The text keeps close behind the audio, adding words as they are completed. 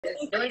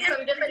Doing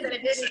something different than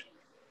it did.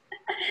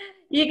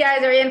 You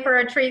guys are in for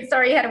a treat.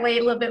 Sorry you had to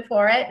wait a little bit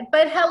for it.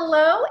 But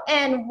hello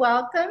and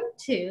welcome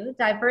to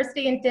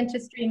Diversity in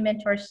Dentistry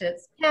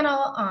Mentorships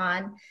panel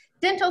on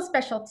dental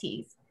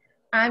specialties.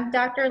 I'm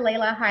Dr.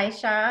 Layla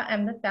Haisha.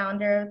 I'm the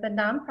founder of the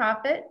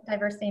nonprofit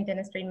Diversity in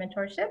Dentistry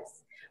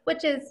Mentorships,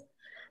 which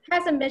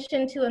has a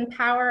mission to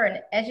empower and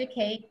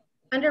educate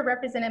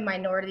underrepresented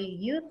minority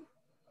youth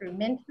through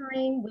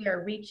mentoring. We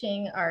are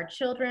reaching our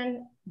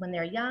children when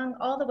they're young,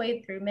 all the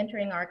way through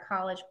mentoring our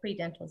college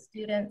pre-dental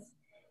students.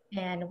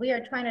 And we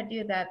are trying to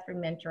do that through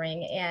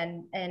mentoring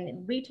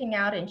and reaching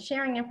out and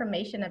sharing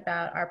information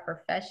about our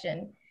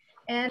profession.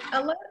 And a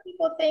lot of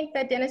people think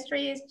that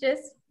dentistry is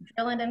just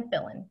drilling and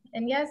filling.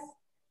 And yes,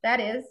 that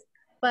is,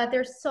 but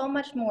there's so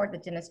much more to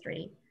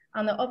dentistry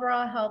on the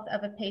overall health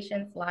of a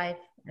patient's life,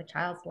 a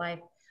child's life,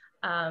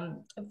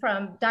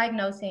 from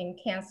diagnosing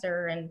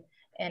cancer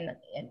and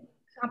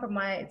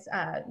compromised,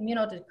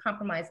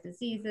 immunocompromised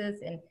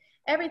diseases and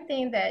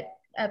everything that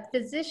a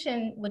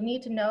physician would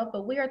need to know,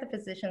 but we are the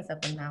physicians of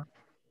the mouth.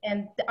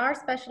 And our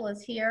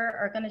specialists here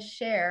are going to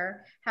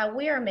share how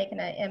we are making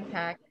an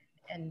impact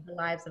in the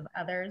lives of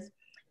others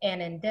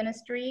and in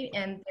dentistry.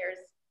 And there's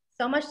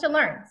so much to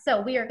learn. So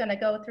we are going to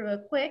go through a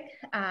quick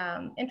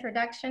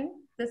introduction.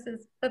 This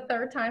is the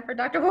third time for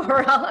Dr.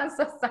 Worrell. I'm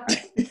so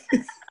sorry.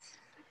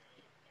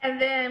 And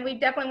then we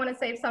definitely want to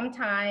save some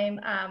time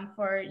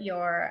for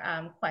your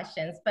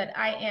questions. But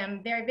I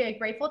am very, very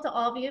grateful to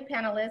all of you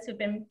panelists who've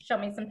been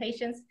showing me some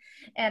patience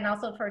and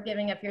also for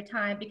giving up your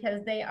time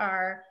because they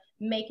are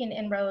making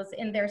inroads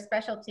in their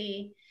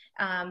specialty.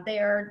 They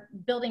are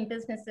building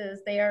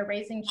businesses, they are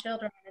raising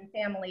children and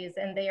families,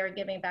 and they are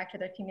giving back to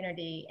their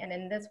community. And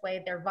in this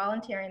way, they're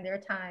volunteering their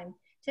time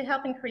to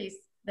help increase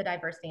the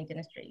diversity in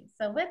dentistry.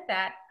 So with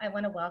that, I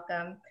want to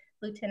welcome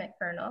Lieutenant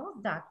Colonel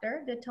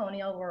Dr.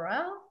 Dentonio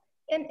Worrell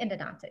in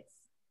Endodontics.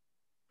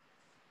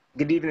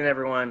 Good evening,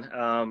 everyone.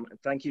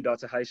 Thank you,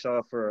 Dr.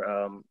 Haisha,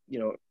 for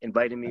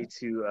inviting me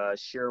to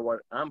share what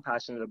I'm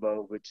passionate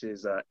about, which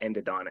is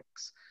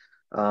endodontics.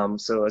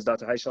 So as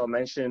Dr. Haisha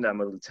mentioned, I'm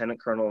a lieutenant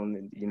colonel in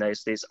the United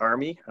States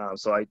Army.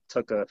 So I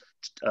took a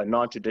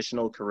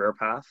non-traditional career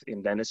path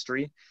in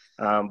dentistry,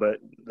 but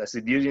that's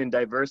the beauty in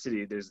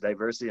diversity. There's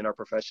diversity in our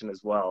profession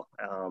as well.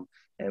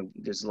 And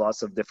there's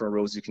lots of different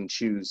roles you can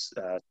choose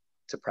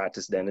to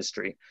practice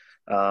dentistry.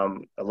 A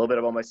little bit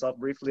about myself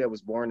briefly. I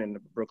was born in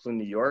Brooklyn,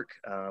 New York,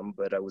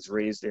 but I was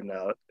raised in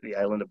the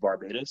island of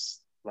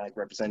Barbados, like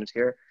represented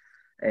here.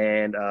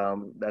 And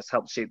that's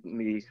helped shape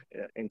me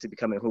into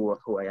becoming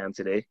who I am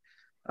today.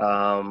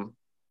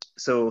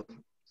 So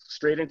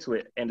straight into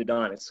it,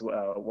 endodontics.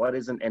 What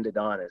is an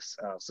endodontist?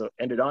 So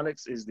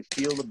endodontics is the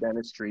field of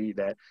dentistry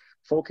that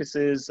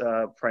focuses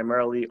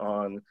primarily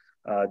on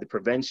the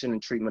prevention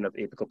and treatment of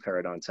apical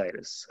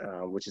periodontitis,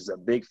 which is a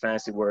big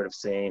fancy word of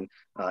saying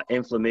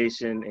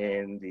inflammation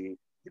in the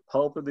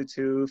pulp of the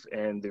tooth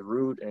and the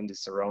root and the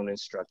surrounding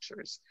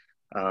structures.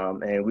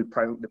 And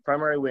the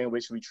primary way in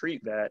which we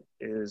treat that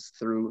is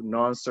through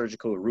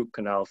non-surgical root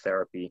canal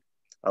therapy,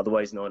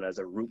 otherwise known as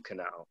a root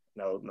canal.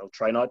 Now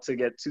try not to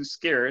get too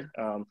scared.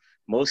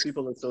 Most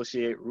people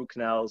associate root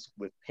canals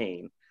with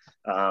pain,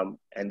 and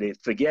they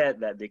forget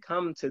that they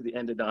come to the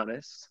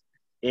endodontist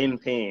in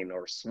pain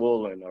or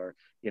swollen or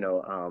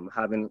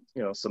having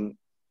some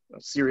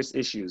serious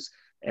issues.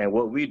 And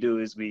what we do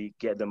is we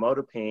get them out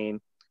of pain,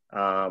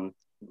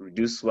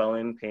 reduce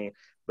swelling, pain,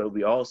 but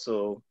we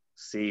also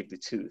save the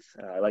tooth.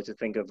 I like to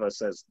think of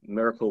us as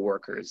miracle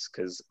workers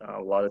because a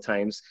lot of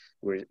times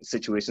we're in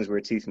situations where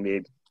teeth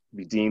may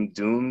be deemed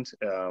doomed,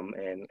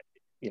 and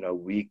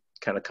we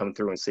kind of come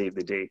through and save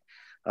the day.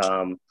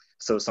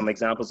 So some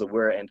examples of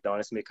where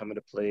endodontists may come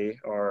into play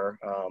are,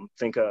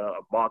 think a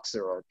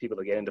boxer or people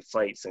that get into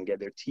fights and get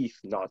their teeth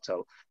knocked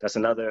out. That's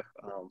another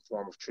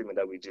form of treatment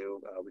that we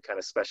do. We kind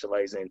of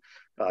specialize in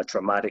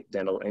traumatic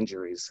dental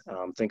injuries.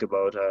 Think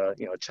about a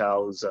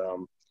child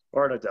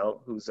or an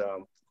adult who's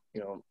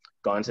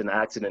gone to an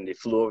accident, they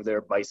flew over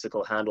their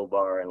bicycle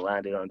handlebar and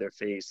landed on their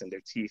face, and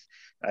their teeth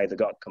either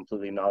got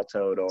completely knocked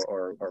out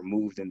or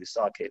moved in the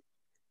socket.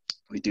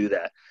 We do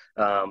that.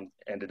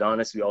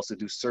 Endodontists, we also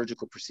do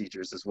surgical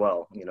procedures as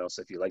well.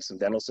 So if you like some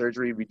dental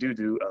surgery, we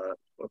do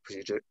a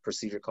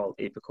procedure called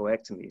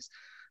apicoectomies.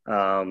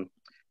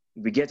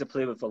 We get to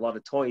play with a lot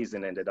of toys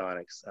in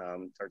endodontics.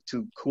 Our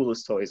two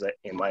coolest toys,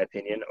 in my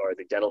opinion, are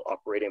the dental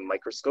operating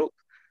microscope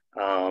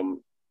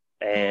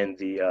and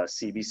the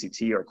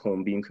CBCT, or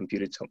cone beam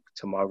computed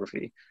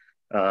tomography.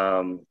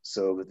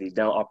 So with the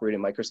dental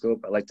operating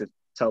microscope, I like to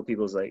tell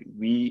people is like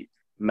we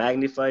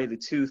magnify the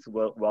tooth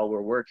while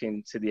we're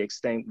working to the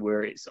extent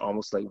where it's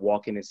almost like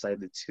walking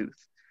inside the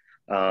tooth.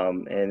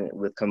 And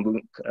with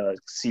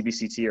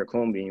CBCT or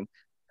cone beam,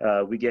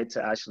 we get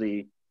to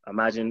actually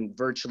imagine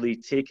virtually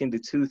taking the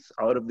tooth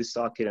out of the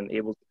socket and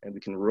we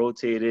can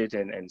rotate it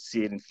and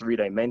see it in 3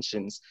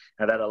 dimensions.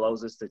 And that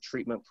allows us to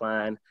treatment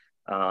plan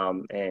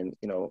and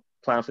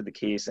plan for the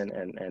case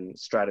and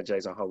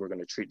strategize on how we're going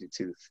to treat the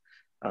tooth,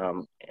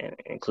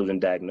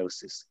 including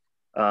diagnosis.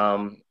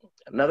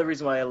 Another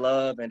reason why I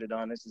love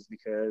endodontics is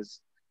because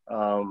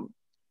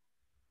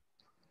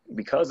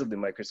because of the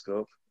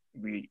microscope,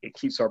 it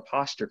keeps our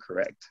posture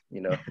correct.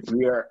 You know,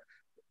 we are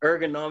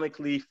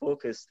ergonomically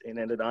focused in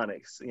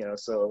endodontics. You know,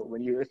 so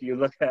if you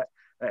look at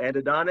an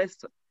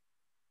endodontist,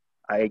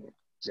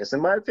 just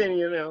in my opinion,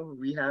 you know,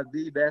 we have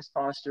the best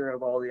posture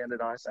of all the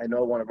endodontists. I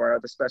know one of our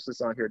other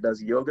specialists on here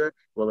does yoga.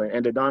 Well, in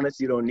endodontists,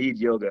 you don't need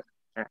yoga.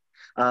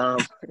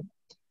 Okay,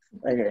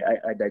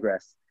 I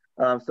digress.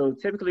 So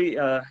typically,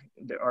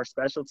 our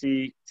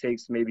specialty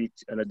takes maybe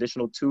an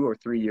additional 2 or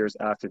 3 years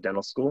after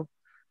dental school.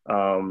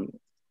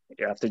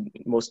 After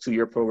most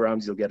 2-year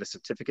programs, you'll get a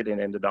certificate in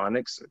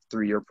endodontics.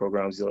 3-year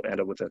programs, you'll end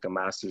up with like a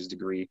master's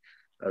degree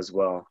as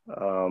well.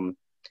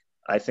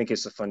 I think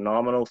it's a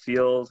phenomenal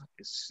field.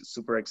 It's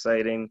super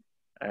exciting.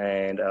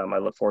 And I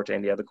look forward to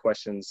any other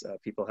questions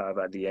people have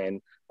at the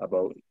end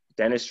about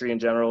dentistry in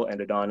general,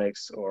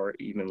 endodontics, or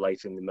even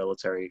life in the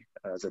military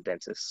as a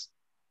dentist.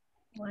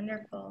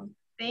 Wonderful.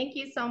 Thank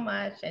you so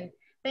much. And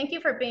thank you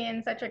for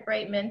being such a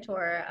great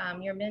mentor.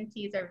 Your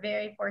mentees are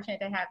very fortunate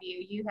to have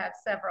you. You have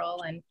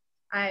several, and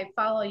I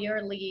follow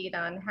your lead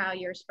on how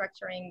you're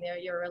structuring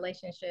your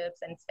relationships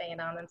and staying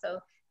on them. So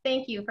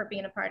thank you for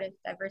being a part of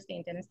diversity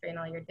in dentistry and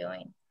all you're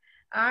doing.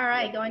 All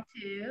right, going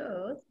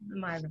to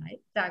my right,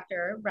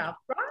 Dr. Ralph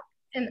Brock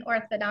in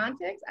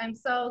orthodontics. I'm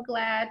so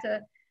glad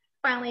to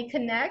finally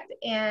connect.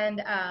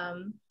 And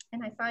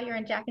I saw you're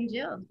in Jack and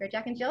Jill. You're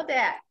Jack and Jill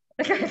dad.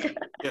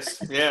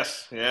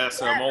 Yes.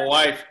 My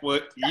wife,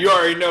 what you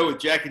already know with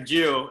Jack and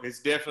Jill, it's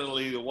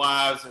definitely the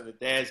wives and the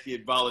dads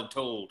get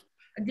voluntold.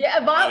 Yeah,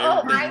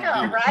 I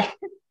know, right?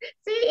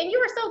 See, and you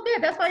were so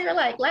good. That's why you're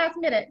like, last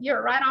minute,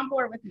 you're right on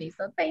board with me.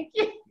 So thank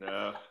you.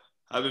 No,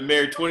 I've been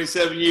married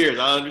 27 years.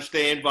 I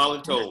understand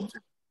voluntold.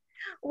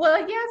 Well,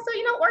 yeah, so,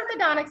 you know,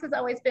 orthodontics has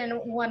always been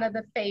one of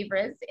the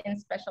favorites in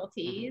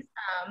specialties.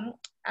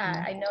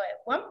 I know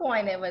at one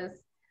point it was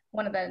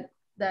one of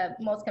the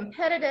most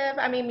competitive,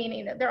 I mean,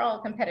 meaning that they're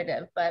all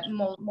competitive, but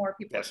more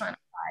people are trying to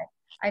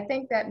apply. I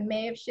think that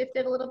may have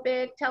shifted a little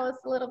bit. Tell us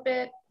a little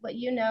bit what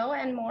you know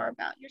and more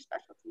about your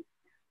specialty.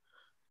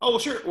 Oh,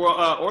 sure. Well,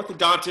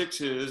 orthodontics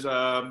is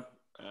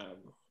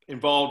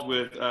involved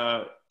with,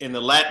 in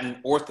the Latin,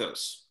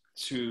 orthos,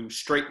 to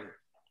straighten.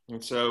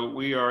 And so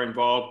we are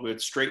involved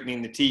with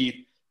straightening the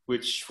teeth,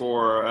 which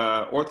for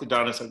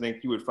orthodontists, I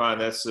think you would find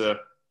that's the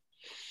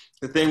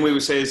thing we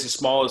would say is the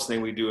smallest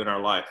thing we do in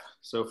our life.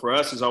 So for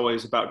us, it's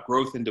always about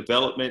growth and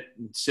development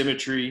and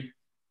symmetry.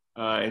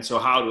 And so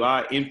how do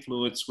I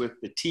influence with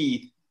the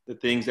teeth the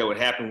things that would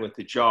happen with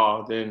the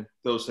jaw, then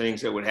those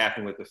things that would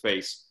happen with the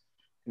face.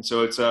 And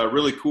so it's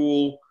really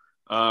cool,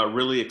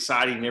 really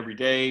exciting every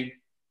day.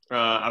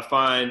 I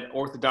find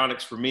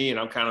orthodontics for me, and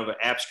I'm kind of an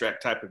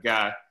abstract type of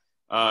guy,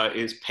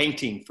 is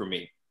painting for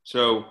me.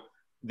 So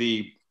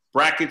the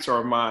brackets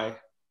are my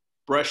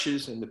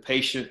brushes and the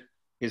patient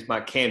is my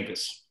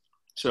canvas.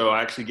 So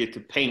I actually get to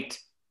paint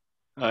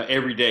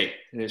every day,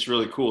 and it's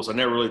really cool. So I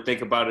never really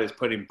think about it as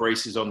putting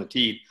braces on the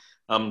teeth.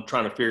 I'm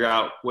trying to figure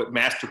out what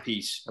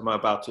masterpiece am I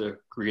about to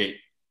create.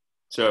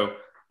 So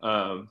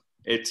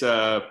it's,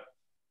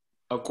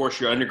 of course,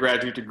 your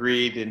undergraduate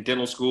degree, then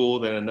dental school,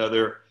 then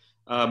another.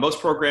 Most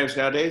programs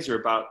nowadays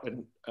are about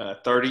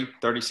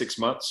 36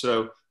 months.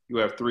 So you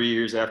have 3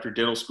 years after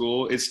dental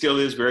school. It still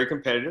is very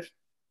competitive.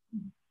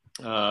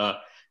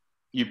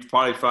 You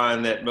probably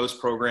find that most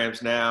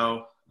programs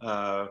now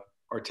are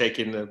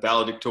taking the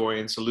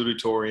valedictorian,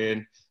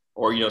 salutatorian,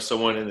 or, you know,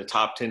 someone in the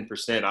top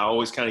 10%. I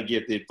always kind of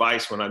give the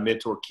advice when I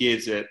mentor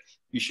kids that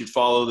you should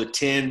follow the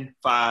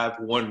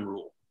 10-5-1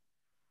 rule.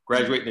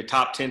 Graduate in the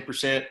top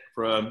 10%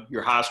 from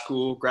your high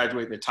school,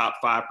 graduate in the top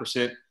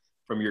 5%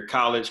 from your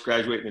college,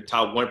 graduate in the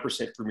top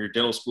 1% from your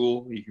dental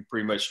school. You can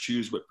pretty much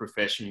choose what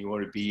profession you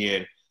want to be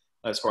in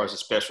as far as the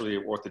specialty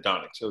of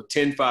orthodontics. So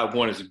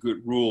 10-5-1 is a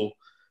good rule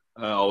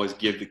I always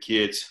give the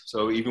kids.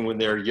 So even when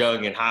they're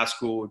young in high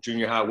school,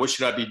 junior high, what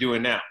should I be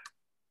doing now?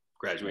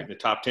 Graduate in the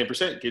top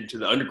 10%, get into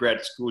the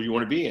undergraduate school you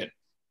want to be in.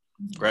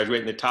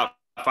 Graduate in the top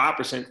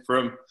 5%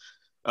 from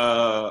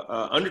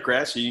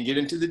undergrad, so you can get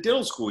into the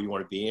dental school you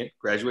want to be in.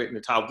 Graduate in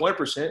the top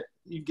 1%,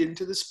 you get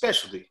into the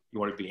specialty you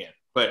want to be in.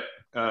 But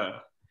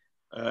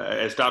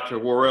as Dr.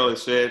 Worrell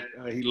has said,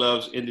 he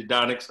loves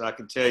endodontics. I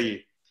can tell you,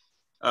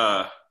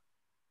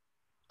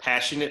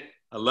 passionate,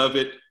 I love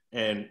it.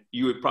 And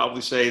you would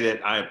probably say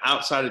that I'm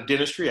outside of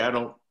dentistry. I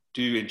don't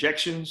do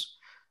injections.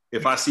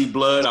 If I see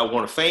blood, I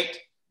want to faint.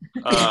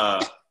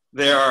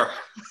 There are,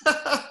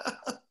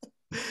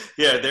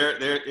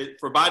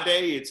 for my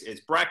day,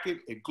 it's bracket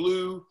and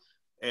glue.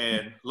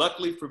 And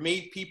luckily for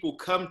me, people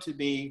come to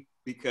me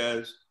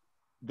because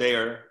they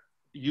are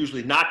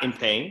usually not in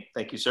pain.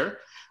 Thank you, sir.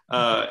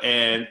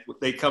 And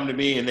they come to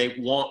me and they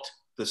want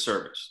the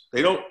service.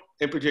 They don't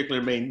in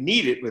particular may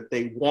need it, but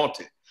they want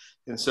it.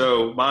 And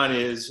so mine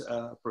is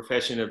a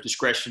profession of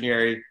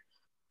discretionary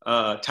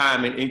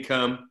time and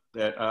income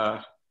that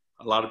a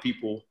lot of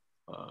people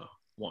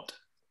want.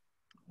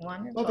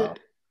 Wonderful.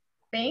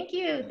 Thank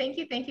you.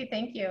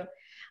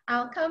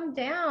 I'll come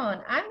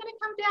down. I'm going to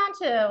come down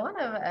to one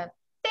of a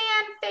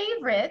fan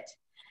favorite,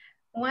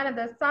 one of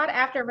the sought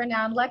after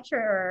renowned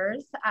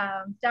lecturers,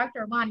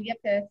 Dr. Juan.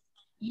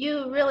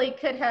 you really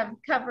could have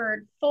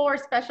covered 4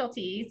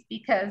 specialties,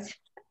 because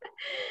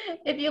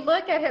if you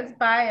look at his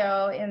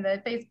bio in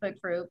the Facebook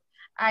group,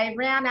 I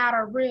ran out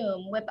of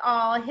room with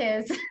all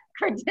his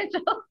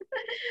credentials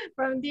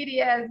from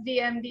DDS,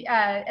 DMD,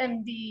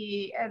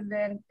 MD, and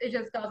then it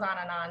just goes on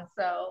and on.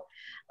 So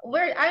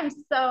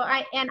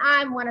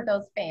I'm one of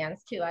those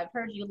fans too. I've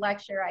heard you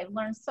lecture. I've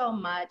learned so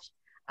much.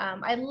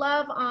 I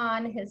love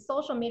on his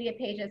social media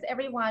pages,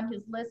 everyone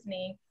who's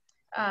listening,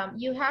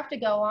 you have to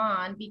go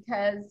on,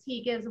 because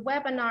he gives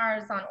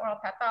webinars on oral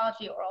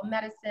pathology, oral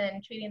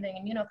medicine, treating the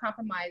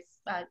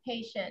immunocompromised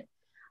patient,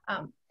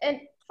 and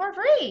for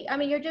free. I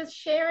mean, you're just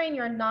sharing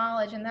your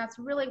knowledge, and that's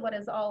really what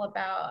it's all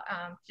about,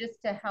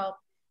 just to help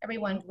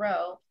everyone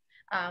grow,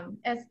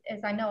 as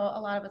I know a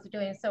lot of us are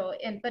doing. So,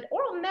 but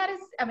oral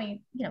medicine, I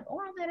mean,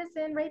 oral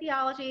medicine,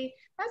 radiology,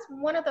 that's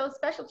one of those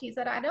specialties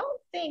that I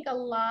don't think a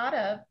lot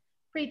of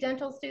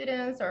pre-dental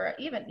students, or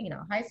even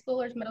high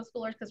schoolers, middle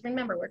schoolers, because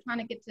remember, we're trying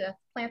to get to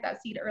plant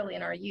that seed early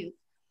in our youth,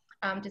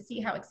 to see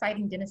how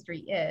exciting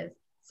dentistry is.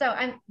 So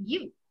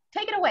you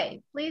take it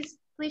away, please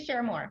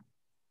share more.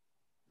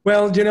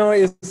 Well,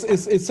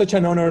 it's such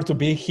an honor to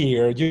be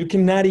here. You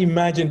cannot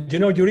imagine,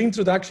 your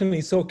introduction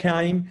is so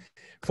kind.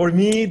 For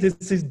me,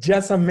 this is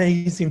just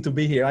amazing to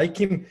be here.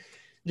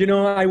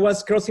 I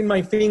was crossing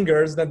my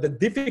fingers that the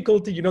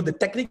difficulty, the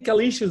technical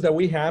issues that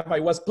we have,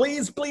 I was,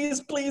 please,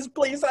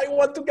 I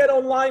want to get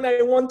online.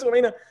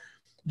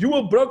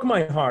 You broke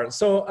my heart.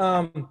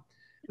 So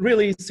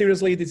really,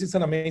 seriously, this is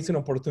an amazing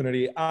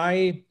opportunity.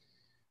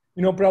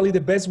 Probably the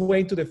best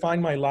way to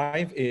define my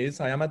life is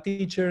I am a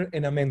teacher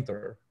and a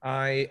mentor.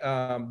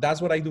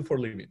 That's what I do for a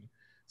living.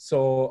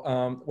 So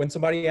when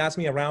somebody asks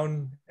me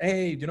around,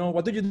 hey,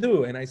 what do you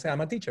do? And I say,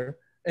 I'm a teacher.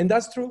 And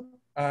that's true.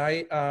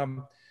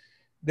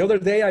 The other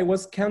day, I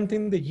was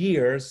counting the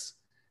years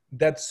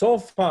that so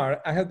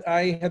far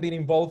I have been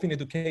involved in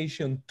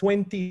education,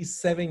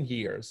 27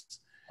 years.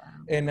 Wow.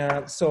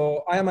 And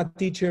so I am a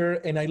teacher,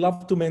 and I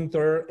love to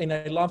mentor, and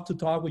I love to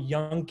talk with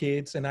young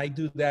kids, and I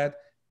do that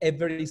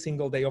every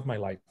single day of my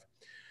life.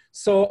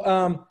 So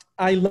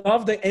I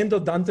love the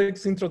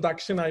endodontics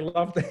introduction. I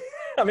love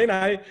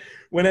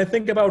when I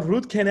think about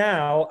root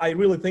canal, I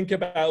really think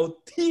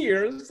about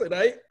tears, and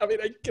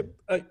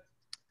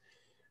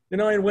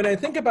and when I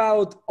think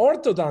about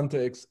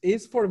orthodontics,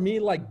 it's for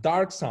me like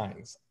dark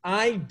science.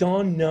 I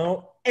don't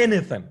know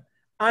anything.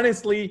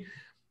 Honestly,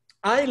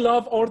 I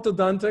love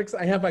orthodontics.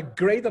 I have a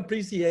great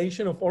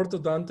appreciation of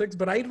orthodontics,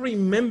 but I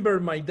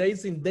remember my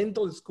days in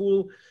dental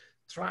school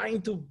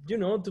trying to,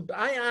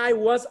 I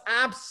was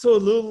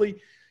absolutely,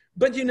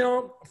 but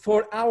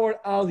for our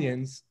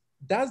audience,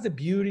 that's the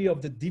beauty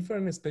of the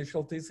different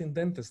specialties in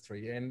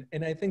dentistry.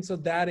 And I think so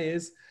that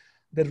is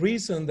the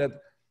reason that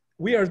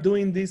we are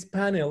doing this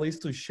panel, is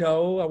to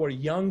show our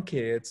young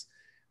kids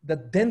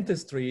that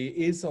dentistry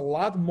is a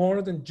lot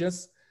more than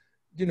just,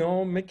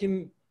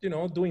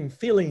 doing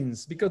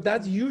fillings, because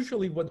that's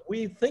usually what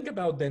we think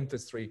about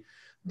dentistry.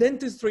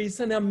 Dentistry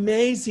is an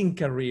amazing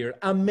career,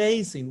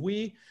 amazing.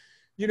 We,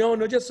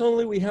 not just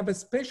only we have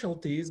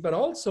specialties, but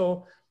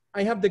also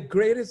I have the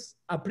greatest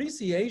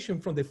appreciation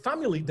from the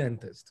family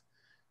dentist.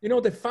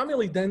 The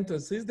family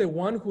dentist is the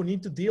one who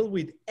need to deal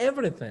with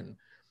everything.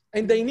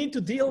 And they need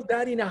to deal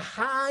that in a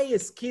high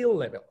skill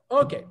level.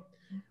 Okay,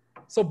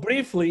 so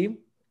briefly,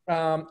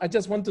 I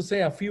just want to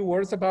say a few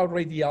words about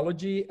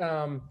radiology.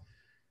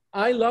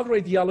 I love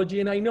radiology,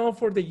 and I know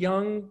for the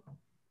young,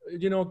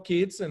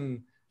 kids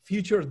and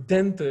future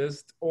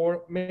dentists,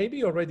 or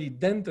maybe already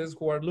dentists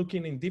who are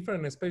looking in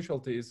different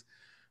specialties,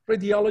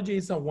 radiology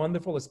is a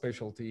wonderful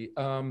specialty.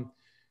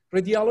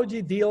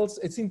 Radiology deals,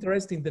 it's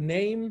interesting, the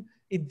name,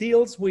 it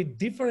deals with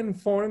different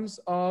forms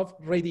of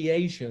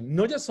radiation,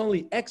 not just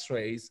only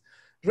x-rays.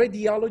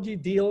 Radiology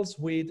deals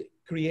with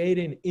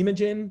creating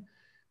imaging.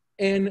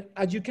 And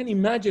as you can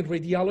imagine,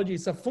 radiology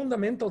is a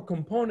fundamental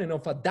component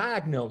of a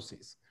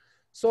diagnosis.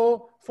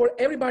 So for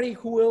everybody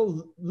who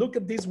will look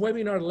at this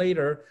webinar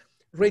later,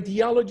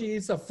 radiology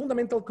is a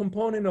fundamental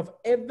component of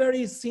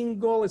every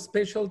single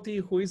specialty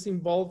who is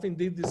involved in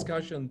this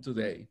discussion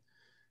today,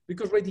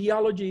 because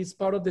radiology is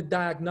part of the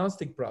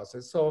diagnostic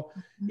process. So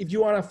if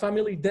you are a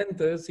family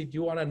dentist, if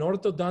you are an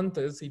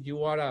orthodontist, if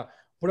you are a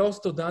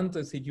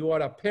prosthodontist, if you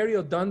are a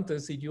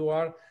periodontist, if you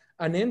are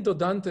an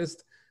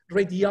endodontist,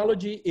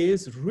 radiology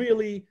is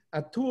really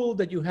a tool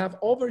that you have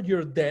over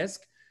your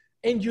desk,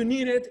 and you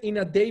need it in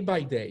a day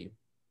by day.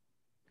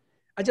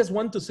 I just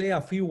want to say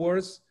a few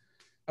words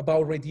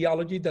about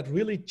radiology that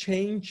really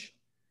change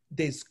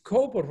the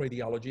scope of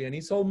radiology, and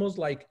it's almost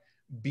like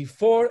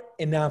before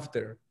and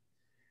after.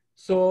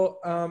 So,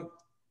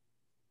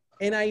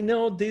 and I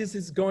know this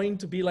is going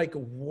to be like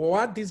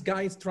what this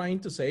guy is trying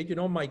to say.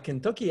 My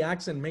Kentucky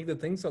accent make the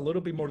things a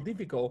little bit more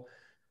difficult.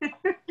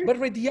 But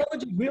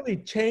radiology really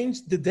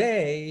changed the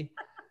day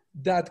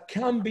that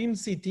CAM-BEAM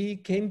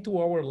CT came to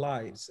our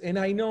lives. And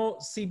I know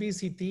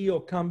CBCT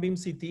or CAM-BEAM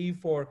CT,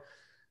 for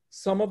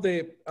some of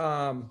the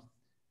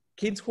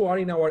kids who are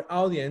in our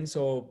audience,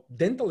 or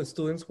dental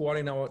students who are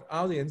in our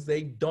audience,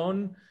 they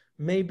don't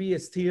maybe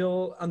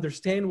still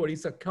understand what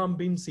is a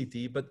CAM-BEAM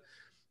CT, but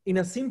in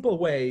a simple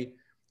way,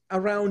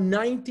 around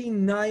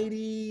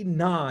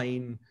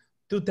 1999,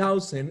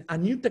 2000, a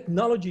new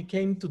technology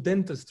came to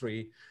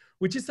dentistry,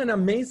 which is an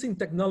amazing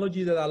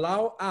technology that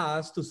allows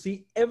us to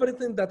see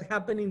everything that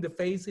happened in the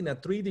face in a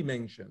 3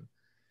 dimension.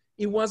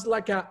 It was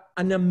like an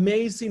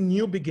amazing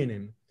new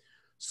beginning.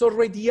 So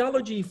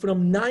radiology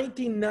from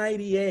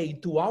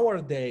 1998 to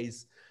our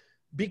days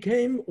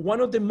became one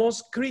of the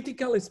most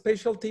critical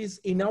specialties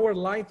in our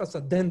life as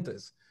a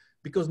dentist,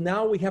 because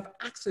now we have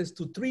access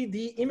to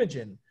 3D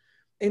imaging.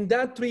 And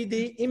that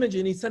 3D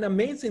imaging is an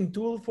amazing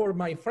tool for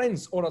my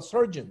friends oral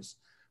surgeons,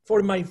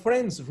 for my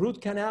friends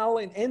root canal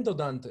and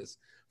endodontists,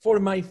 for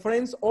my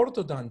friends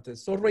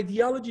orthodontists. So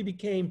radiology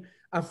became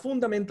a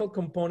fundamental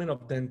component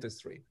of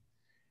dentistry.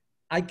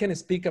 I can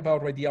speak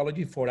about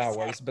radiology for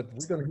hours, but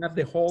we're gonna have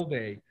the whole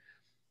day.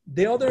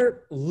 The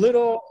other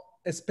little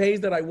space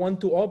that I want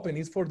to open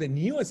is for the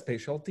new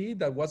specialty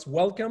that was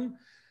welcomed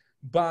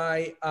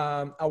by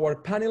our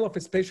panel of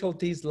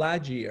specialties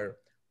last year,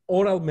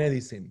 oral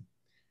medicine.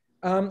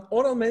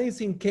 Oral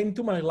medicine came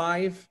to my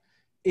life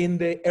in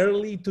the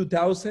early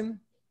 2000s.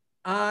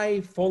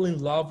 I fall in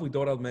love with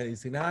oral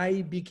medicine.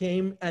 I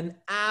became an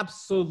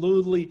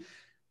absolutely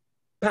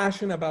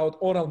passionate about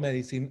oral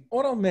medicine.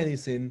 Oral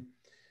medicine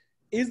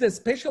is the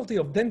specialty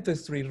of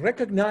dentistry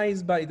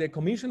recognized by the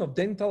Commission of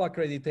Dental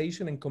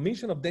Accreditation and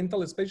Commission of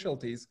Dental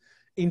Specialties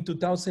in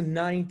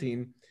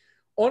 2019.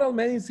 Oral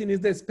medicine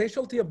is the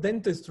specialty of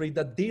dentistry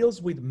that deals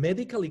with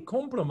medically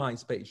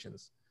compromised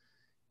patients.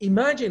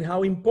 Imagine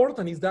how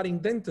important is that in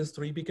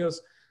dentistry,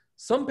 because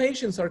some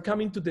patients are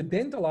coming to the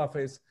dental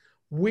office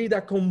with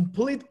a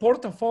complete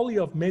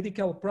portfolio of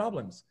medical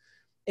problems.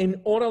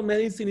 And oral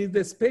medicine is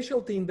the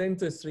specialty in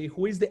dentistry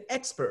who is the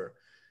expert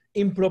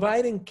in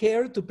providing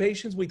care to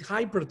patients with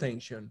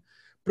hypertension,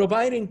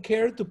 providing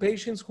care to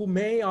patients who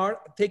are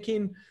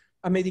taking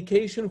a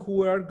medication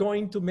who are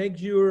going to make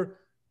you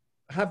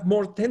have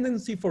more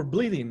tendency for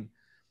bleeding.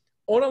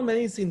 Oral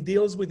medicine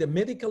deals with the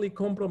medically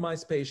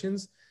compromised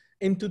patients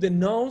and to the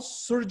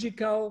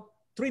non-surgical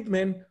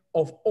treatment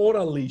of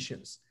oral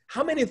lesions.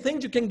 How many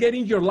things you can get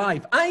in your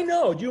life? I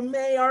know you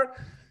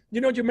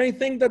may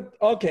think that,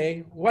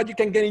 okay, what you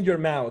can get in your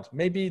mouth,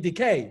 maybe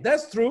decay.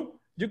 That's true,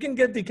 you can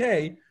get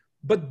decay,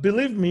 but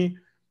believe me,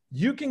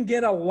 you can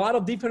get a lot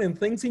of different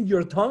things in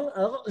your tongue.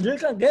 You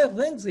can get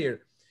things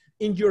here,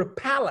 in your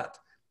palate,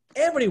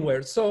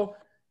 everywhere. So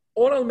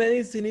oral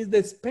medicine is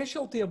the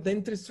specialty of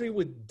dentistry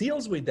which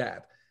deals with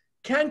that.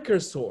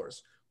 Canker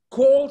sores,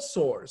 cold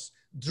sores,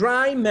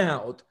 dry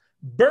mouth,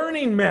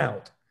 burning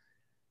mouth.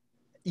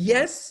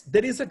 Yes,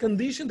 there is a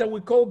condition that we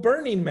call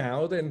burning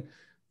mouth, and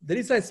there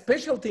is a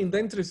specialty in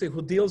dentistry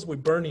who deals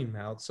with burning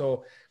mouth.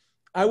 So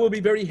I will be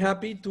very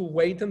happy to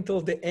wait until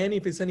the end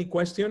if there's any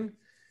question.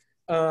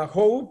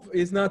 Hope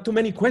is not too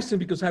many questions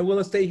because I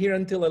will stay here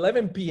until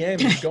 11 p.m.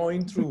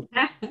 going through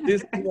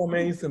these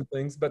amazing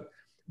things. But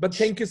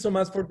thank you so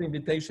much for the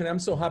invitation. I'm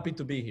so happy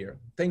to be here.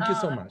 Thank you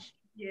so much.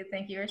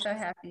 Thank you. We're so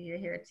happy you're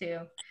here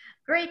too.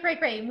 Great, great,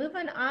 great.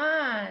 Moving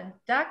on,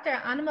 Dr.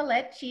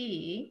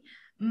 Anamalechi,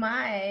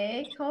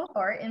 my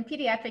cohort in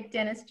pediatric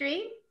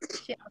dentistry.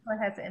 She also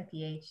has an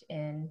MPH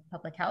in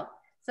public health.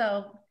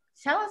 So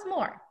tell us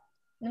more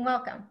and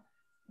welcome.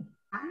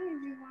 Hi,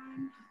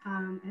 everyone.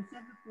 As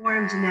said before,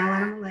 I'm Janelle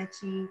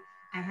Anamalechi.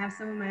 I have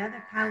some of my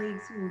other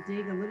colleagues who will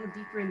dig a little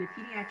deeper into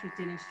pediatric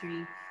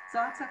dentistry. So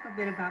I'll talk a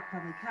bit about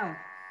public health.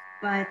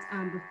 But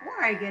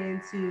before I get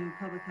into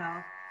public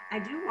health, I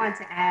do want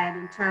to add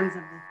in terms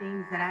of the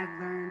things that I've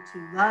learned to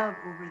love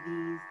over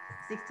these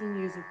 16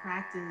 years of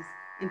practice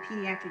in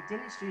pediatric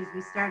dentistry is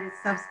we started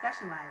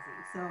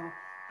subspecializing. So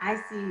I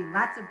see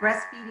lots of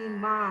breastfeeding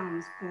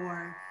moms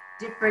for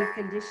different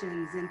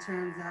conditions in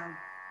terms of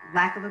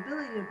lack of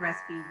ability to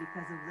breastfeed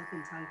because of lip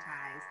and tongue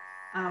ties.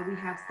 We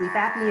have sleep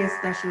apnea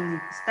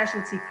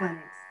specialty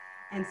clinics.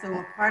 And so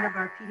a part of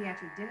our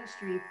pediatric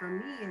dentistry for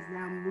me is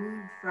now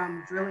moved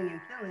from drilling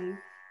and filling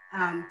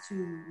to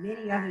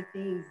many other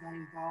things that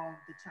involve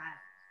the child.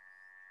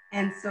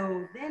 And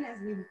so then as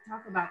we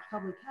talk about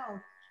public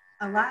health,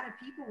 a lot of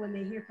people, when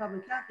they hear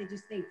public health, they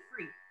just think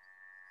free.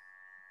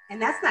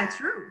 And that's not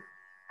true.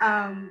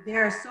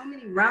 There are so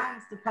many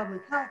realms to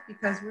public health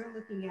because we're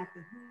looking at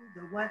the who,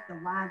 the what, the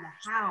why,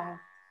 the how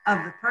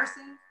of the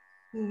person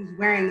who's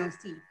wearing those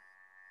teeth.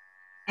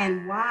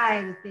 And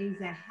why the things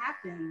that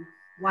happen,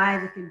 why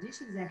the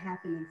conditions that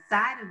happen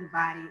inside of the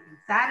body,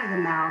 inside of the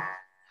mouth,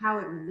 how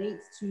it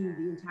relates to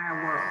the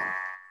entire world.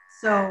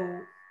 So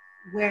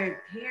where it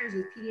pairs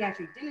with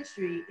pediatric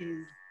dentistry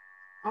is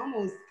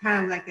almost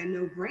kind of like a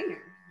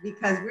no-brainer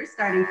because we're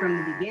starting from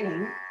the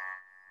beginning.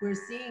 We're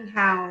seeing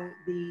how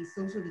the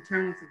social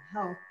determinants of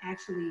health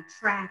actually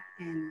track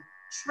and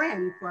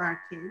trend for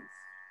our kids.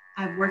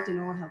 I've worked in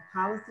oral health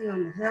policy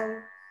on the Hill.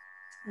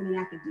 I'm in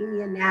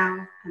academia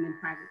now. I'm in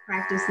private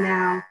practice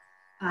now.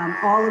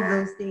 All of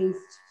those things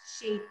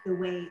shape the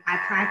way I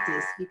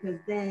practice because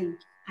then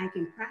I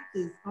can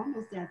practice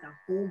almost as a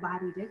whole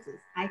body dentist.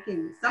 I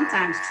can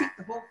sometimes treat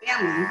the whole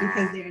family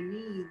because there are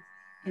needs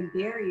and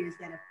barriers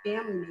that a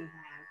family may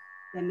have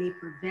that may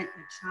prevent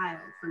the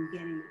child from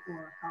getting the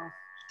oral health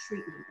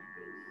treatment that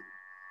they need.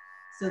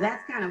 So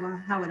that's kind of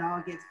how it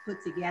all gets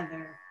put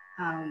together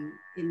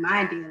in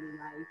my daily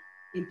life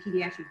in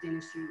pediatric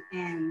dentistry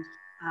and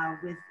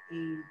with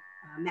a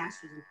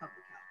master's in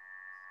public health.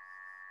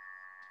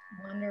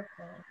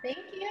 Wonderful.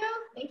 Thank you.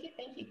 Thank you.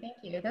 Thank you. Thank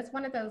you. That's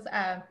one of those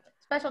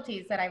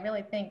specialties that I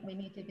really think we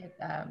need to get,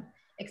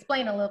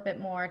 explain a little bit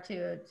more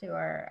to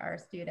our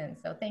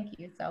students. So thank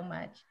you so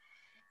much.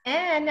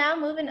 And now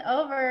moving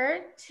over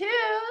to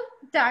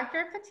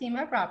Dr.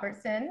 Fatima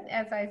Robertson.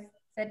 As I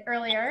said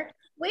earlier,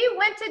 we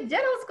went to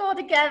dental school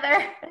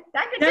together.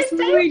 Dr. Yes,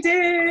 we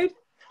did.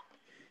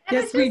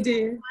 Yes, we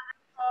did.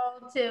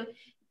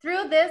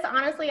 Through this,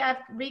 honestly,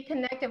 I've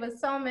reconnected with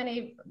so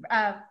many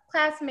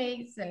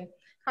classmates and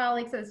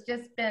colleagues. It's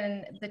just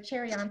been the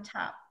cherry on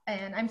top.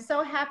 And I'm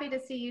so happy to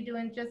see you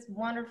doing just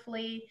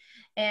wonderfully.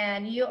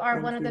 And you are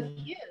one of the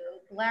few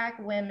Black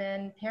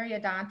women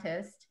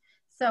periodontists.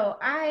 So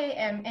I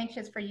am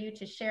anxious for you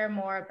to share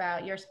more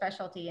about your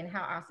specialty and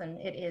how awesome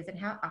it is and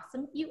how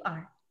awesome you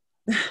are.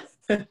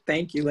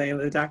 Thank you,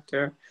 Layla,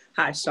 Dr.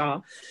 Hi,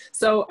 Shaw.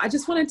 So I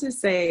just wanted to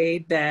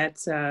say that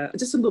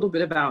just a little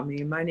bit about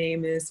me. My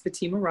name is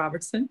Fatima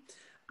Robertson.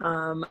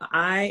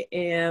 I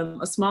am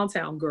a small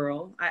town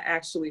girl. I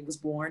actually was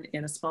born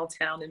in a small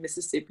town in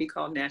Mississippi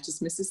called Natchez,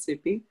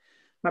 Mississippi.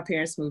 My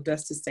parents moved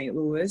us to St.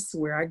 Louis,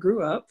 where I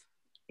grew up.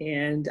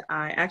 And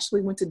I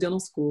actually went to dental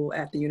school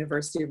at the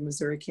University of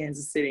Missouri,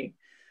 Kansas City.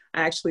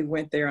 I actually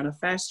went there on a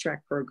fast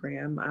track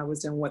program. I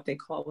was in what they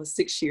call a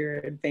 6-year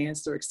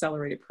advanced or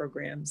accelerated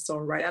program. So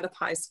right out of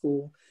high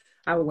school,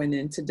 I went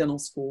into dental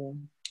school,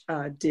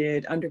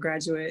 did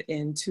undergraduate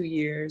in 2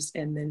 years,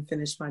 and then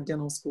finished my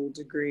dental school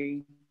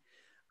degree.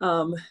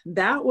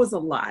 That was a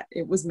lot.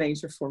 It was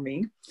major for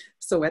me.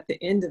 So at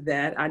the end of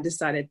that, I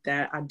decided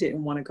that I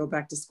didn't want to go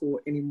back to school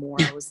anymore.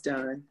 I was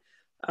done.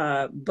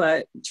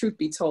 But truth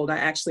be told, I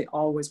actually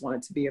always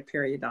wanted to be a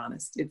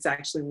periodontist. It's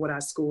actually what I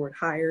scored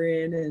higher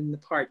in the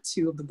part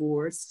 2 of the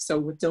boards. So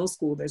with dental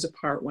school, there's a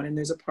part 1 and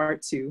there's a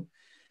part 2.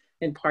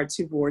 In part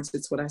 2 boards,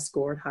 it's what I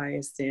scored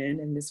highest in,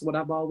 and it's what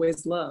I've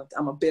always loved.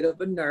 I'm a bit of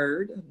a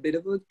nerd, a bit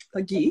of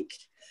a geek.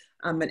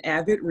 I'm an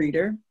avid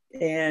reader.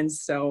 And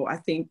so I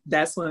think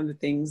that's one of the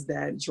things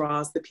that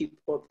draws the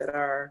people that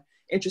are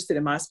interested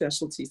in my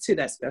specialty to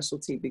that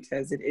specialty,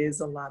 because it is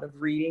a lot of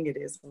reading, it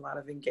is a lot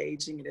of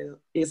engaging, it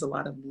is a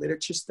lot of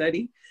literature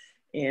study.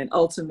 And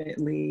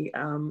ultimately,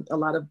 a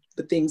lot of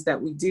the things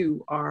that we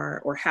do are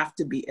or have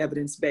to be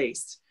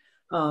evidence-based.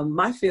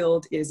 My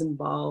field is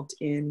involved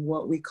in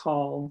what we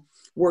call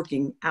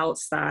working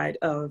outside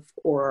of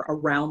or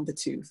around the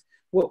tooth.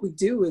 What we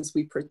do is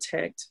we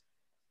protect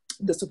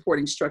the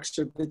supporting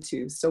structure of the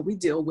tooth. So we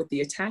deal with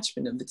the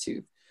attachment of the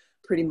tooth.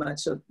 Pretty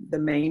much the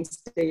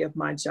mainstay of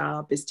my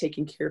job is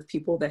taking care of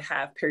people that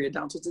have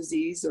periodontal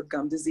disease or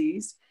gum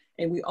disease.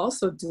 And we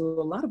also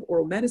do a lot of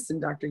oral medicine,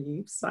 Dr.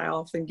 Yeeps. I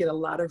often get a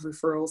lot of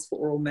referrals for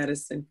oral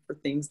medicine for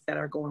things that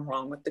are going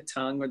wrong with the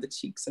tongue or the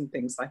cheeks and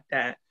things like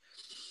that.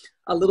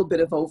 A little bit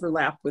of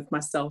overlap with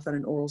myself and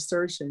an oral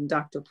surgeon,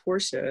 Dr.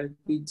 Porchia.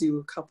 We do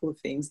a couple of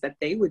things that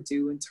they would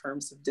do in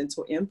terms of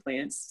dental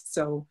implants.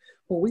 So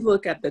when we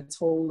look at the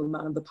total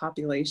amount of the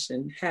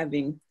population,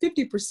 having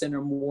 50%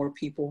 or more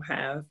people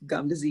have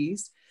gum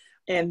disease,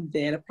 and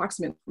then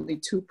approximately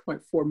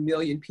 2.4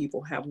 million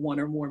people have 1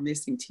 or more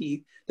missing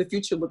teeth, the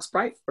future looks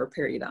bright for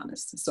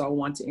periodontists. So I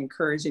want to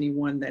encourage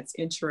anyone that's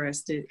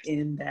interested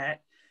in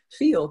that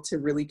field to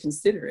really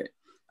consider it.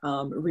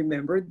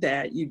 Remember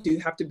that you do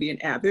have to be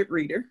an avid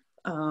reader.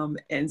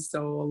 And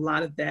so a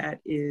lot of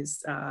that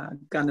is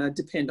gonna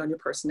depend on your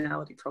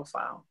personality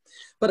profile.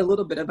 But a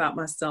little bit about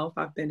myself,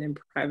 I've been in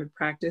private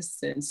practice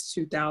since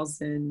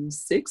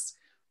 2006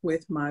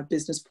 with my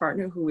business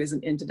partner, who is an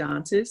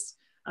endodontist,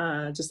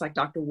 just like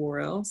Dr.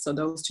 Worrell. So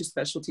those two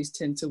specialties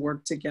tend to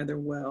work together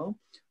well.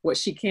 What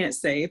she can't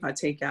save, I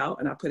take out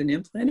and I put an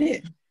implant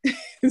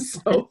in.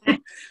 So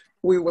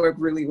we work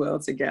really well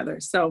together.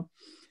 So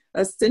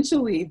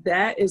essentially,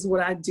 that is what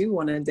I do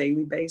on a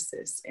daily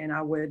basis. And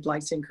I would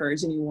like to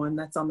encourage anyone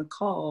that's on the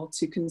call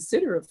to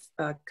consider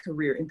a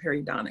career in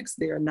periodontics.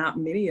 There are not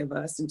many of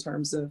us in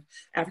terms of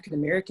African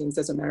Americans.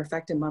 As a matter of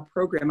fact, in my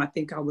program, I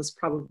think I was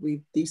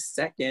probably the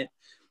second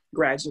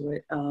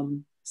graduate,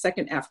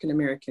 second African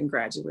American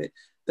graduate.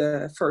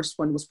 The first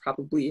one was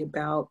probably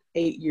about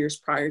 8 years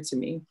prior to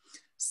me.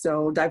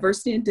 So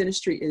diversity in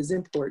dentistry is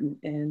important.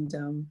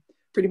 And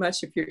pretty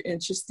much, if you're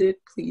interested,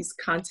 please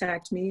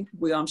contact me.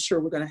 I'm sure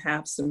we're going to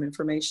have some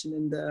information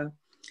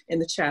in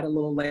the chat a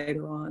little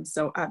later on.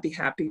 So I'd be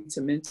happy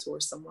to mentor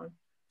someone.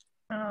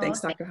 Oh,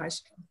 thanks, Dr.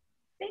 Heisch.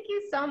 Thank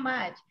you so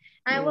much.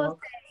 I will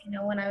say, you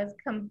know, when I was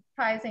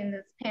comprising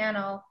this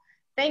panel,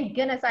 thank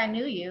goodness I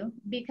knew you,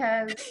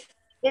 because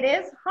it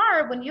is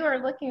hard when you are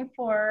looking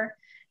for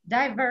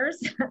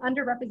diverse,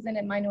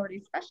 underrepresented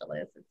minority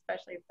specialists,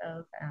 especially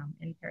those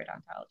in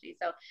periodontology.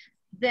 So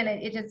then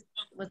it just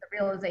was a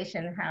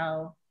realization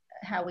how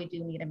we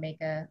do need to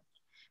make a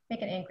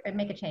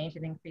change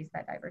and increase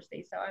that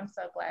diversity. So I'm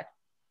so glad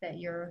that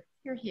you're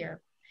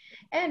here.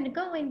 And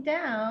going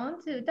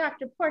down to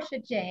Dr.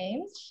 Porchia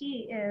James,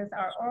 she is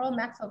our oral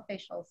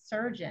maxillofacial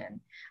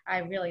surgeon. I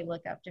really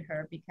look up to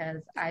her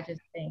because I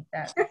just think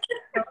that's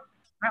so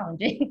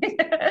challenging.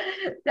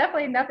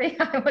 Definitely nothing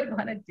I would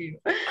want to do.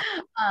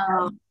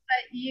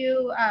 But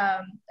you,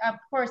 of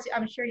course,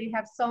 I'm sure you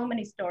have so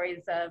many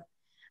stories of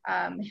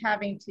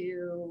having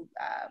to,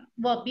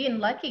 well, being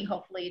lucky,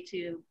 hopefully,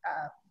 to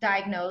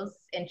diagnose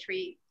and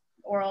treat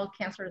oral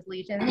cancerous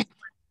lesions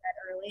that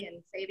early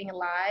and saving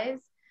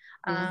lives.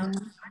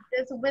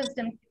 This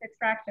wisdom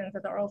extractions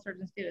that the oral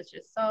surgeons do is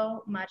just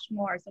so much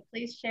more. So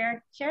please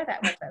share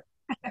that with us.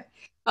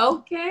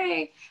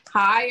 Okay.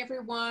 Hi,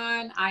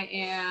 everyone. I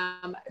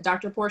am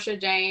Dr. Porchia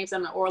James.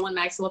 I'm an oral and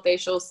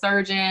maxillofacial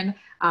surgeon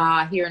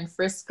here in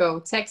Frisco,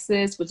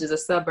 Texas, which is a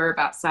suburb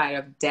outside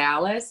of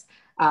Dallas.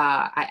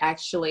 I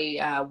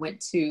actually went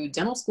to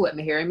dental school at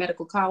Meharry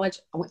Medical College.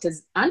 I went to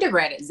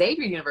undergrad at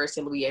Xavier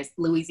University,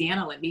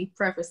 Louisiana. Let me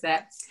preface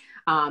that.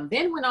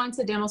 Then went on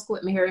to dental school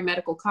at Meharry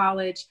Medical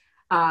College.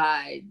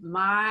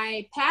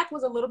 My path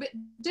was a little bit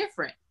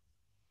different.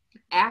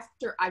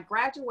 After I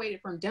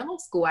graduated from dental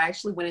school, I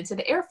actually went into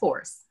the Air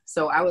Force.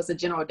 So I was a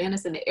general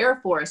dentist in the Air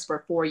Force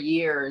for 4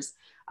 years,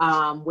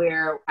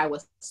 where I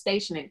was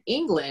stationed in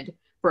England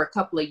for a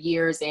couple of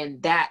years.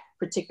 And that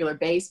particular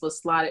base was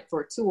slotted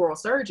for 2 oral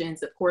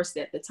surgeons. Of course,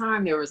 at the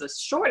time, there was a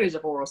shortage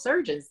of oral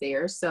surgeons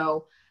there.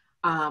 So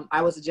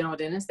I was a general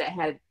dentist that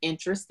had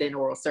interest in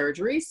oral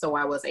surgery. So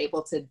I was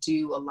able to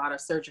do a lot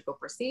of surgical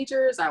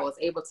procedures. I was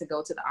able to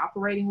go to the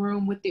operating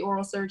room with the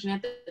oral surgeon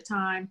at the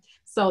time.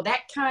 So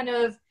that kind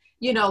of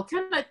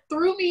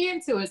threw me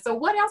into it. So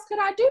what else could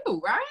I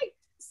do, right?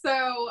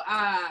 So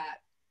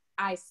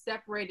I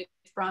separated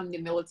from the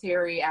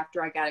military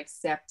after I got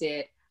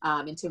accepted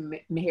into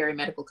Meharry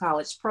Medical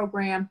College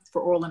program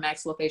for oral and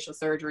maxillofacial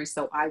surgery.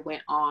 So I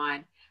went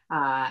on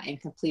and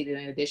completed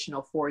an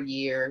additional 4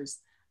 years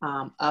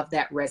of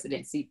that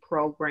residency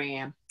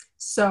program.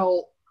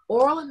 So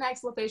oral and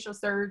maxillofacial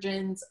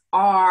surgeons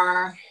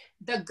are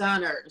the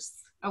gunners,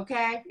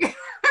 okay?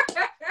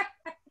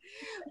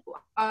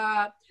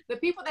 The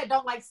people that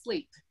don't like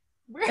sleep.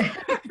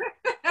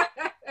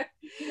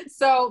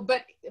 So,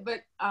 but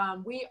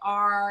we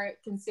are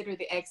considered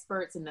the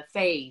experts in the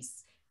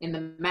face, in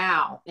the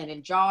mouth, and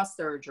in jaw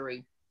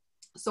surgery.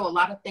 So a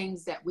lot of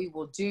things that we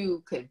will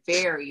do could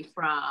vary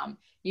from,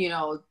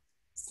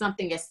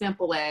 something as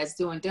simple as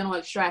doing dental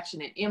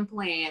extraction and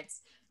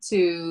implants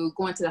to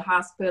going to the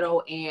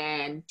hospital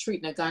and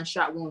treating a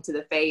gunshot wound to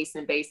the face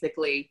and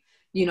basically,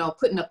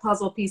 putting a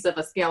puzzle piece of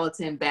a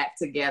skeleton back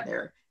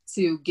together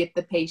to get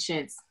the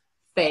patient's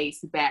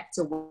face back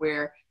to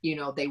where,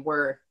 they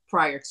were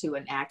prior to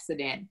an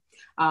accident.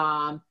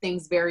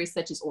 Things vary,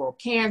 such as oral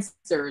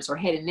cancers or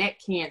head and neck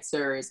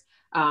cancers,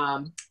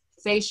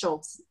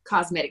 facial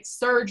cosmetic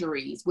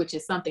surgeries, which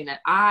is something that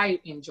I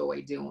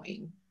enjoy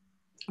doing.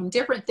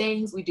 Different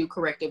things. We do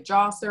corrective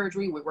jaw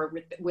surgery. We work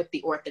with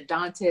the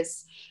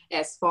orthodontists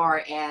as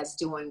far as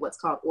doing what's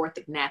called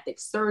orthognathic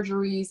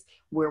surgeries,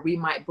 where we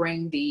might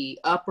bring the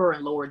upper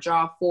and lower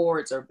jaw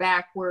forwards or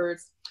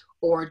backwards,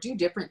 or do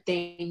different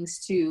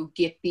things to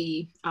get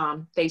the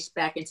face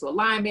back into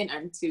alignment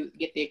and to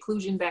get the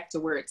occlusion back to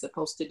where it's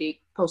supposed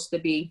to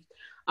be.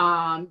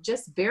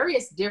 Just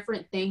various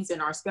different things in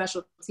our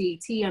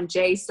specialty.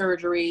 TMJ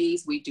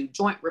surgeries. We do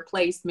joint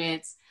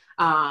replacements.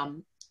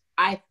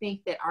 I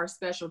think that our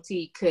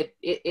specialty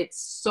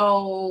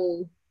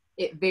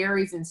it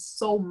varies in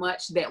so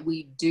much that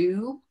we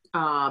do.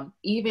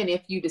 Even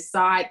if you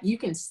decide, you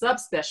can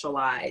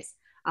subspecialize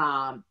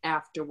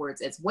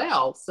afterwards as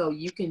well. So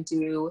you can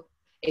do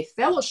a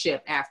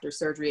fellowship after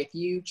surgery. If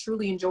you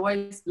truly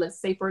enjoy, let's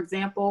say, for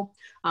example,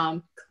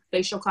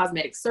 facial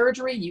cosmetic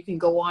surgery, you can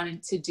go on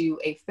to do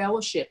a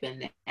fellowship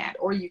in that,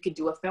 or you can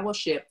do a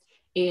fellowship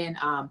in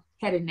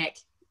head and neck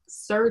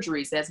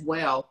surgeries as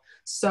well.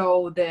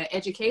 So the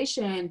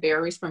education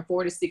varies from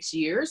 4 to 6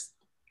 years.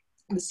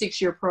 The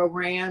 6-year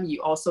program,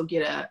 you also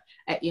get a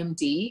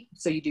MD.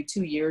 So you do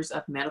 2 years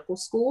of medical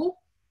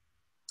school.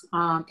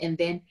 And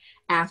then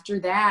after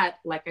that,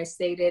 like I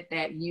stated,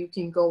 that you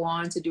can go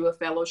on to do a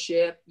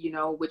fellowship,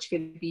 which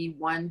could be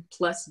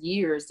 1+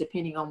 years,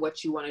 depending on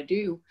what you want to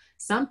do.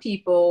 Some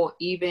people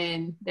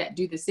even that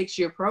do the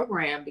 6-year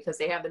program, because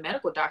they have the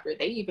medical doctorate,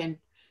 they even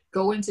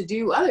go in to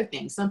do other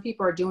things. Some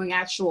people are doing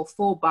actual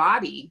full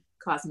body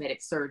cosmetic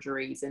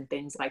surgeries and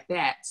things like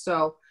that.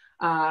 So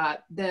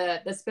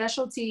the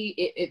specialty,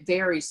 it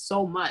varies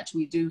so much.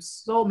 We do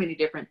so many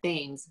different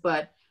things,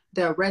 but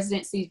the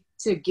residency,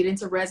 to get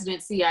into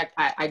residency,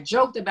 I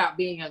joked about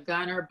being a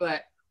gunner,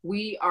 but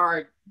we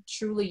are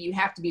truly, you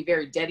have to be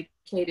very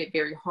dedicated,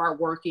 very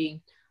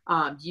hardworking.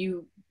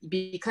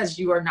 Because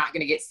you are not going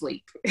to get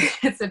sleep,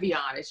 to be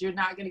honest. You're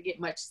not going to get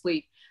much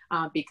sleep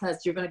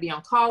because you're going to be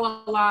on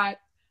call a lot.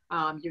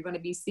 You're going to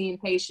be seeing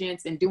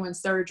patients and doing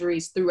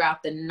surgeries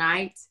throughout the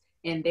night,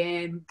 and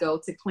then go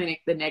to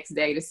clinic the next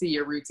day to see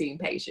your routine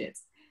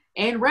patients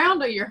and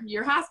round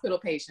your hospital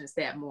patients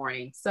that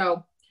morning.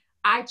 So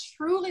I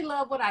truly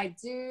love what I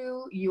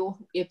do.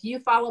 If you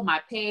follow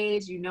my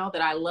page, you know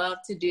that I love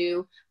to do,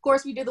 of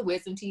course, we do the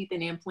wisdom teeth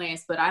and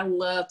implants, but I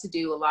love to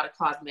do a lot of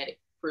cosmetic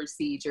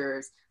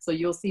procedures. So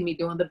you'll see me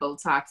doing the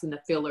Botox and the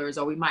fillers,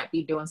 or we might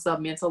be doing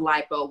submental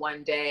lipo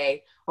one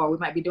day, or we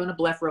might be doing a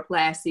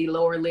blepharoplasty,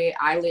 lower lid,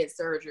 eyelid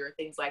surgery, or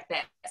things like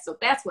that. So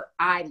that's what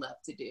I love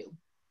to do.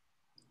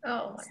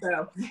 Oh,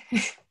 so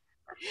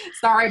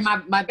sorry,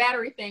 my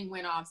battery thing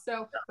went off.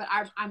 So, but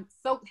I'm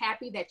so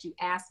happy that you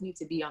asked me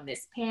to be on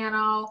this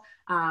panel.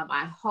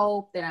 I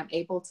hope that I'm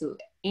able to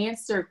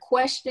answer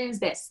questions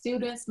that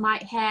students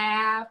might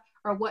have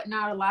or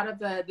whatnot. A lot of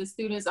the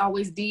students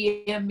always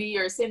DM me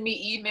or send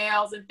me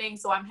emails and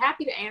things. So I'm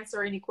happy to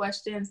answer any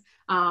questions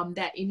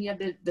that any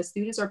of the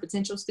students or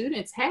potential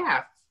students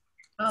have.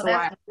 oh, So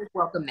I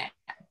welcome that.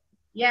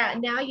 Yeah,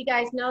 now you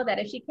guys know that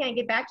if she can't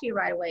get back to you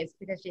right away, it's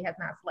because she has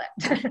not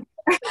slept.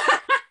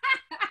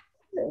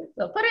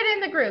 So put it in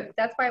the group.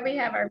 That's why we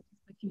have our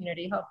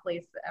community,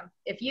 hopefully.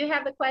 If you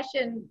have the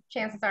question,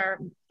 chances are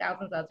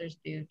thousands of others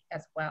do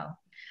as well.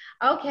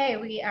 Okay,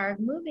 we are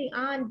moving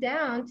on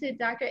down to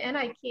Dr.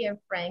 Niekia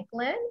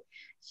Franklin.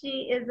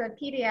 She is a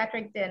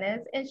pediatric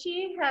dentist, and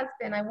she has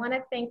been, I want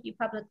to thank you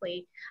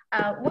publicly,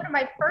 one of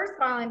my first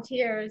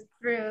volunteers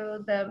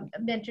through the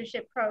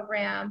mentorship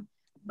program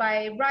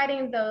by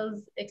writing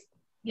those,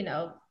 you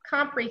know,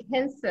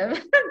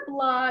 comprehensive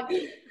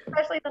blogs,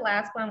 especially the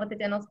last one with the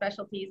dental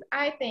specialties.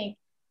 I think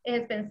it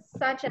has been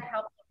such a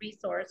helpful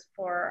resource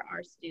for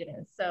our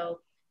students. So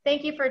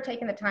thank you for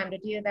taking the time to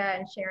do that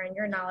and sharing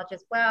your knowledge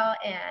as well.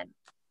 And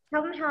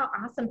tell them how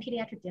awesome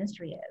pediatric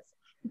dentistry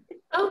is.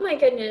 Oh my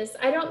goodness.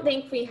 I don't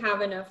think we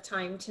have enough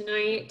time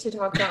tonight to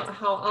talk about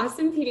how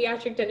awesome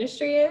pediatric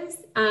dentistry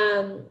is.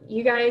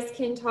 You guys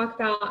can talk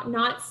about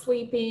not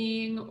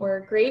sleeping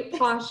or great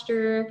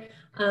posture.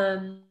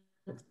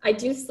 I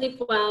do sleep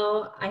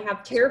well. I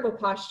have terrible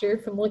posture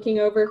from looking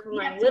over from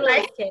my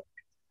littlest kid.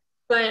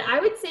 But I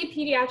would say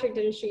pediatric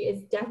dentistry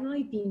is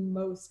definitely the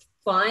most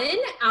fun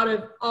out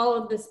of all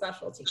of the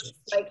specialties.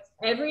 Like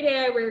every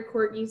day I wear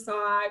corgi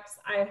socks.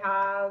 I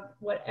have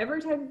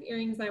whatever type of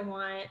earrings I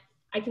want.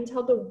 I can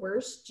tell the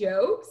worst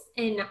jokes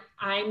and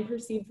I'm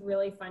perceived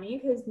really funny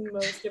because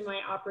most of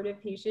my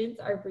operative patients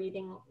are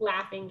breathing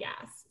laughing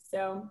gas.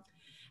 So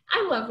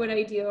I love what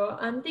I do.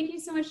 Thank you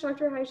so much,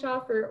 Dr.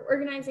 Highshaw, for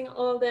organizing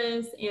all of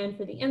this and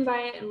for the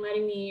invite and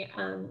letting me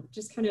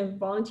just kind of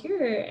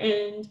volunteer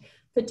and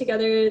put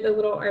together the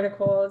little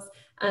articles.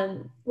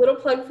 Little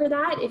plug for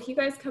that. If you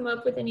guys come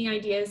up with any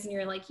ideas and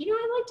you're like, you know,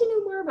 I'd like to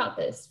know more about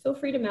this, feel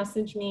free to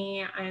message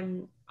me.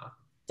 I'm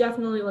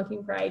definitely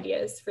looking for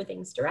ideas for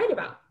things to write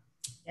about.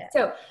 Yeah.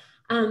 So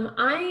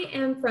I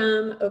am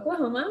from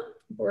Oklahoma,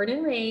 born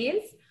and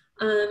raised.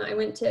 I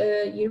went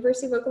to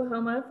University of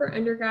Oklahoma for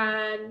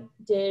undergrad,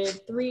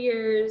 did 3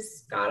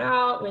 years, got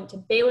out, went to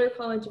Baylor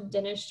College of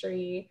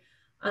Dentistry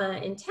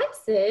in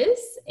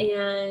Texas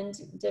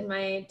and did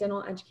my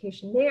dental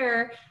education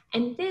there,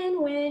 and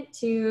then went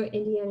to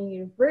Indiana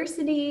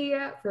University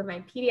for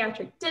my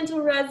pediatric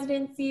dental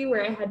residency,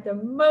 where I had the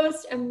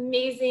most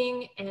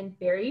amazing and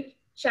very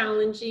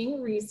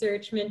challenging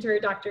research mentor,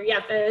 Dr.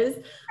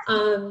 Yepes.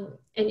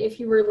 And if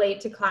you were late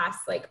to class,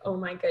 like, oh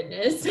my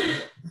goodness.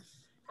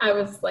 I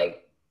was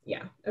like,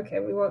 yeah, okay,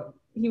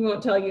 he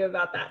won't tell you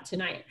about that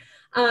tonight.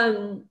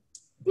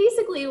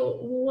 Basically,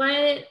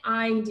 what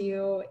I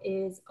do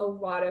is a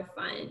lot of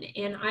fun,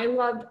 and I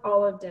loved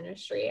all of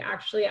dentistry.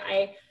 Actually,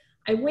 I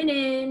went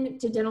in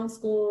to dental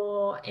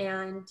school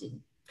and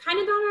kind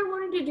of thought I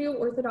wanted to do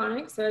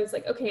orthodontics. So I was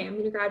like, okay, I'm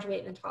going to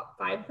graduate in the top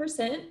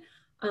 5%.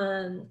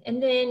 And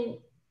then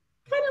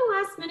kind of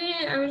last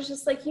minute, I was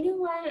just like, you know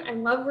what? I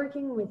love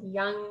working with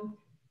young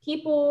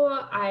people.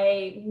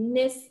 I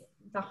miss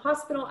the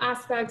hospital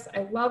aspects.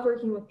 I love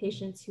working with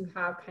patients who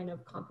have kind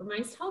of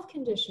compromised health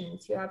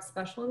conditions, who have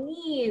special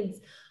needs,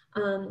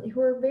 who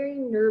are very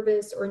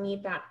nervous or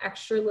need that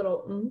extra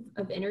little oomph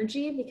of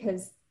energy,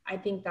 because I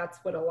think that's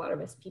what a lot of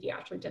us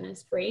pediatric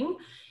dentists bring.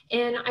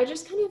 And I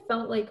just kind of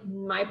felt like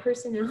my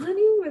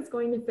personality was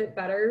going to fit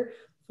better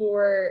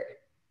for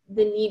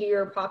the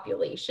needier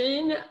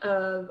population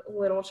of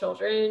little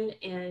children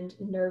and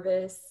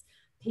nervous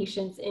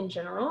patients in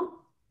general.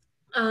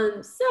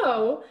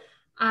 So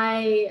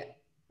I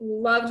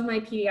loved my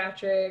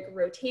pediatric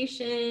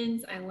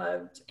rotations. I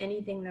loved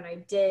anything that I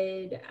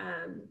did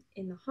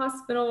in the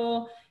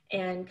hospital,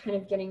 and kind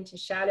of getting to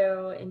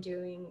shadow and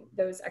doing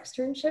those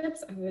externships.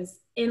 I was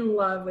in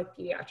love with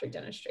pediatric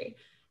dentistry.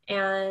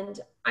 And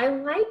I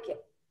like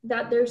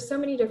that there's so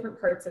many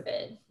different parts of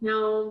it.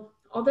 Now,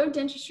 although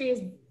dentistry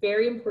is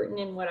very important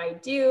in what I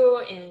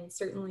do, and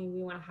certainly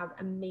we want to have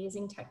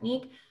amazing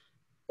technique,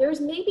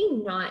 there's maybe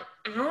not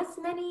as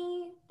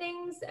many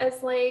things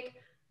as like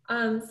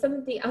some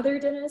of the other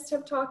dentists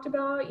have talked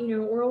about, you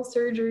know, oral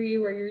surgery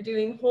where you're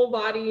doing whole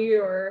body,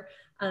 or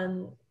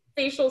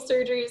facial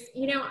surgeries.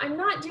 You know, I'm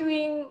not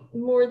doing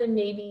more than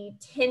maybe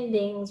 10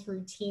 things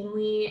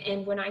routinely.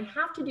 And when I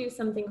have to do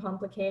something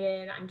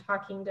complicated, I'm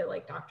talking to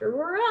like Dr.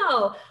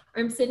 Worrell, or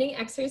I'm sending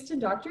x-rays to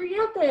Dr.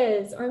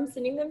 Yepes, or I'm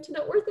sending them to the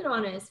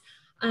orthodontist.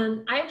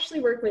 I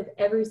actually work with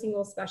every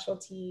single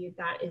specialty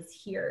that is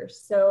here.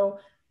 So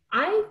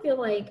I feel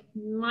like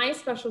my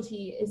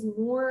specialty is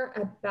more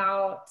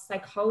about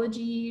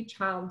psychology,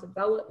 child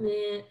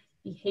development,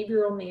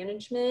 behavioral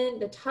management.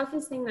 The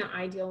toughest thing that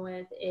I deal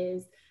with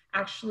is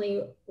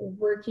actually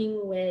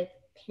working with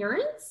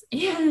parents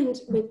and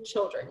with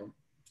children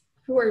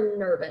who are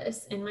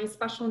nervous and my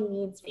special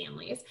needs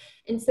families.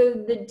 And so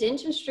the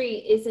dentistry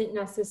isn't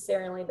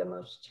necessarily the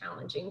most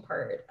challenging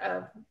part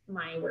of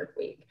my work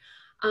week.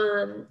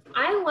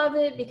 I love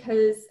it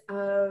because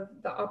of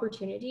the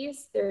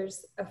opportunities.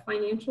 There's a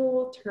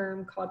financial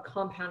term called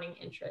compounding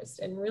interest.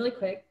 And really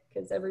quick,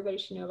 because everybody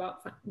should know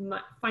about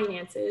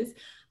finances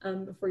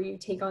before you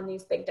take on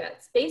these big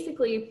debts.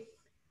 Basically,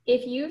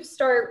 if you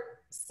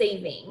start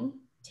saving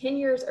 10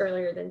 years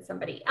earlier than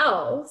somebody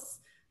else,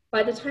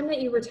 by the time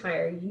that you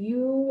retire,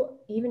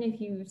 even if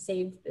you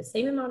save the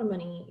same amount of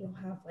money, you'll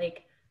have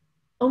like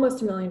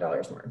almost $1 million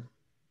more.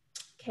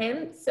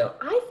 Okay, so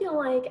I feel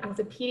like as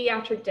a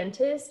pediatric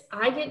dentist,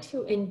 I get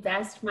to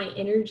invest my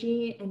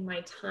energy and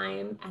my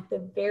time at the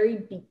very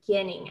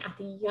beginning, at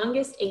the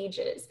youngest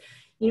ages.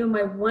 You know,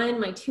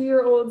 my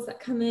 2-year-olds that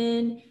come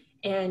in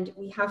and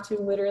we have to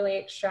literally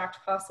extract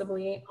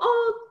possibly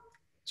all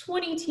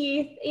 20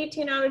 teeth,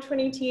 18 out of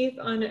 20 teeth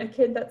on a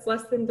kid that's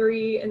less than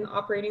 3 in the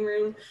operating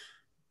room.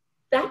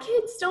 That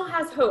kid still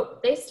has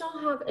hope. They still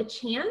have a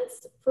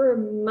chance for a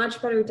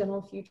much better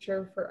dental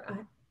future,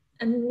 for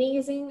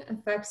amazing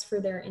effects for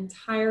their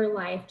entire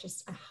life,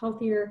 just a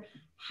healthier,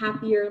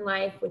 happier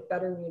life with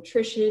better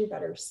nutrition,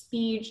 better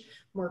speech,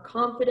 more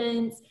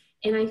confidence.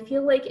 And I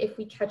feel like if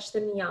we catch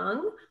them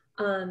young,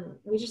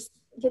 we just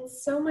get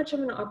so much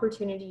of an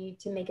opportunity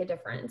to make a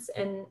difference.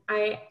 And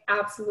I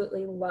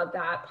absolutely love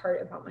that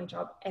part about my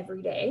job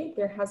every day.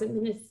 There hasn't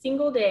been a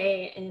single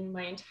day in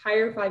my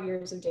entire 5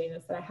 years of doing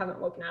this that I haven't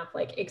woken up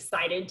like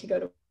excited to go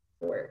to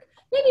work.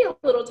 Maybe a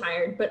little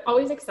tired, but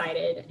always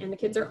excited. And the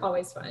kids are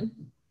always fun.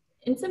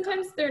 And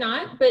sometimes they're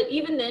not, but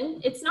even then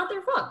it's not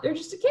their fault. They're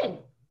just a kid.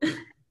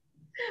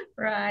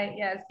 Right.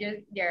 Yes.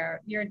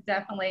 You're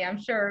definitely,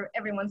 I'm sure,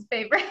 everyone's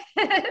favorite.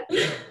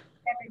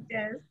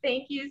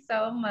 Thank you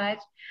so much.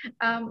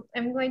 I'm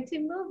going to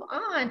move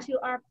on to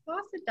our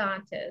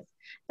prosthodontist,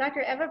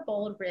 Dr. Eva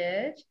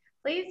Boldridge.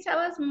 Please tell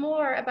us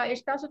more about your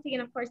specialty.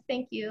 And of course,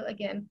 thank you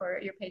again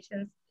for your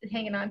patience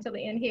hanging on till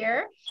the end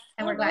here.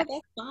 And we're glad.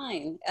 That's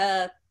fine.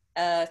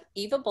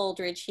 Eva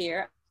Boldridge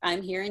here.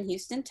 I'm here in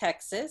Houston,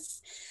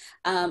 Texas.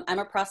 I'm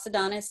a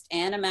prosthodontist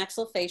and a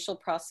maxillofacial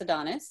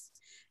prosthodontist.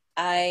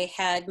 I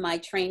had my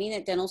training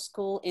at dental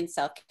school in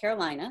South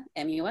Carolina,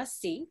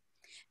 MUSC.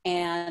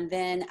 And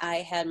then I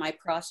had my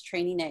pros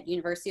training at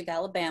University of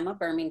Alabama,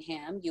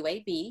 Birmingham,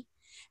 UAB.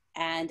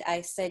 And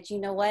I said, you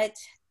know what?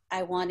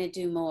 I want to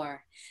do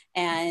more.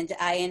 And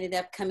I ended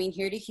up coming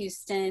here to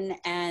Houston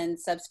and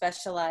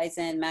subspecialize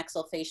in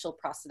maxillofacial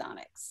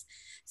prosthodontics.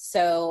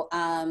 So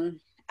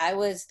I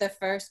was the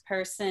first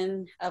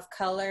person of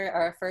color,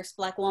 or first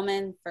Black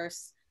woman,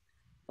 first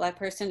Black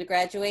person to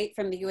graduate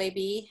from the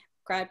UAB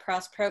grad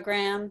pros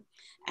program,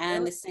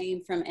 and the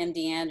same from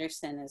MD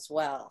Anderson as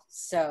well.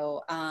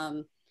 So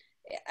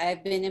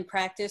I've been in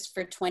practice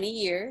for 20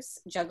 years,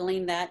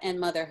 juggling that and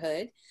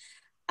motherhood.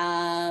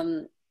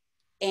 And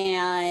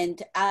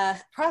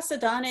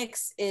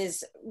prosthodontics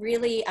is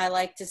really, I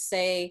like to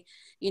say,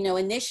 you know,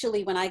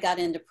 initially when I got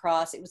into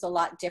pros, it was a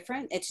lot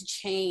different. It's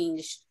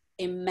changed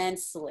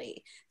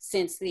immensely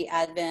since the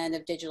advent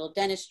of digital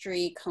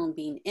dentistry, cone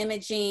beam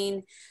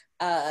imaging.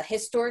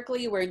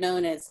 Historically, we're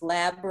known as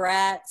lab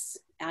rats.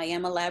 I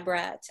am a lab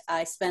rat.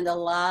 I spend a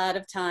lot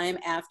of time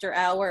after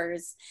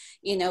hours,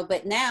 you know,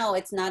 but now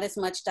it's not as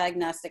much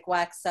diagnostic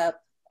wax up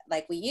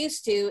like we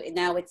used to.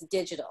 Now it's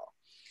digital.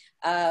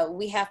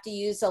 We have to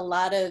use a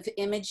lot of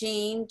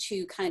imaging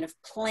to kind of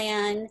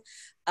plan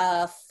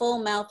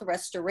full mouth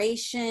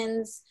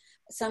restorations.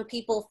 Some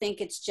people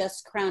think it's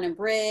just crown and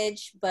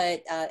bridge,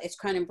 but it's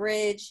crown and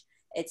bridge,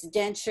 it's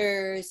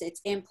dentures,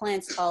 it's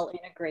implants, all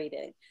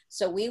integrated.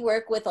 So we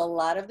work with a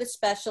lot of the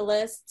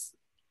specialists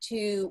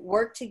to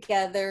work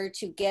together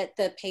to get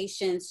the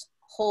patient's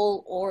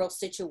whole oral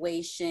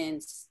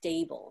situation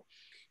stable.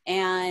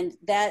 And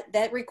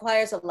that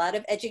requires a lot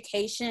of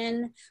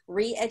education,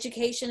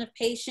 re-education of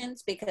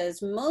patients,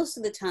 because most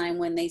of the time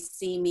when they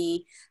see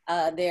me,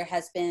 there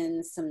has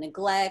been some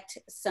neglect,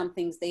 some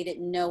things they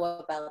didn't know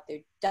about their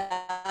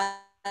diet,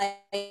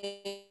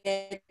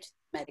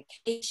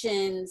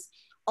 medications.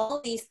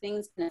 All these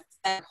things can affect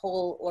their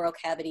whole oral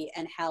cavity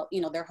and how,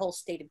 you know, their whole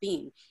state of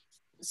being.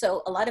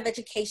 So a lot of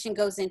education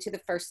goes into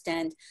the first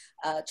end.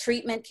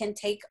 Treatment can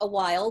take a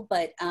while,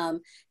 but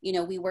you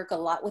know, we work a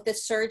lot with the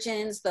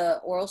surgeons, the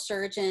oral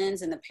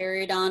surgeons and the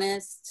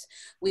periodontists.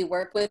 We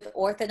work with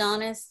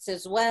orthodontists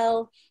as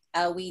well.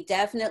 We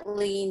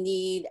definitely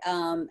need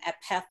a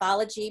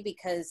pathology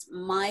because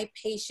my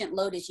patient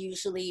load is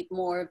usually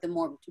more of the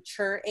more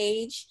mature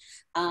age.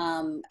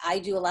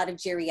 I do a lot of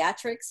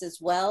geriatrics as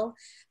well.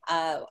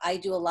 I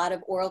do a lot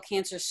of oral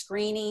cancer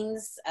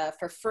screenings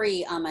for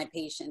free on my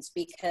patients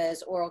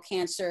because oral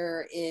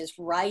cancer is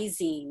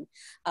rising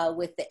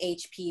with the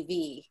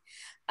HPV.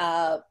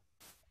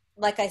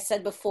 Like I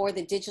said before,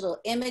 the digital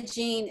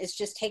imaging is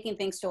just taking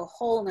things to a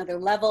whole nother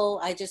level.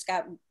 I just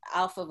got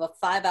off of a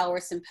 5-hour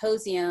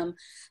symposium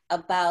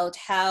about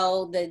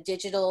how the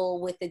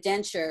digital with the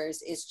dentures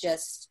is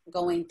just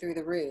going through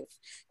the roof.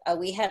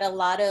 We had a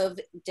lot of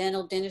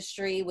dental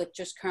dentistry with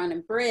just crown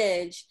and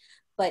bridge,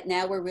 but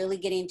now we're really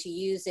getting to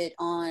use it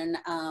on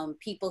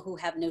people who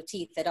have no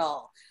teeth at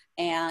all,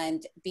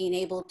 and being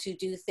able to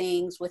do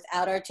things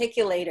without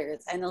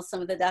articulators. I know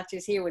some of the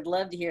doctors here would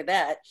love to hear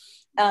that.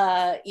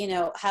 You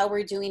know, how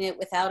we're doing it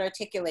without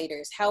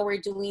articulators, how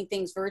we're doing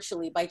things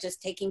virtually by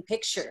just taking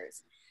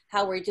pictures,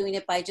 how we're doing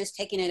it by just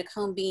taking a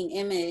cone beam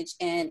image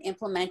and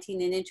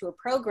implementing it into a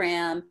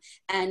program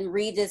and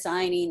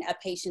redesigning a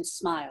patient's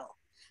smile.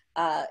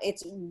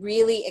 It's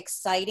really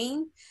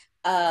exciting.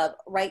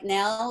 Right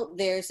now,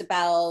 there's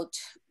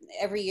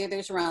every year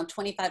there's around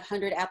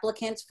 2,500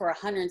 applicants for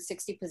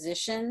 160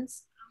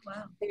 positions.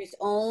 Wow. There's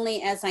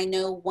only, as I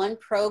know, one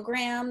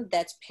program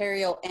that's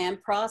perio and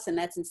pros, and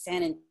that's in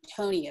San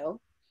Antonio.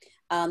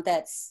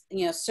 That's,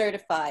 you know,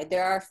 certified.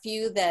 There are a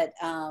few that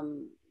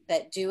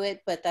that do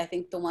it, but I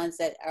think the ones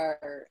that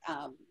are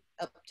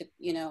up to,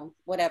 you know,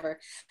 whatever,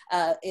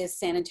 is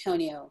San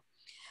Antonio.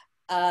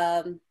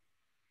 I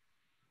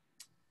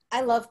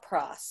love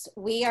pros.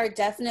 We are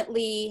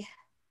definitely,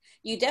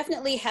 you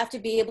definitely have to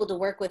be able to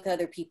work with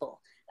other people.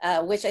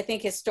 Which I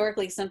think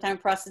historically sometimes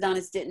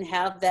prosthodontists didn't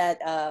have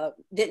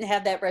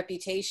that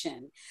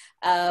reputation.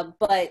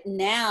 But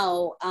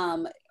now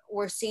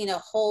we're seeing a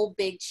whole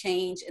big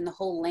change in the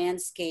whole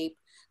landscape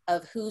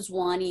of who's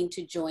wanting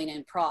to join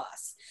in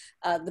pros.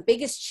 The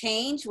biggest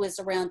change was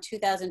around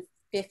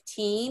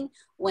 2015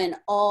 when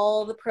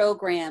all the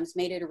programs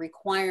made it a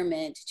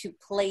requirement to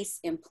place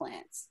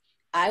implants.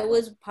 I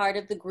was part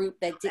of the group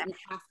that didn't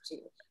have to.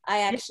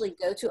 I actually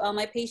go to all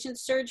my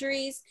patients'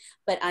 surgeries,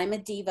 but I'm a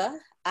diva.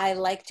 I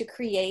like to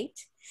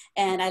create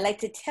and I like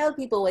to tell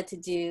people what to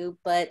do,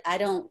 but I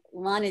don't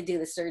want to do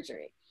the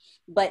surgery.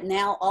 But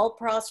now all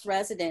pros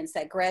residents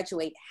that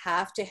graduate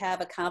have to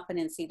have a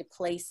competency to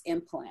place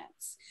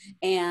implants.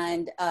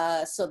 And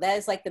so that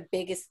is like the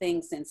biggest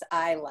thing since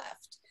I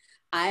left.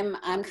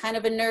 I'm kind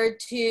of a nerd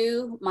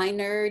too. My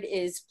nerd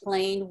is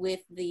playing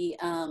with the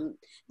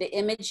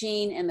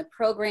imaging and the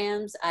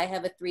programs. I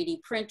have a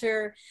 3D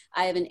printer.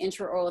 I have an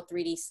intraoral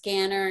 3D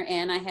scanner,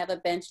 and I have a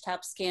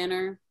benchtop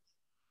scanner.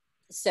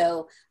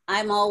 So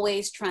I'm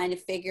always trying to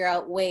figure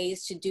out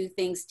ways to do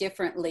things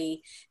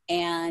differently.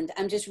 And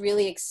I'm just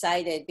really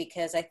excited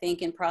because I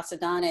think in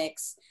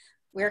prosthodontics,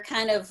 we're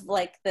kind of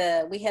like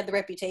we had the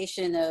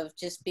reputation of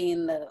just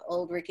being the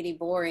old rickety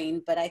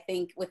boring, but I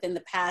think within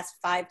the past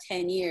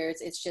 5-10 years,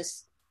 it's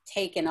just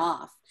taken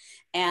off.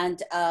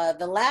 And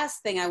the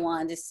last thing I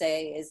wanted to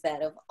say is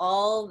that of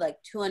all like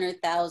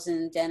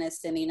 200,000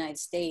 dentists in the United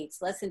States,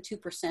 less than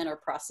 2% are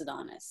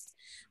prosthodontists.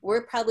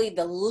 We're probably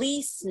the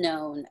least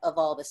known of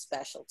all the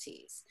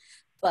specialties,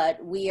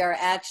 but we are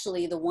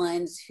actually the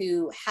ones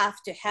who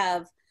have to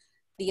have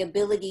the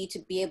ability to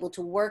be able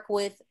to work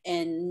with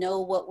and know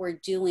what we're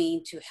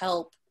doing to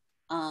help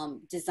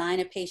design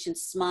a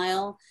patient's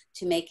smile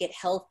to make it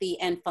healthy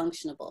and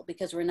functionable,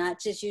 because we're not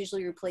just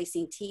usually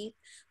replacing teeth,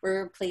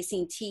 we're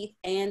replacing teeth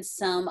and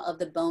some of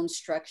the bone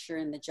structure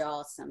in the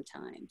jaw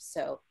sometimes.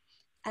 So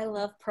I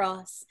love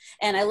pros,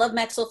 and I love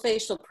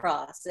maxillofacial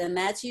pros, and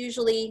that's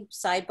usually,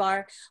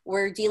 sidebar,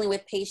 we're dealing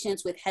with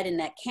patients with head and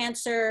neck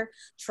cancer,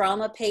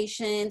 trauma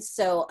patients.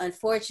 So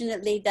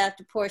unfortunately,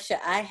 Dr. Porchia,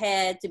 I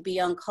had to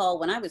be on call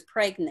when I was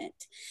pregnant,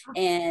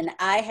 and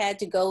I had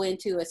to go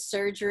into a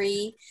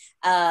surgery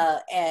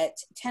at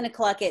 10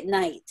 o'clock at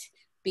night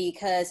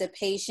because a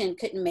patient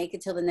couldn't make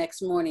it till the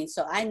next morning.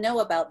 So I know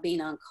about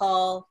being on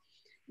call.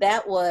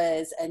 That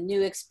was a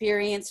new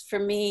experience for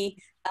me.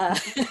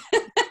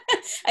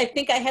 I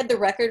think I had the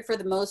record for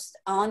the most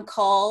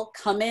on-call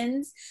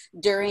come-ins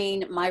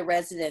during my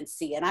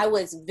residency, and I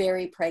was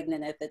very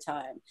pregnant at the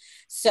time.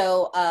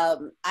 So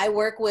I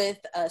work with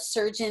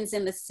surgeons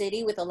in the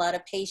city with a lot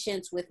of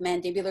patients with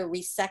mandibular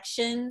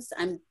resections.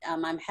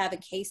 I have a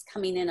case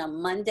coming in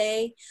on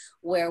Monday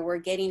where we're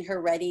getting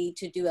her ready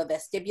to do a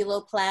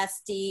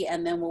vestibuloplasty,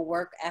 and then we'll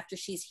work after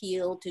she's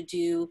healed to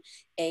do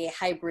a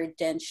hybrid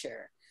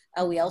denture.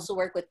 We also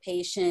work with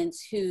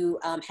patients who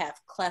have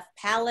cleft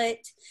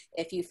palate.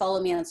 If you follow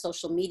me on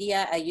social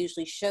media, I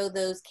usually show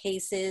those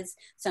cases.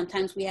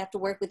 Sometimes we have to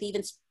work with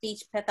even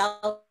speech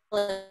pathologists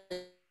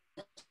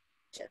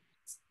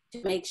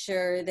to make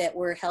sure that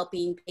we're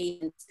helping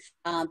patients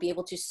be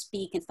able to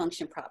speak and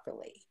function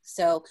properly.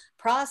 So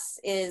pros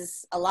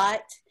is a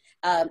lot.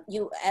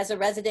 You, as a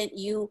resident,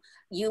 you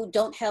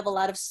don't have a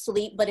lot of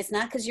sleep, but it's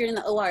not because you're in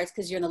the OR, it's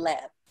because you're in the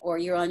lab or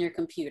you're on your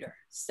computer.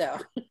 So.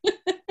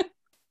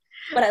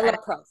 But I love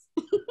pros.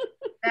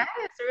 That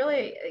is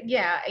really,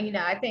 yeah, you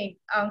know, I think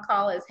on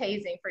call is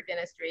hazing for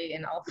dentistry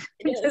and all.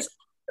 Yes.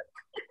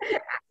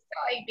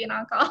 I hate being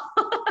on call.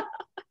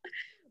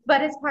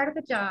 But it's part of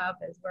the job,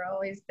 as we're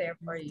always there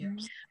for you.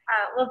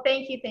 Well,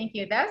 thank you, thank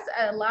you. That's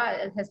a lot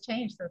has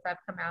changed since I've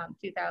come out in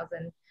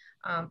 2000.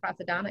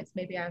 Prosthodontics,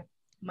 maybe I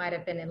might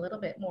have been a little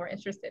bit more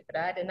interested, but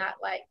I did not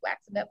like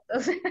waxing up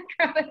those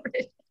crown and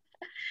bridge.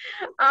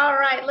 All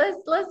right, let's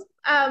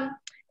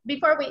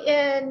before we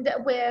end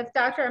with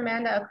Dr.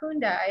 Amanda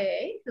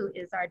Okundaye, who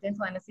is our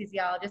dental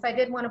anesthesiologist, I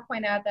did want to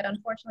point out that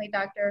unfortunately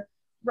Dr.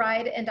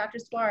 Wright and Dr.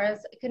 Suarez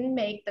couldn't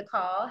make the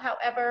call.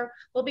 However,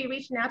 we'll be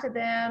reaching out to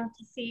them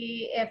to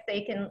see if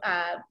they can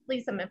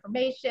leave some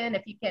information.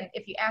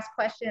 If you ask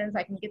questions,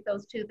 I can get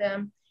those to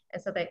them,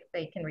 and so that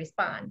they can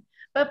respond.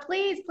 But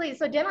please,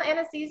 so dental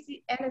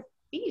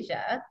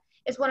anesthesia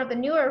is one of the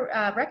newer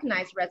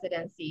recognized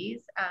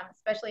residencies,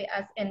 especially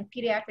as in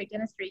pediatric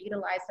dentistry,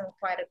 utilize them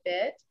quite a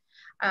bit.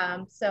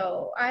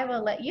 So I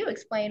will let you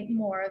explain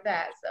more of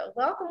that. So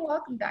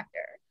welcome,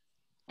 Doctor.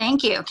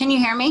 Thank you. Can you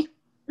hear me?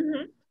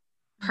 Mm-hmm.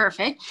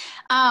 Perfect.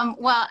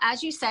 Well,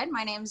 as you said,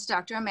 my name is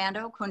Dr. Amanda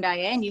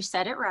Okundaye, and you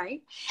said it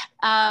right.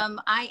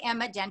 I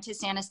am a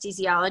dentist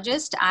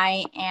anesthesiologist.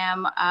 I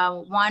am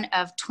one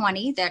of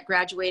 20 that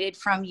graduated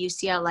from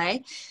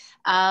UCLA.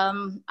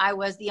 I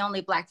was the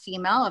only Black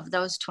female of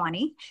those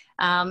 20.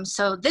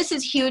 So this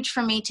is huge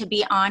for me to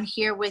be on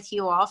here with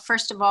you all.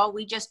 First of all,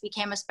 we just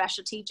became a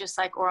specialty, just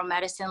like oral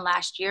medicine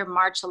last year.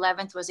 March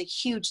 11th was a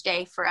huge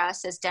day for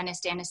us as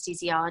dentist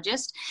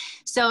anesthesiologists.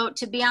 So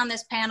to be on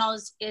this panel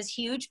is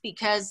huge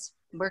because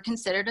we're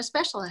considered a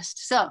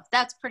specialist. So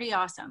that's pretty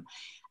awesome.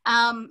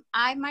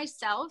 I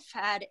myself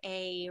had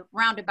a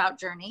roundabout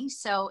journey.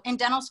 So in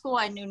dental school,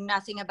 I knew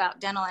nothing about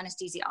dental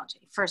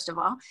anesthesiology, first of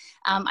all.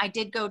 I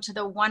did go to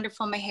the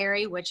wonderful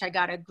Meharry, which I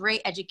got a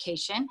great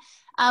education,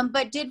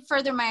 but did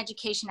further my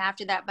education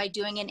after that by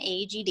doing an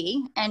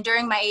AAGD. And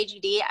during my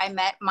AAGD, I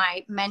met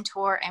my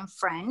mentor and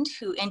friend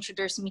who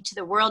introduced me to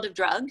the world of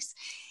drugs.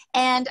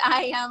 And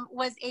I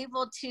was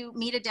able to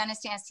meet a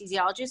dentist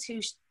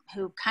anesthesiologist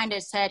who kind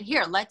of said,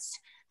 here, let's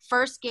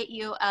first get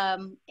you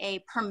a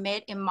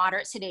permit in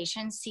moderate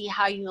sedation, see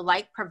how you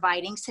like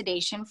providing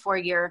sedation for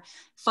your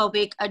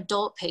phobic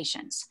adult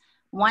patients.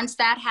 Once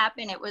that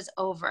happened, it was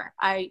over.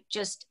 I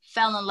just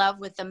fell in love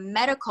with the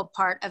medical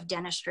part of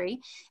dentistry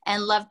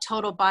and loved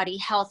total body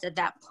health at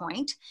that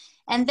point.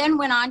 And then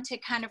went on to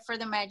kind of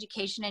further my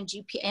education in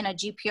a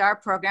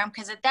GPR program,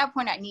 because at that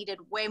point I needed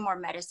way more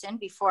medicine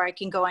before I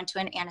can go into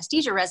an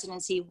anesthesia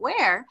residency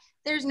where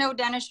there's no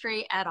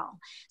dentistry at all.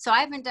 So I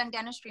haven't done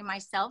dentistry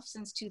myself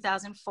since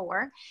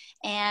 2004,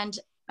 and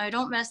I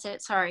don't miss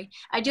it, sorry.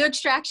 I do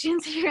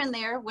extractions here and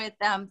there with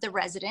the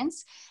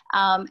residents.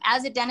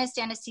 As a dentist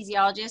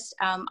anesthesiologist,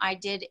 I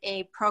did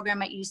a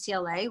program at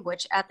UCLA,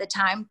 which at the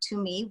time to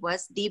me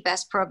was the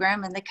best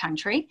program in the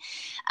country.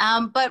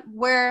 But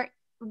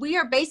we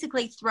are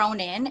basically thrown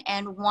in,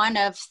 and one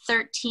of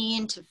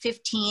 13 to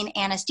 15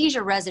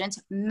 anesthesia residents,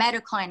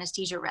 medical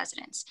anesthesia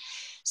residents.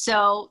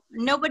 So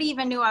nobody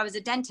even knew I was a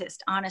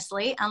dentist,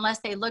 honestly, unless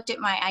they looked at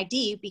my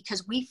ID,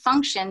 because we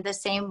function the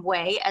same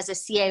way as a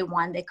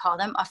CA1, they call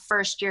them, a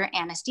first-year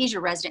anesthesia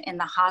resident in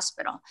the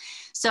hospital.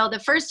 So the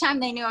first time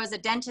they knew I was a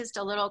dentist,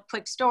 a little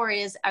quick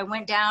story is I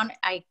went down,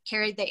 I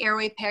carried the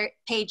airway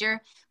pager,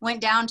 went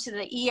down to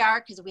the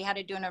ER because we had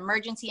to do an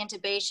emergency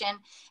intubation.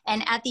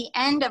 And at the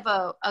end of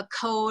a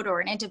code or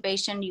an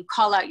intubation, you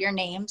call out your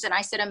names. And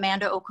I said,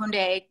 Amanda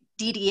Okundaye,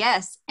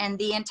 DDS, and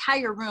the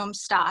entire room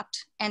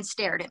stopped and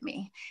stared at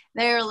me.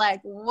 They're like,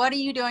 what are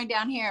you doing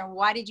down here? And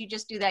why did you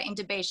just do that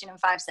intubation in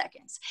 5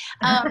 seconds?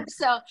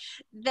 So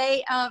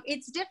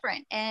it's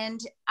different,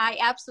 and I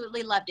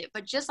absolutely loved it.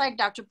 But just like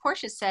Dr.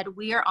 Porchia said,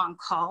 we are on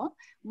call.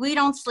 We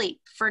don't sleep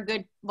for a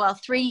good,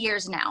 3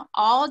 years now.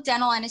 All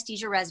dental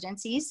anesthesia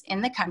residencies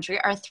in the country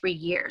are 3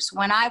 years.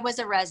 When I was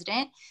a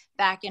resident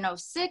back in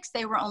 2006,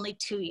 they were only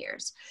 2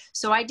 years.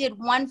 So I did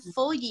 1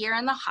 full year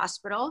in the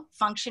hospital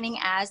functioning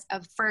as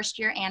a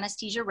first-year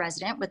anesthesia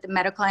resident with the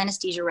medical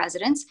anesthesia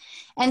residents.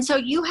 And so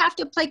you have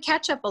to play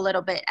catch up a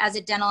little bit as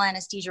a dental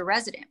anesthesia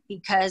resident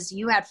because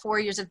you had 4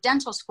 years of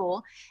dental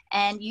school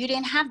and you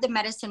didn't have the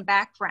medicine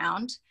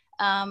background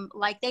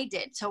like they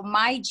did. So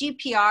my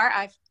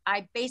GPR,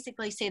 I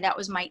basically say that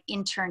was my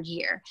intern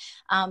year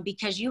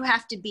because you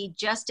have to be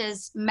just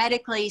as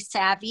medically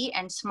savvy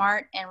and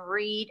smart and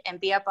read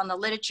and be up on the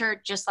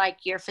literature, just like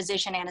your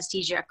physician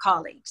anesthesia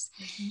colleagues.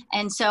 Mm-hmm.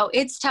 And so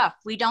it's tough.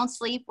 We don't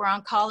sleep. We're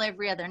on call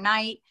every other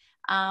night,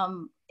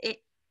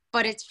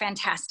 but it's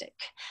fantastic.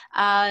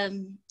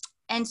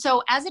 And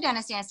so as a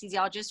dentist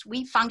anesthesiologist,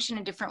 we function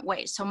in different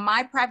ways. So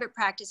my private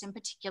practice in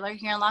particular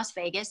here in Las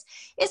Vegas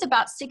is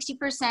about 60%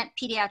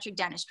 pediatric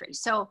dentistry.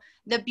 So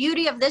the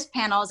beauty of this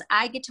panel is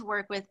I get to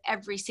work with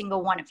every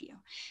single one of you.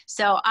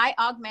 So I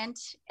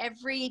augment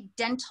every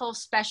dental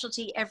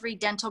specialty, every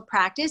dental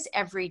practice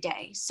every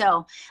day.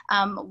 So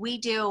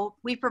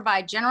we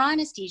provide general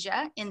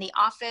anesthesia in the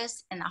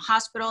office, in the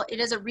hospital. It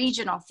is a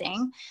regional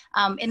thing.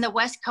 In the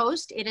West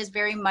Coast, it is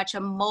very much a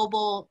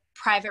mobile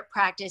private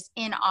practice,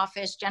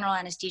 in-office general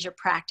anesthesia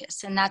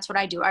practice. And that's what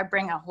I do. I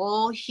bring a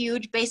whole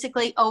huge,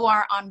 basically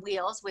OR on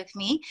wheels with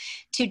me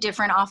to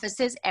different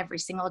offices every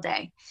single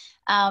day.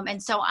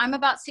 And so I'm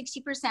about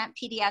 60%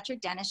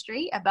 pediatric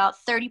dentistry, about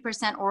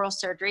 30% oral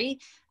surgery.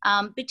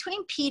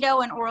 Between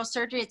pedo and oral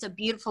surgery, it's a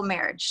beautiful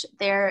marriage.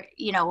 There,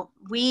 you know,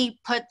 we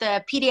put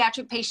the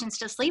pediatric patients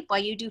to sleep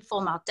while you do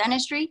full mouth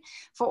dentistry.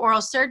 For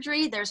oral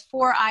surgery, there's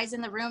 4 eyes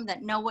in the room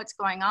that know what's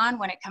going on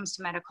when it comes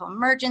to medical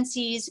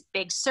emergencies,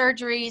 big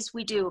surgeries.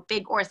 We do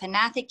big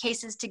orthognathic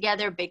cases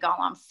together, big all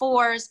on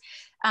 4s,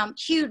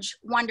 huge,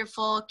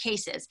 wonderful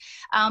cases.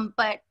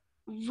 But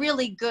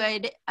really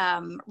good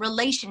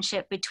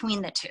relationship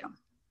between the two.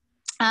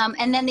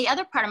 And then the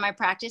other part of my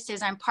practice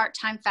is I'm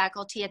part-time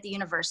faculty at the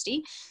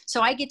university.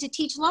 So I get to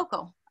teach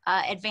local,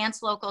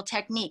 advanced local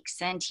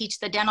techniques and teach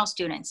the dental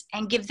students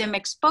and give them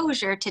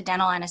exposure to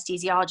dental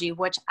anesthesiology,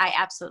 which I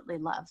absolutely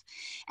love.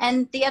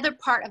 And the other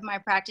part of my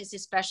practice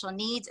is special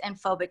needs and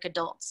phobic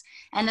adults.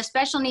 And the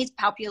special needs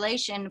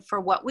population for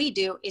what we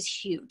do is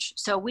huge.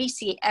 So we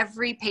see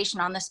every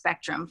patient on the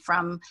spectrum,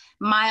 from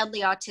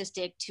mildly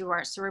autistic to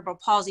our cerebral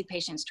palsy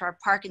patients, to our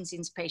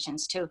Parkinson's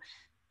patients, to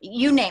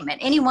you name it,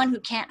 anyone who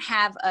can't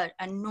have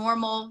a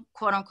normal,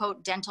 quote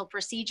unquote, dental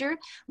procedure,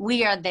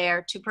 we are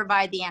there to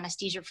provide the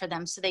anesthesia for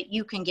them so that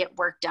you can get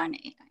work done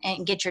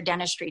and get your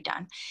dentistry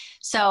done.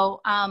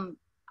 So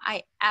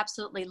I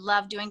absolutely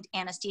love doing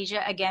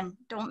anesthesia. Again,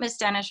 don't miss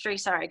dentistry.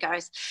 Sorry,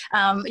 guys.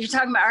 You're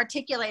talking about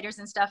articulators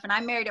and stuff, and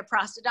I married a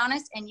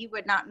prosthodontist, and you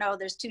would not know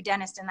there's 2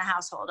 dentists in the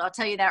household. I'll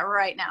tell you that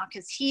right now,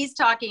 because he's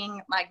talking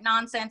like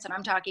nonsense and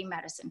I'm talking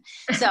medicine.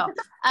 So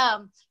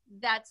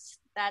that's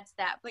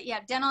that. But yeah,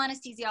 dental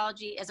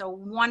anesthesiology is a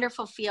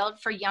wonderful field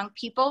for young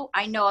people.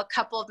 I know a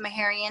couple of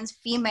Maharians,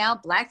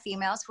 Black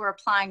females, who are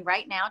applying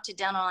right now to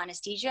dental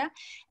anesthesia,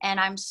 and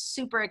I'm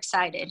super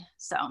excited.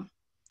 So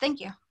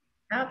thank you.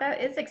 Oh,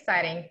 that is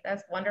exciting.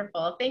 That's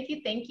wonderful. Thank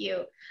you. Thank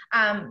you.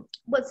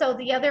 So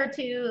the other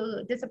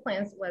 2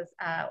 disciplines was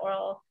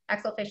oral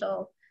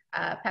maxillofacial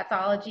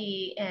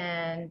pathology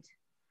and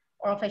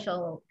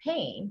orofacial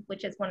pain,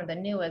 which is one of the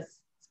newest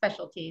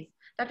specialties.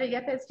 Dr.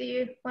 Yepes, do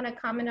you want to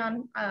comment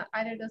on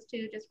either of those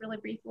 2 just really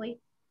briefly?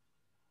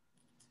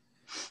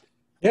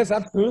 Yes,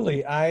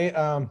 absolutely.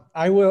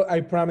 I will,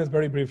 I promise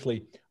very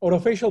briefly.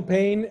 Orofacial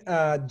pain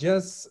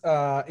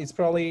is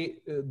probably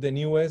the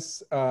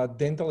newest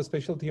dental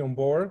specialty on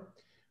board.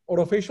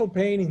 Orofacial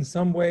pain in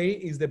some way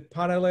is the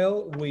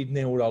parallel with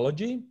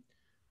neurology.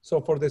 So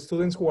for the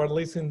students who are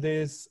listening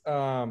this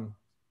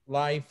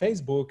live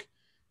Facebook,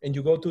 and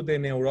you go to the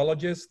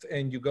neurologist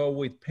and you go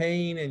with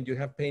pain and you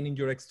have pain in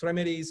your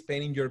extremities,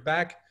 pain in your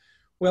back,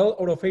 well,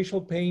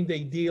 orofacial pain, they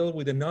deal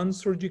with the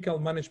non-surgical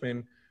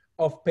management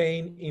of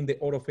pain in the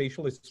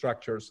orofacial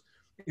structures.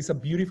 It's a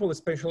beautiful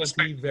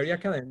specialty, very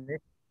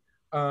academic.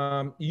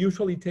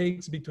 Usually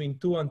takes between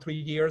 2 and 3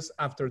 years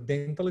after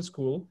dental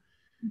school.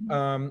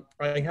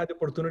 I had the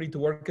opportunity to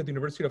work at the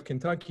University of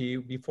Kentucky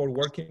before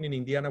working in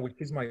Indiana, which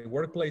is my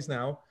workplace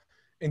now.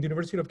 And the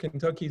University of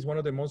Kentucky is one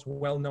of the most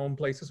well-known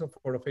places of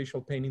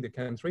orofacial pain in the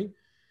country.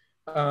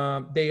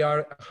 They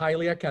are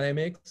highly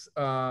academics.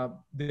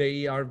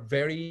 They are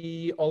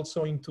very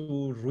also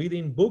into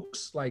reading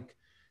books, like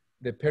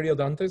the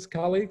periodontist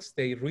colleagues.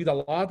 They read a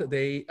lot.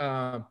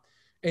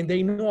 And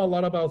they know a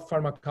lot about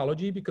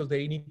pharmacology because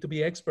they need to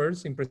be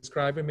experts in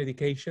prescribing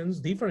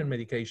medications, different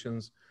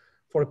medications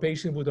for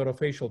patients with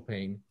orofacial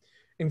pain.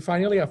 And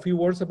finally, a few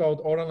words about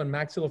oral and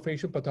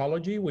maxillofacial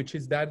pathology, which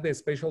is the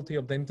specialty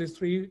of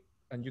dentistry,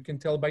 and you can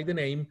tell by the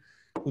name,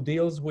 who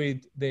deals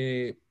with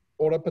the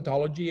oral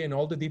pathology and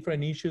all the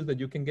different issues that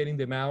you can get in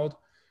the mouth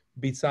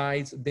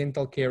besides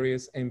dental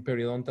caries and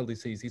periodontal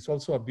disease. It's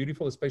also a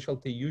beautiful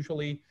specialty.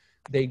 Usually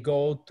they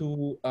go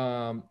to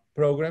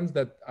programs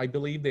that I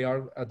believe they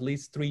are at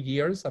least 3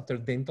 years after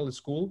dental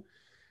school,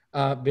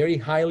 very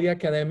highly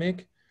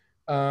academic.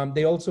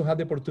 They also have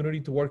the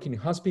opportunity to work in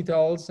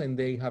hospitals, and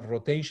they have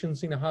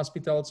rotations in a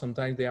hospital.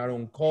 Sometimes they are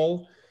on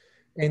call,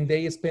 and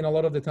they spend a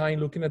lot of the time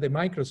looking at the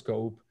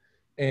microscope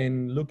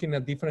and looking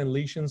at different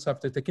lesions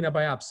after taking a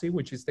biopsy,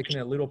 which is taking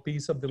a little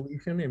piece of the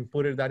lesion and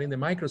putting that in the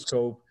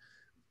microscope.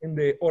 In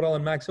the oral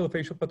and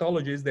maxillofacial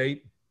pathologists,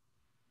 they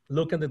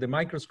look under the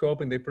microscope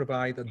and they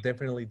provide a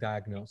definitely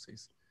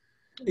diagnosis.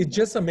 It's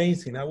just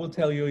amazing. I will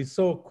tell you, it's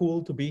so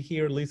cool to be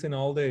here, listen to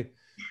all the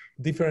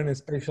different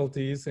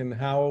specialties and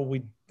how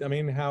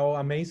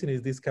amazing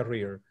is this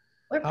career?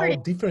 How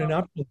different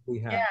options we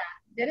have. Yeah,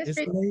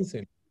 dentistry. It's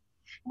amazing.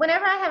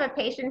 Whenever I have a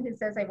patient who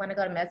says they want to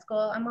go to med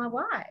school, I'm like,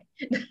 why?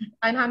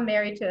 And I'm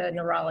married to a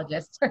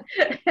neurologist,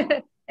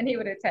 and he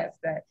would attest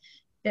that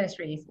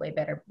dentistry is way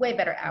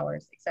better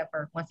hours, except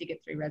for once you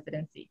get through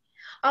residency.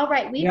 All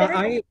right,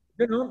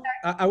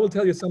 I will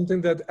tell you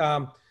something that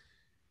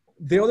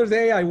the other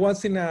day I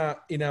was in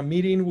a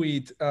meeting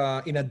with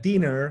in a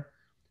dinner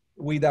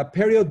with a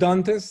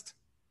periodontist,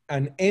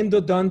 an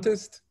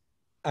endodontist,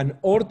 an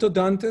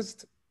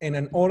orthodontist, and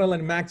an oral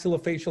and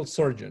maxillofacial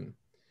surgeon.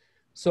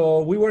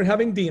 So we were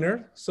having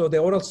dinner. So the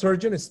oral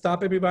surgeon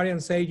stopped everybody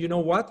and say, you know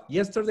what?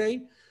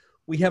 Yesterday,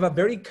 We have a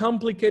very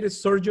complicated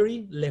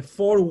surgery,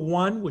 Lefort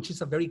 1, which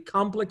is a very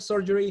complex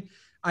surgery.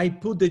 I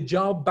put the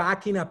jaw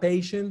back in a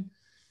patient.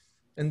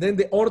 And then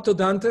the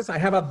orthodontist, I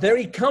have a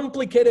very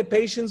complicated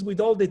patient with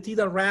all the teeth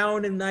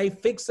around and I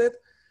fix it.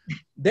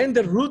 Then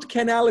the root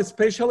canal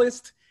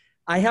specialist,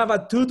 I have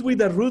a tooth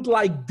with a root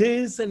like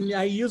this and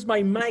I use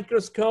my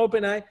microscope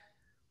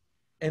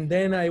and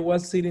then I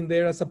was sitting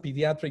there as a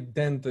pediatric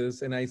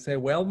dentist and I said,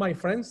 well, my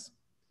friends,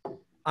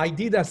 I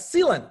did a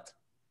sealant.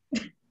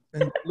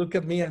 And look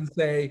at me and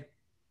say,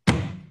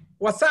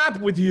 what's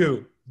up with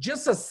you?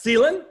 Just a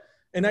sealant?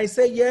 And I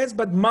say, yes,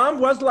 but mom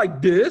was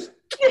like this.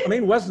 I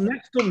mean, was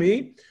next to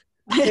me.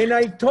 And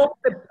I told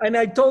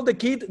the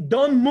kid,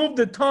 don't move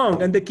the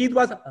tongue. And the kid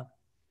was,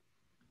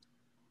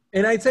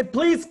 and I said,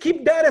 please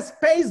keep that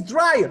space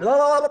dry.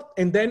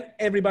 And then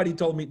everybody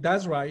told me,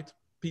 that's right.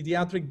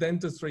 Pediatric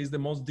dentistry is the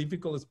most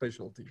difficult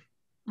specialty.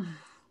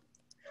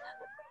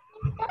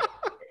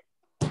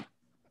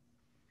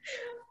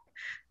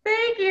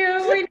 Thank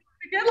you. We need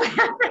a good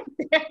laugh right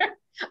there.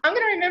 I'm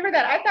going to remember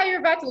that. I thought you were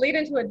about to lead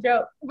into a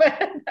joke, but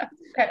that's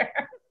better.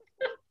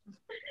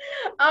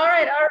 All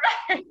right.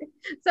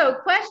 So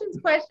questions.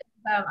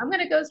 I'm going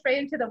to go straight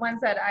into the ones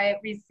that I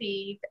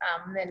received.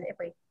 Then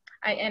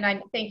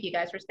I thank you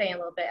guys for staying a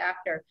little bit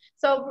after.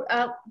 So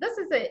this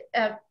is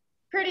a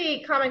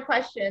pretty common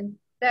question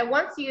that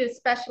once you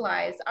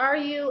specialize, are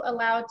you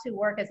allowed to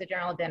work as a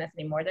general dentist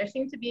anymore? There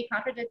seem to be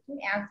contradicting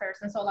answers,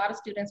 and so a lot of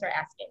students are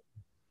asking.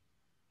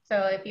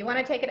 So if you want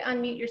to take it,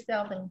 unmute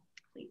yourself and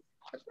please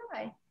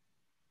reply.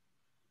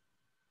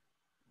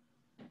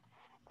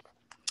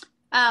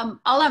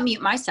 I'll unmute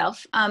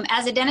myself.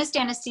 As a dentist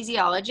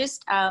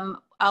anesthesiologist,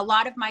 a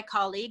lot of my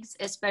colleagues,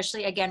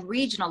 especially again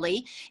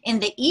regionally, in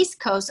the East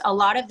Coast, a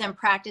lot of them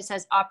practice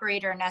as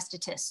operator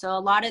anesthetists. So a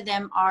lot of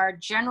them are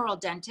general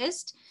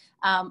dentists,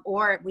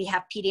 or we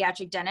have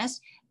pediatric dentists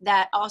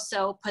that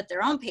also put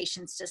their own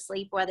patients to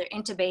sleep, whether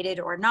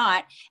intubated or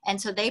not. And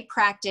so they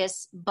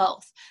practice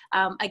both.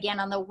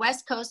 Again, on the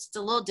West Coast, it's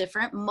a little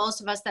different.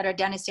 Most of us that are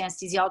dentist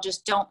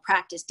anesthesiologists don't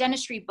practice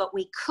dentistry, but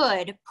we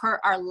could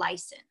per our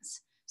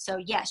license. So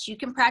yes, you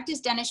can practice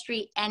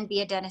dentistry and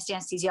be a dentist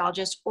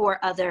anesthesiologist or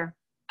other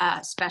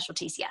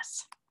specialties,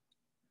 yes.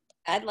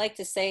 I'd like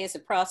to say as a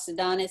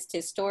prosthodontist,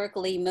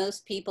 historically,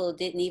 most people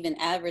didn't even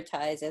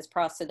advertise as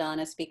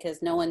prosthodontists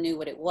because no one knew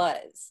what it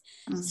was.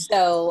 Mm-hmm.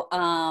 So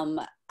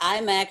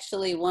I'm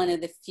actually one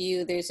of the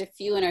few, there's a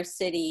few in our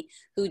city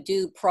who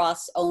do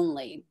pros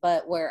only,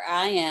 but where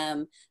I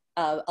am,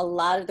 a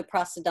lot of the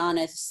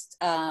prosthodontists,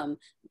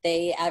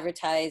 they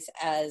advertise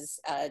as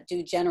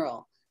do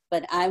general.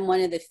 But I'm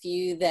one of the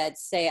few that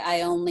say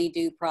I only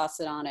do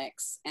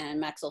prosthodontics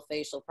and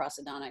maxillofacial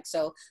prosthodontics.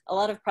 So a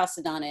lot of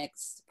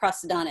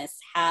prosthodontists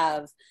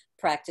have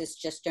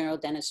practiced just general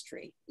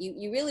dentistry.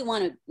 You really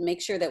want to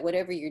make sure that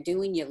whatever you're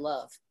doing, you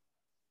love.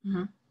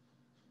 Mm-hmm.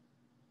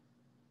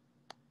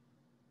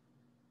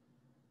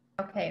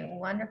 Okay,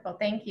 wonderful.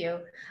 Thank you.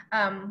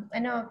 I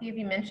know a few of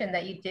you mentioned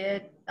that you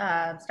did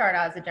start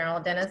out as a general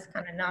dentist,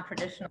 kind of not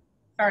traditional,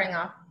 starting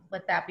off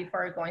with that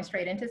before going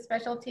straight into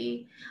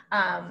specialty.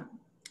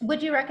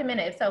 Would you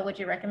recommend it? If so, would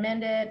you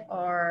recommend it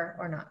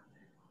or not?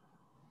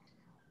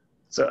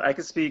 So I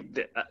can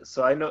speak.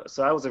 So I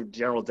was a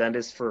general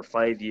dentist for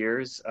 5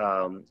 years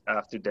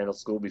after dental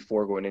school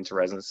before going into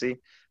residency.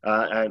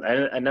 And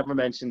I never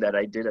mentioned that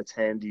I did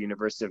attend the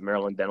University of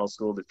Maryland Dental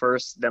School, the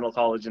first dental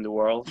college in the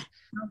world.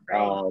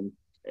 Oh,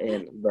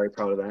 and I'm very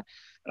proud of that.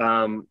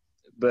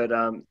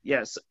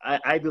 Yes,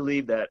 I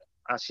believe that,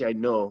 actually I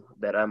know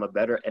that I'm a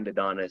better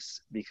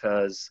endodontist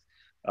because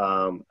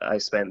I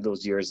spent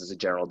those years as a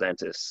general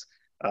dentist.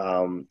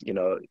 You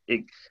know,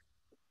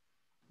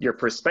 your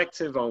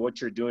perspective on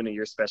what you're doing in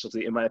your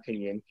specialty, in my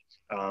opinion,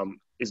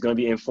 is going to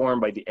be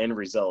informed by the end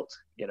result,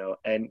 you know,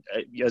 and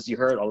as you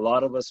heard, a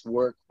lot of us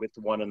work with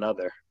one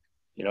another.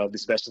 You know, the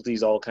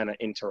specialties all kind of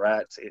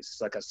interact. It's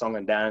like a song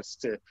and dance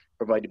to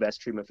provide the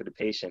best treatment for the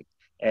patient.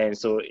 And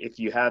so if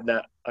you have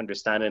that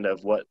understanding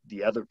of what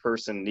the other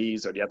person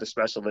needs or the other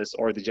specialist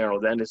or the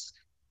general dentist,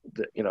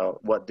 you know,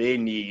 what they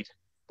need,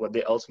 what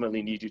they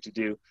ultimately need you to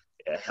do,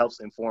 it helps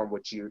inform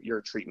what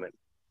your treatment.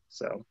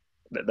 So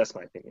that's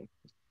my opinion.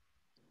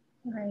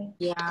 Right.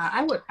 Yeah,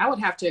 I would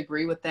have to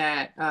agree with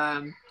that.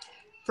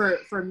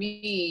 For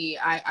me,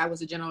 I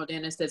was a general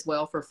dentist as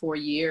well for 4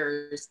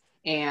 years.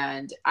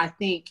 And I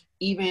think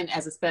even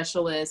as a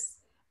specialist,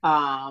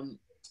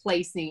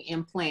 placing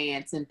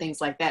implants and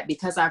things like that,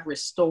 because I've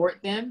restored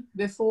them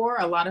before,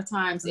 a lot of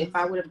times if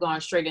I would have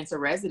gone straight into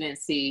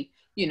residency,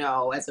 you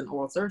know, as an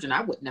oral surgeon,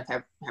 I wouldn't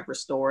have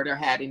restored or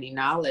had any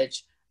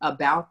knowledge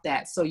about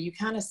that. So you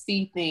kind of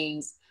see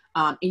things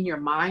in your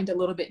mind a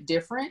little bit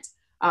different.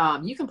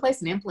 You can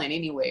place an implant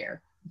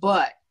anywhere,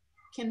 but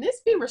can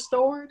this be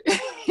restored?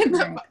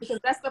 Because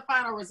that's the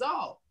final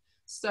result.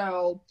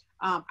 So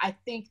I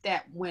think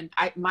that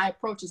my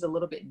approach is a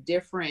little bit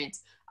different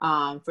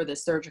for the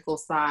surgical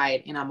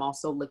side, and I'm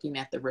also looking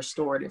at the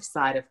restorative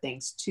side of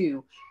things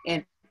too.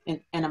 And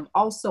I'm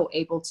also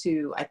able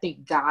to, I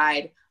think,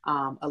 guide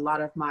a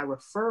lot of my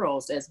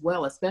referrals as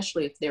well,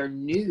 especially if they're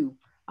new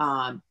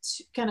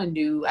kind of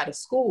new out of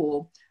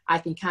school, I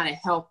can kind of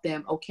help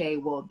them, okay,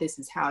 well, this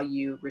is how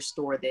you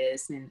restore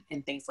this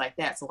and things like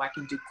that. So I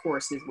can do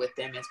courses with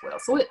them as well.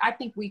 So I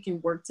think we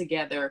can work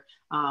together,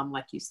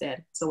 like you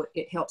said, so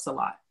it helps a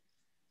lot.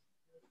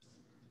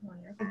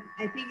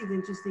 I think it's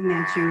interesting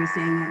that you were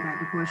saying that,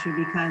 Dr. Porchia,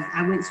 because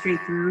I went straight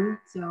through.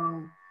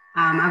 So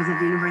I was at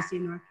the University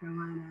of North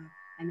Carolina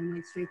and then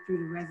went straight through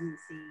the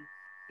residency.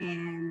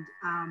 And,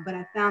 but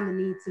I found the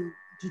need to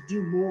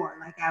do more.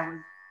 Like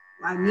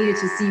I needed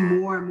to see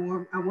more and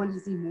more. I wanted to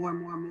see more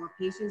and more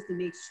patients to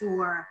make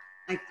sure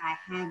like I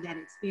had that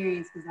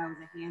experience because I was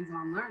a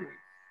hands-on learner.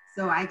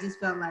 So I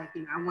just felt like,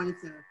 you know, I wanted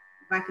to,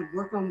 if I could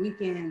work on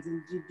weekends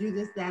and do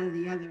this, that, or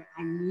the other,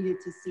 I needed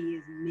to see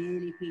as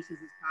many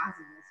patients as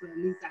possible. So at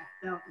least I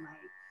felt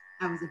like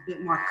I was a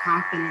bit more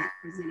confident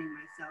presenting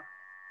myself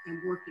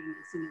and working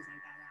as soon as I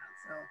got out.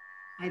 So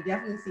I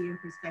definitely see your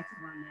perspective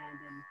on that.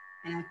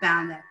 And I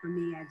found that for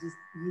me, I just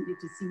needed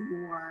to see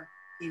more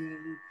in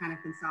a kind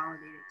of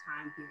consolidated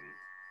time period.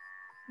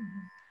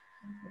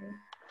 Mm-hmm.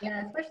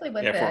 Yeah, especially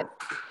with the,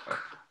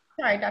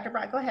 sorry, Dr.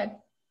 Brock, go ahead.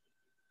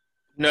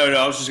 No,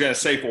 I was just going to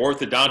say for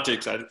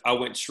orthodontics, I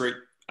went straight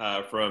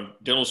from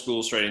dental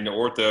school straight into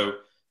ortho.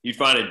 You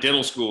find a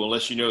dental school,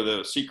 unless you know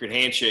the secret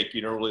handshake,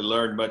 you don't really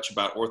learn much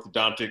about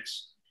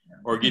orthodontics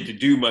or get to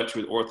do much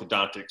with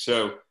orthodontics.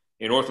 So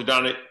in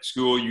orthodontic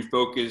school, you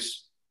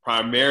focus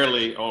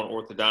primarily on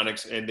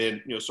orthodontics and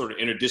then, you know, sort of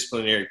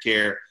interdisciplinary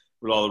care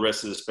with all the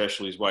rest of the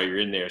specialties while you're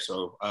in there.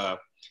 So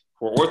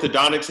for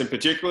orthodontics in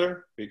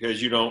particular,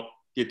 because you don't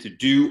get to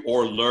do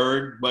or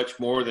learn much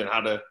more than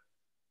how to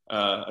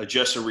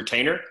adjust a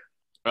retainer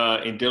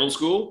in dental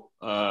school,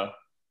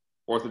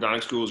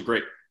 orthodontic school is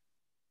great.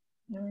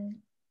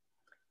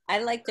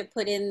 I'd like to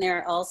put in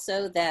there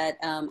also that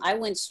I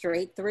went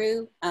straight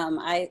through.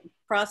 I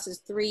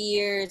processed 3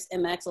 years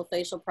and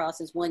maxillofacial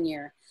process 1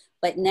 year,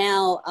 but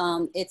now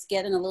it's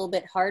getting a little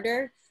bit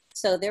harder.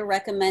 So they're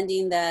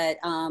recommending that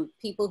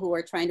people who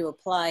are trying to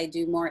apply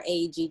do more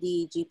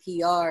AGD,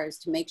 GPRs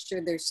to make sure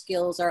their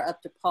skills are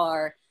up to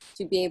par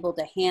to be able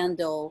to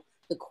handle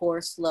the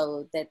course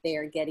load that they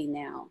are getting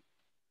now.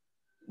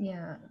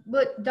 Yeah,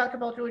 but Dr.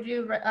 Boldridge, would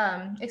you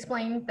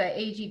explain the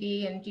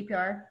AGD and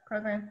GPR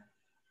program?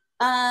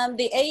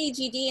 The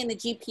AEGD and the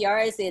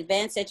GPR is the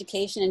Advanced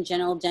Education in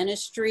General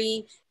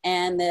Dentistry,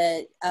 and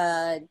the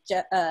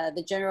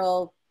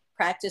General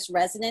Practice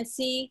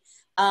Residency.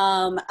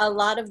 A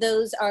lot of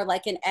those are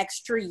like an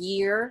extra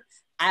year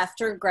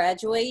after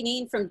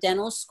graduating from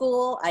dental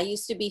school. I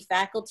used to be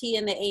faculty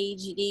in the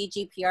AEGD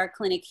GPR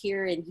clinic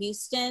here in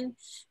Houston,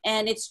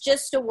 and it's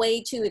just a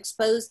way to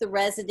expose the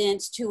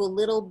residents to a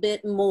little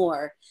bit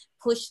more,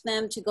 push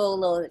them to go a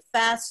little bit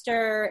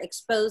faster,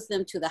 expose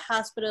them to the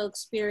hospital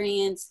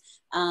experience,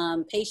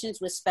 patients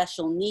with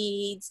special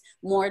needs,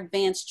 more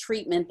advanced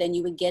treatment than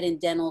you would get in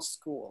dental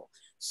school.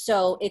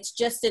 So it's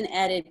just an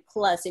added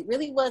plus. It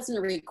really wasn't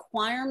a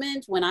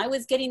requirement when I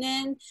was getting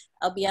in.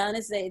 I'll be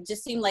honest, it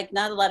just seemed like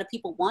not a lot of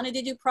people wanted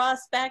to do pros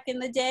back in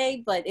the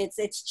day, but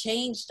it's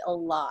changed a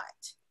lot.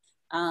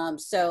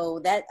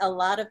 So that a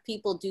lot of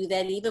people do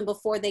that even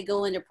before they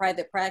go into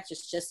private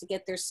practice, just to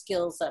get their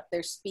skills up,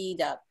 their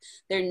speed up,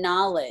 their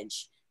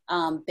knowledge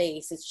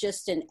base. It's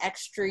just an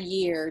extra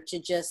year to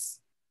just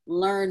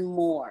learn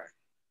more.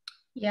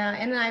 Yeah,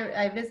 and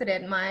I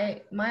visited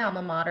my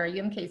alma mater,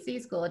 UMKC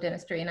School of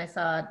Dentistry, and I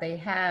saw they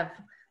have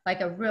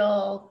like a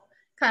real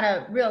kind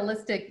of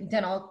realistic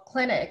dental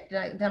clinic,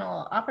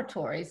 dental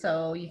operatory,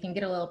 so you can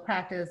get a little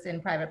practice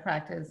in private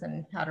practice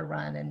and how to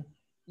run, and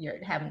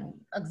you're having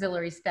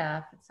auxiliary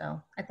staff.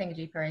 So I think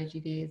GPR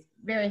AGD is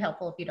very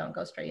helpful if you don't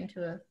go straight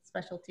into a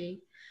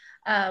specialty.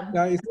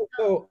 Now, it's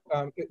also,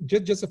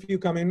 just a few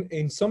comments.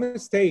 In some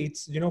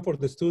states, you know, for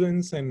the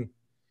students and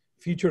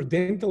future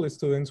dental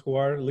students who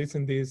are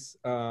listening to this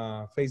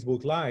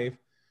Facebook Live,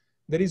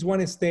 there is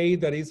one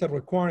state that is a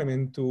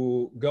requirement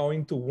to go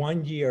into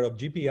 1 year of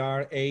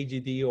GPR,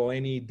 AGD, or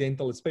any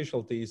dental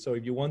specialty. So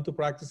if you want to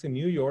practice in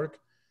New York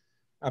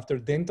after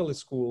dental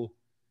school,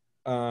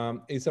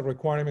 it's a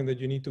requirement that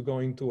you need to go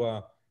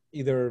into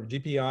either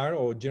GPR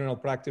or general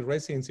practice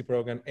residency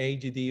program,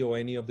 AGD, or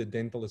any of the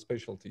dental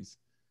specialties.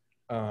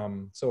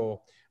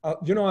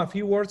 You know, a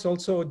few words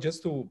also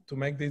just to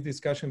make this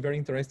discussion very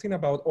interesting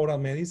about oral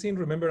medicine.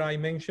 Remember I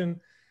mentioned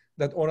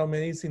that oral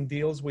medicine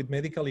deals with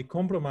medically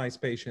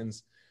compromised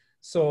patients.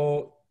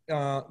 So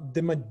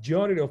the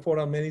majority of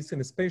oral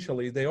medicine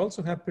specialists, they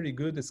also have pretty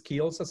good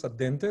skills as a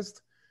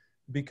dentist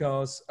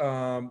because,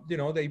 you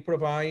know, they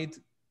provide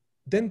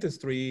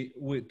dentistry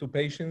to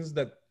patients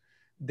that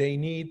they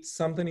need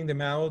something in the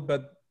mouth,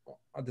 but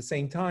at the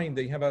same time,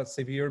 they have a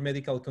severe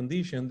medical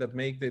condition that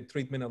make the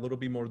treatment a little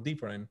bit more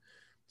different.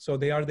 So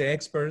they are the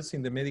experts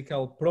in the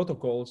medical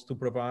protocols to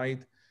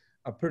provide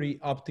a pretty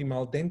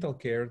optimal dental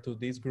care to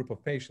this group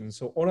of patients.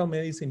 So oral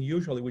medicine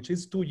usually, which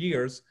is 2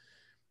 years,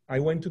 I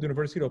went to the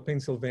University of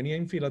Pennsylvania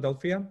in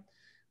Philadelphia,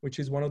 which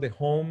is one of the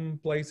home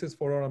places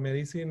for oral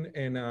medicine.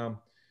 And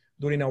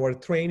during our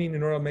training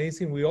in oral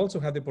medicine, we also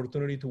had the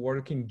opportunity to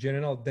work in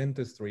general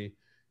dentistry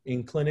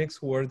in clinics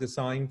who were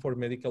designed for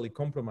medically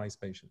compromised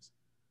patients.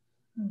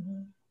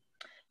 Mm-hmm.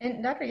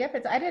 And Dr.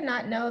 Yepes, I did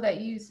not know that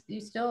you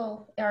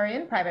still are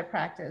in private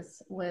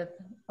practice with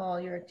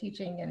all your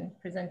teaching and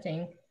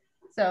presenting.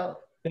 So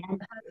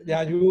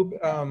yeah, you.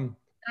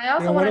 I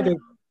also you know, want to know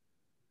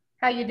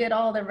how you did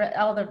all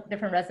the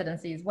different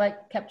residencies.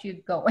 What kept you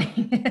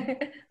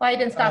going? Why you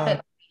didn't stop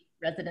at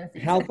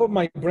residencies? Half of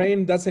my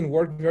brain doesn't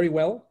work very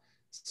well,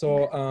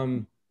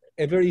 so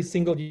every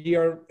single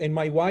year. And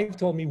my wife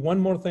told me one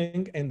more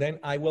thing, and then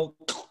I will.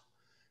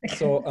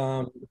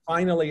 So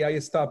finally, I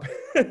stopped.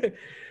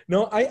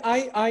 No,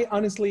 I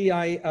honestly,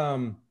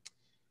 I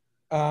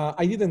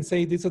didn't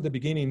say this at the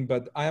beginning,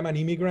 but I am an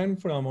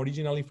immigrant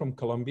originally from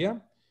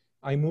Colombia.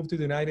 I moved to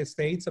the United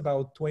States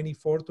about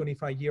 24,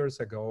 25 years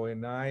ago,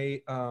 and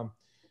I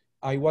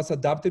was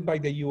adopted by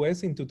the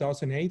U.S. in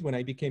 2008 when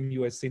I became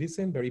U.S.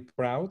 citizen, very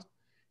proud.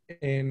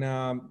 And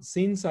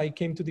since I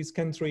came to this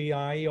country,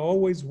 I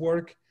always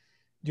work,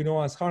 you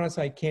know, as hard as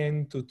I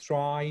can to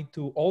try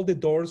to all the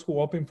doors who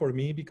open for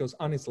me, because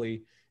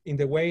honestly, in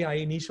the way I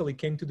initially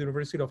came to the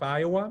University of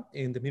Iowa,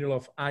 in the middle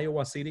of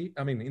Iowa City,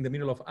 in the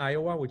middle of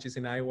Iowa, which is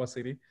in Iowa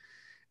City.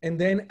 And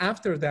then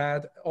after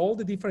that, all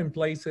the different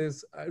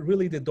places,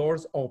 really the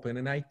doors open,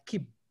 and I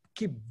keep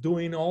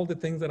doing all the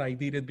things that I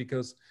did it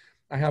because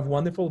I have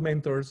wonderful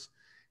mentors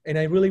and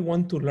I really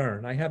want to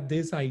learn. I have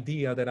this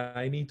idea that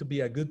I need to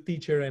be a good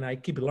teacher, and I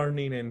keep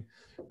learning. And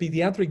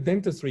pediatric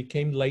dentistry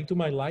came late to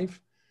my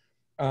life.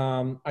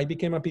 I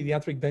became a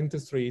pediatric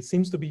dentistry, it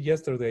seems to be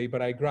yesterday,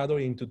 but I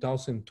graduated in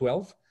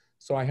 2012.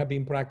 So I have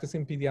been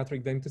practicing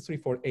pediatric dentistry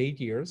for 8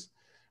 years.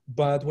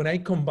 But when I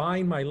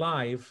combine my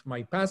life,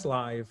 my past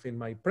life and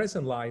my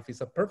present life,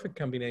 is a perfect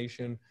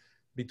combination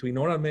between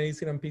oral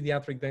medicine and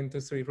pediatric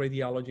dentistry,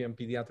 radiology and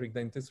pediatric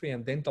dentistry,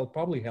 and dental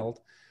public health.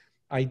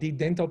 I did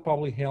dental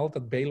public health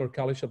at Baylor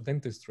College of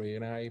Dentistry,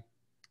 and I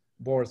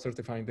board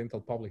certifying dental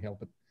public health.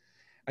 But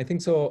I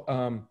think so.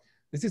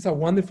 This is a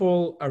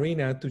wonderful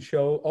arena to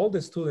show all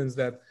the students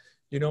that,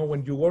 you know,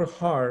 when you work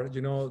hard,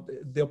 you know,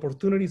 the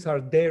opportunities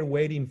are there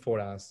waiting for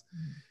us.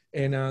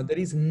 And there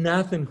is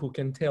nothing who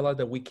can tell us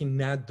that we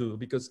cannot do,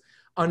 because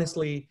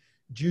honestly,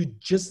 you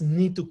just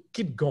need to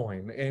keep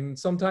going. And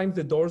sometimes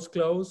the doors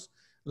close,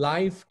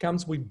 life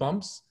comes with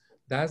bumps.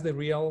 That's the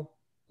real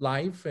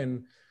life.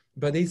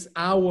 But it's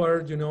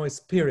our, you know,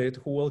 spirit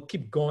who will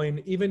keep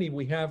going, even if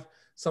we have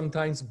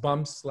sometimes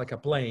bumps like a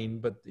plane,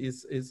 but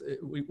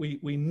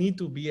we need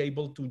to be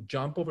able to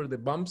jump over the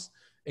bumps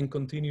and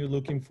continue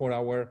looking for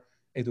our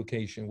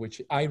education,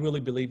 which I really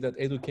believe that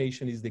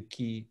education is the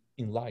key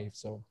in life.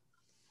 So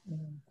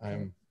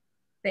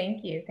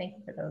thank you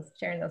for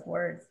sharing those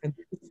words. And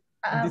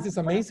this is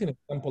amazing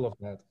example of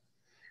that.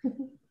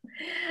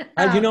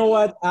 And you know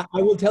what?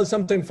 I will tell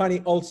something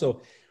funny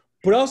also.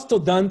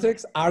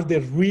 Prosthodontics are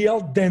the real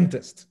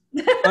dentist.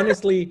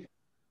 Honestly,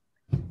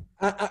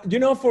 you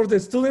know, for the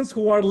students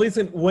who are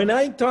listening, when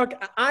I talk,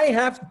 I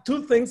have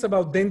two things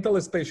about dental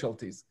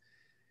specialties.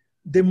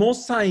 The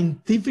most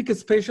scientific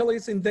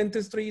specialists in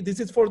dentistry, this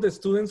is for the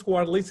students who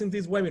are listening to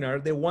this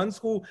webinar, the ones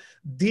who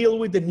deal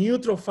with the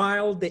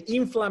neutrophil, the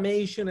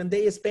inflammation, and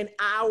they spend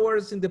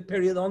hours in the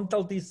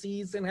periodontal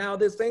disease and how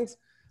these things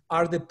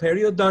are the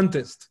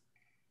periodontists.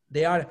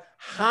 They are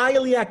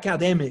highly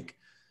academic.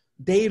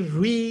 They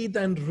read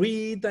and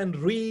read and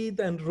read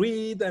and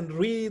read and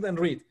read and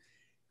read.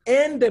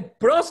 And the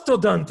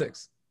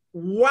prosthodontics,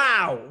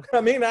 wow.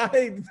 I mean,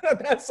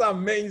 that's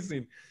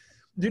amazing.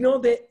 You know,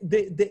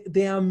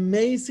 the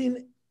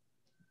amazing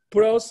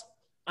pros,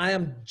 I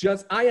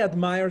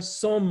admire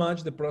so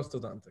much the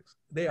prosthodontics.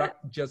 They are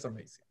just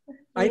amazing.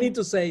 I need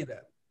to say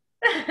that.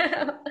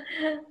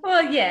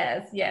 Well,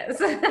 yes.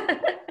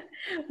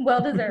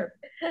 Well deserved.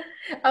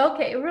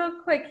 Okay, real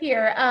quick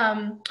here.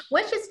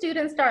 When should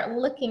students start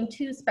looking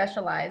to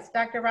specialize?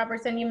 Dr.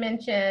 Robertson, you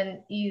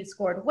mentioned you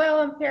scored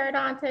well in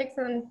periodontics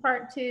in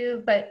part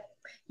 2, but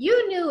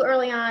you knew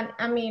early on,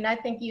 I mean, I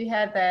think you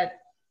had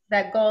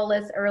that goal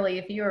list early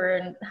if you were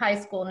in high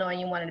school knowing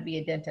you wanted to be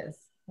a dentist.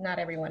 Not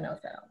everyone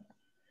knows that.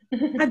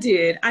 I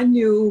did. I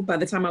knew by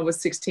the time I was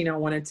 16, I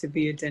wanted to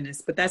be a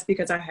dentist, but that's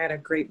because I had a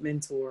great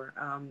mentor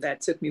that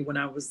took me when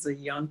I was a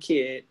young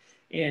kid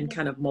and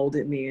kind of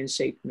molded me and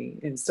shaped me.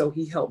 And so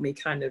he helped me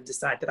kind of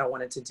decide that I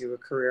wanted to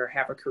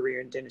have a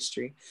career in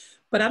dentistry.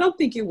 But I don't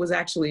think it was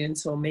actually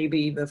until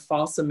maybe the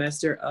fall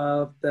semester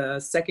of the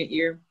second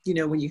year, you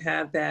know, when you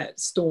have that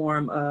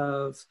storm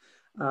of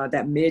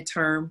that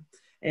midterm,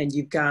 and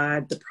you've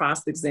got the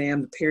prost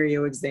exam, the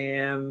perio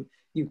exam,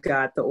 you've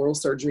got the oral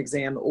surgery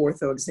exam, the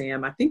ortho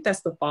exam. I think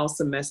that's the fall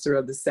semester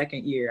of the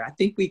second year. I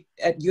think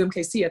at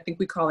UMKC, I think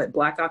we call it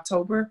Black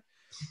October,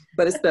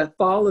 but it's the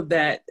fall of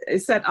that,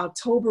 it's that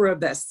October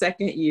of that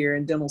second year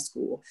in dental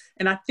school.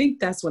 And I think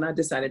that's when I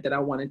decided that I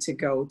wanted to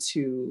go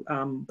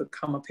to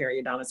become a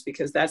periodontist,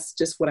 because that's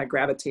just what I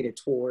gravitated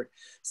toward.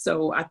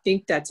 So I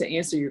think that to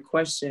answer your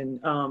question,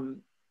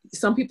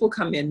 some people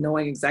come in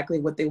knowing exactly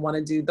what they want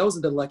to do. Those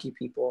are the lucky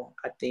people,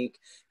 I think.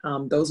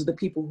 Those are the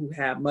people who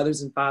have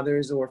mothers and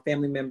fathers or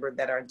family members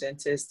that are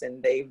dentists,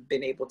 and they've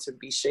been able to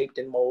be shaped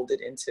and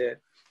molded into,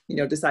 you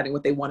know, deciding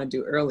what they want to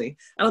do early.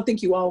 I don't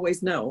think you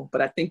always know,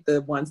 but I think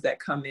the ones that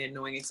come in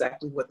knowing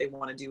exactly what they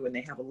want to do and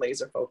they have a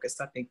laser focus,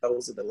 I think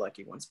those are the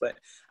lucky ones. But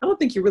I don't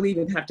think you really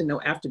even have to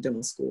know after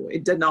dental school.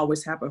 It doesn't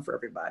always happen for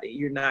everybody.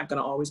 You're not going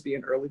to always be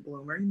an early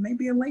bloomer. You may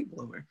be a late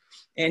bloomer.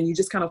 And you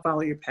just kind of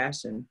follow your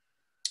passion,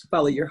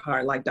 follow your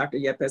heart. Like Dr.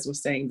 Yepes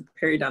was saying,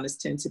 periodontists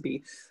tend to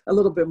be a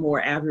little bit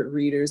more avid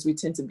readers. We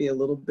tend to be a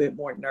little bit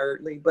more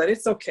nerdly, but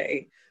it's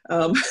okay.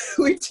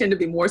 We tend to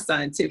be more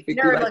scientific. We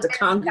like to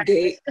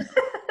congregate.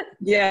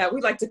 Yeah,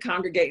 we like to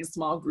congregate in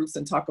small groups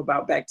and talk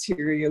about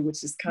bacteria,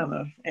 which is kind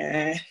of,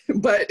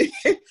 but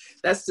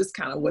that's just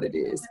kind of what it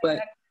is. But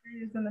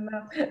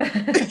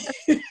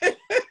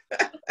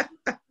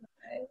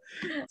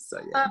so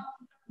yeah.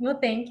 Well,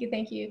 thank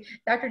you.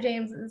 Dr.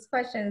 James, this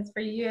question is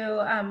for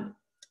you.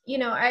 You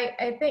know,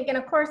 I think, and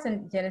of course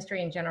in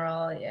dentistry in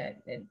general,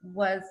 it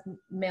was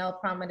male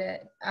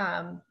prominent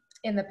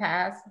in the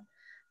past,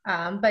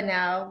 but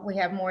now we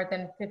have more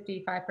than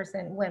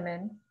 55%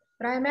 women.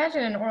 But I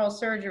imagine in oral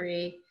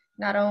surgery,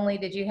 not only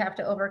did you have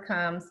to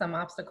overcome some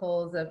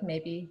obstacles of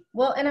maybe,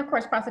 well, and of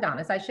course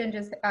prosthodontists, I shouldn't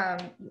just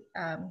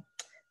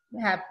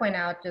point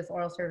out just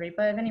oral surgery,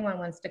 but if anyone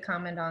wants to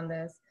comment on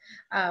this,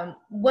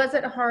 was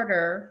it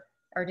harder,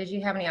 or did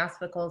you have any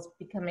obstacles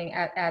becoming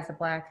as a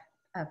Black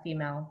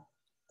female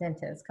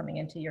dentist coming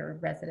into your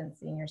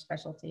residency and your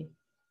specialty?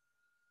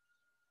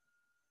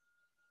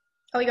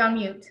 Oh, you're on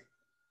mute.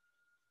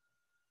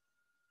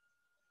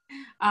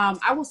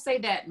 I will say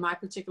that my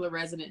particular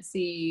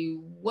residency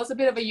was a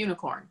bit of a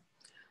unicorn.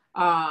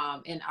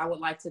 And I would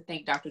like to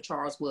thank Dr.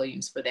 Charles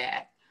Williams for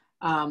that.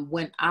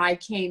 When I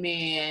came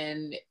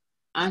in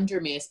under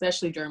me,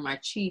 especially during my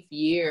chief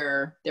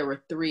year, there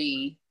were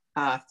 3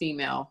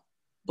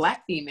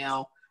 Black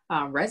female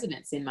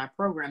residents in my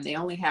program. They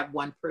only have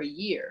 1 per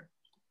year.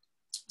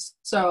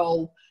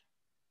 So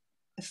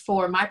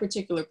for my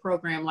particular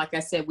program, like I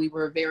said, we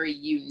were very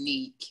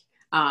unique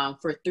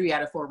for 3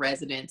 out of 4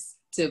 residents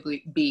to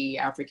be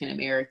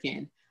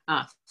African-American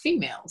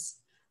females.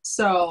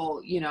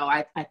 So, you know,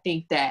 I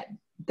think that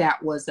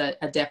was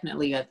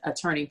definitely a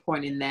turning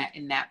point in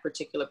that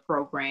particular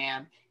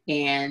program.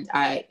 And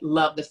I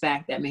love the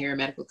fact that Meharry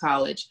Medical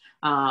College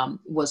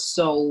was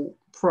so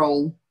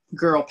pro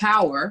girl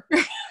power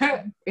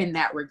in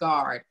that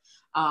regard.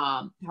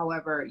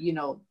 However, you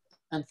know,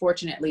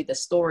 unfortunately, the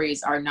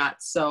stories are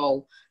not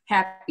so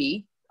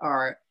happy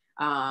or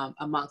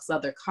amongst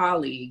other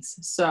colleagues.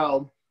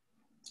 So,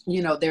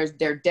 you know,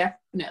 there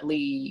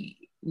definitely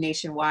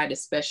nationwide,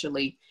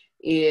 especially,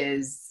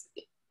 is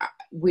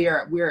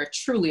we're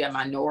truly a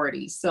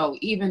minority. So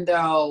even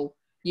though,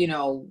 you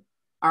know,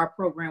 our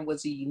program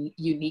was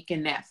unique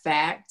in that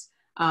fact,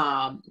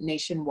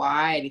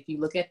 nationwide, if you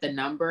look at the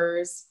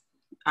numbers,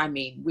 I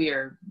mean,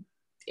 we're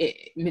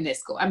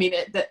minuscule. I mean,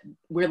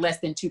 we're less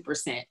than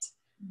 2%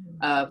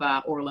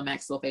 of oral and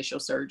maxillofacial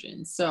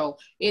surgeons. So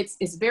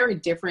it's very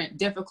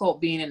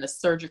difficult being in a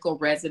surgical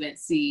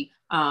residency,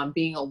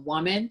 being a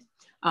woman.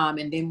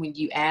 And then when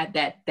you add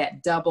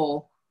that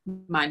double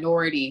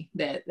minority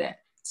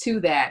to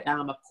that,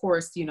 of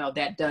course, you know,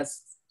 that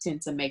does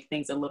tend to make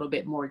things a little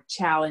bit more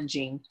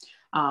challenging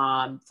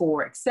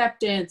for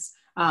acceptance,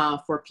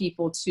 for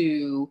people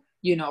to,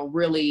 you know,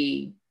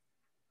 really,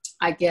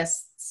 I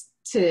guess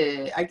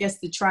to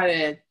try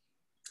to,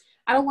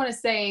 I don't want to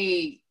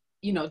say,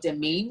 you know,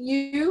 demean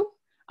you,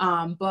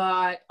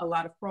 but a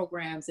lot of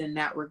programs in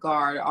that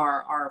regard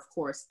are of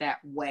course that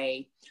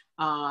way.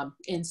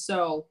 And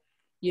so,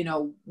 you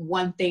know,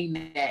 one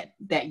thing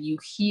that you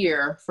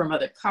hear from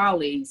other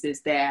colleagues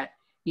is that,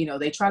 you know,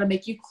 they try to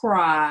make you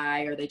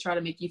cry, or they try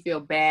to make you feel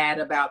bad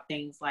about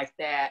things like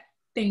that,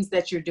 things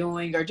that you're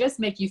doing, or just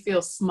make you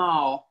feel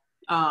small.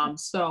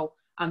 So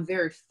I'm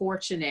very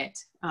fortunate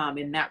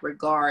in that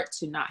regard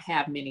to not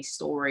have many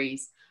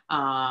stories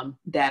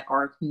that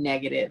are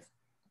negative.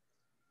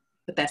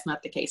 But that's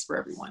not the case for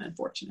everyone,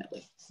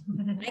 unfortunately.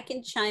 I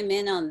can chime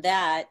in on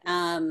that.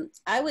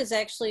 I was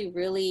actually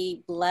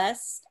really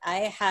blessed.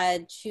 I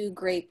had 2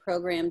 great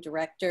program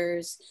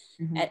directors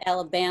at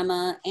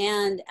Alabama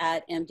and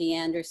at MD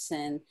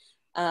Anderson.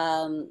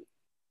 And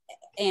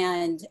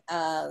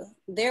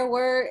there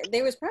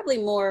was probably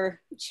more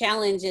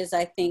challenges,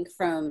 I think,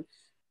 from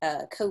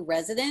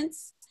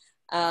co-residents.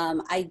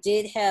 I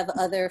did have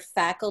other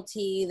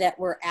faculty that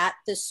were at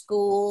the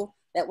school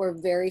that were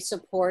very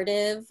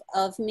supportive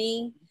of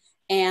me.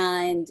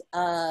 And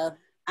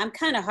I'm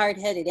kind of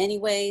hard-headed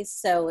anyway,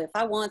 so if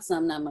I want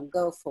something, I'm gonna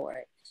go for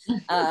it.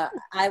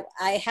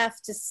 I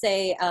have to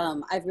say,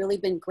 I've really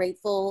been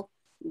grateful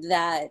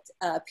that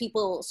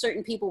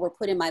certain people were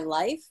put in my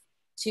life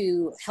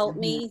to help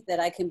me,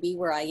 that I can be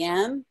where I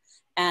am.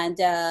 And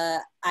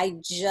I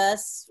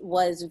just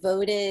was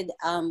voted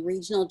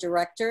regional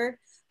director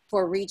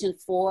for Region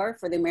 4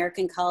 for the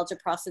American College of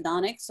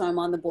Prosthodontics. So I'm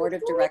on the board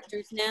of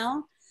directors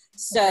now.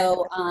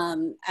 So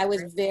I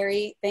was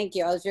very, thank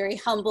you. I was very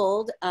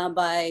humbled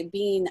by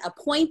being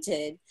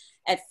appointed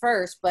at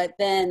first, but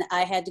then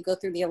I had to go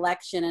through the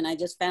election, and I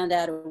just found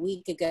out a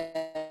week ago.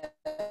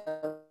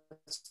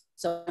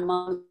 So I'm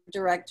on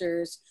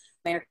directors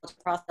America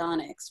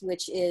Prosthodontix,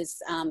 which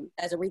is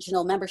as a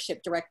regional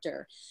membership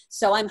director.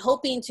 So I'm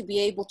hoping to be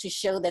able to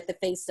show that the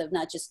face of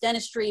not just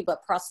dentistry,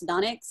 but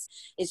prosthodontics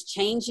is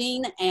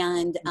changing,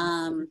 and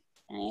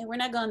hey, we're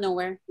not going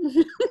nowhere.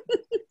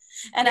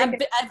 And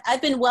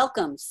I've been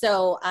welcomed,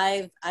 so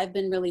I've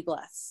been really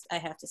blessed, I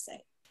have to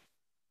say.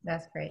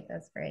 That's great.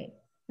 That's great.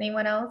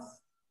 Anyone else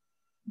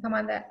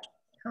comment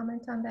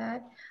on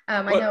that?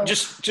 I know.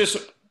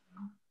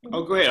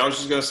 Oh, go ahead. I was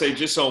just going to say,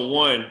 just on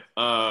one,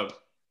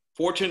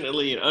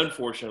 fortunately and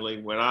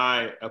unfortunately, when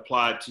I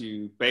applied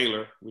to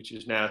Baylor, which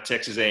is now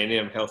Texas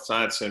A&M Health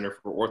Science Center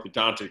for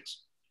Orthodontics,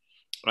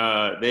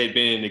 they had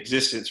been in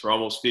existence for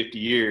almost 50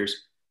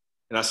 years.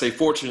 And I say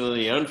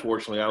fortunately and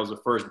unfortunately, I was the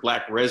first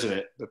Black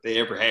resident that they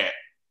ever had.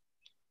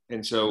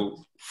 And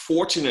so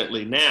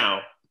fortunately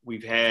now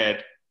we've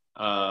had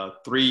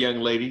 3 young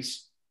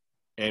ladies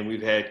and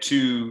we've had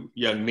 2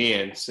 young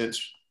men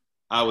since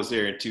I was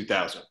there in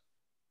 2000.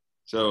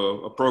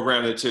 So a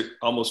program that took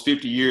almost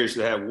 50 years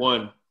to have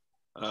one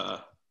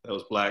that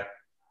was Black,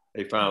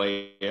 they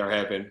finally are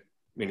having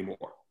many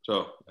more.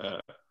 So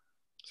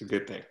it's a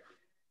good thing.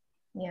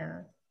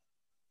 Yeah.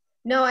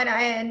 No, and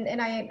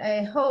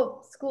I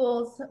hope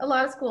schools, a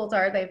lot of schools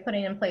they're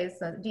putting in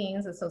place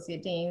deans,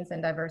 associate deans,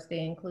 and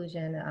diversity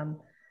inclusion.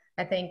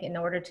 I think in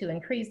order to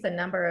increase the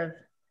number of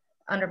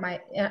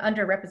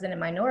underrepresented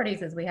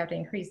minorities, is we have to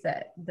increase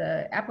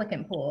the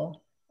applicant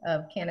pool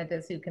of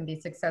candidates who can be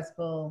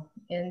successful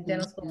in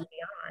dental school and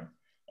beyond.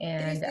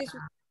 And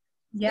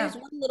there's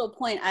one little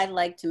point I'd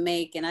like to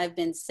make, and I've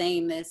been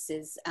saying this,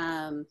 is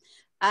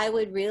I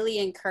would really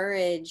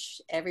encourage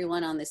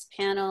everyone on this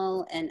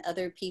panel and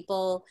other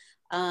people.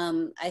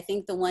 I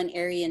think the one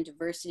area in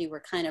diversity we're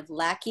kind of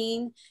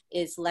lacking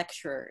is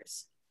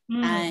lecturers.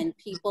 And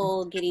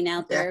people getting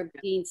out there,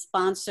 being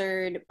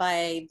sponsored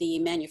by the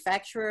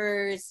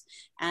manufacturers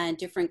and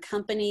different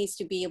companies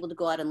to be able to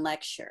go out and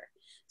lecture.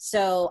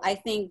 So I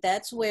think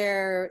that's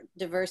where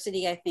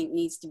diversity, I think,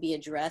 needs to be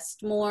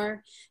addressed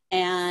more,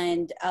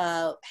 and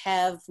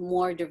have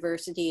more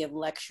diversity of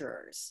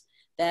lecturers.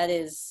 That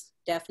is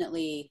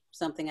definitely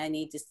something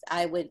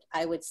I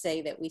would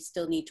say that we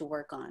still need to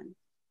work on.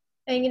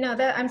 And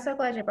that I'm so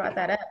glad you brought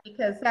that up,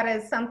 because that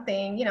is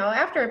something,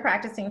 after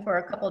practicing for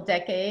a couple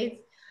decades,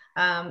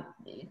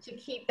 to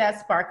keep that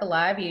spark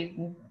alive,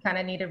 you kind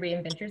of need to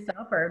reinvent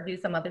yourself or do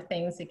some other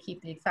things to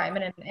keep the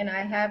excitement. And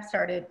I have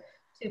started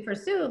to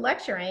pursue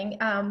lecturing.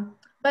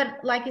 But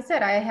like you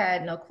said, I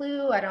had no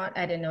clue. I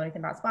didn't know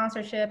anything about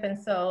sponsorship. And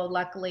so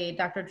luckily,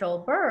 Dr. Joel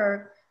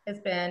Berg has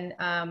been,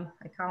 I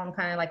call him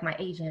kind of like my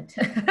agent,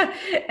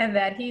 and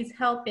that he's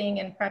helping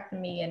and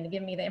prepping me and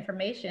giving me the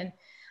information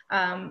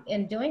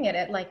in doing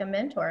it like a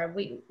mentor.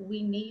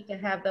 We need to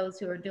have those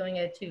who are doing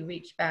it to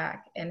reach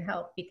back and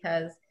help,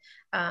 because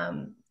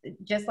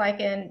just like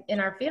in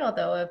our field,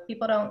 though, if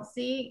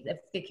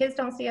the kids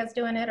don't see us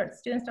doing it, or the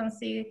students don't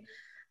see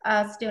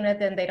us doing it,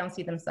 then they don't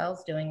see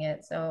themselves doing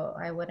it. So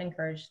I would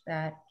encourage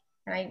that.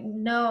 And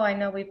I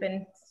know we've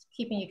been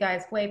keeping you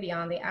guys way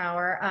beyond the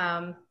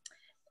hour.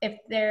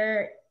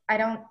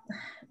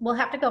 We'll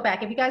have to go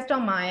back. If you guys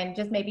don't mind,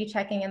 just maybe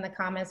checking in the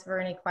comments for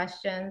any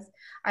questions.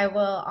 I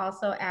will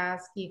also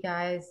ask you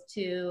guys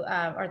to,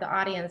 or the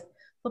audience,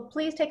 but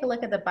please take a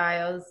look at the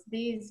bios.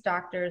 These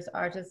doctors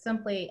are just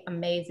simply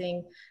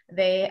amazing.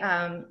 They,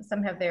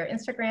 some have their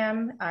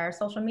Instagram, our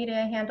social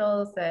media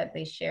handles that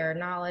they share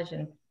knowledge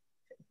and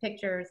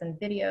pictures and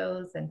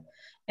videos and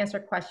answer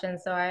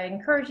questions. So I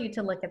encourage you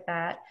to look at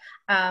that.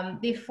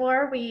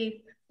 Before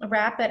we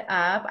wrap it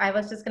up, I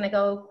was just going to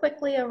go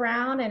quickly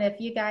around, and if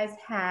you guys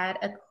had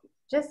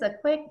just a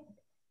quick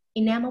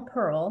enamel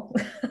pearl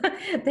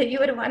that you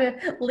would want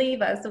to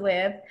leave us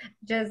with,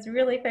 just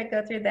really quick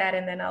go through that,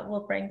 and then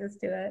we'll bring this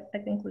to a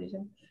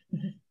conclusion.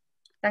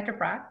 Dr.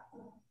 Brock?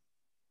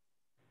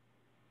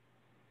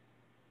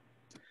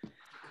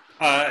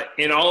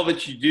 In all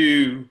that you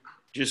do,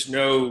 just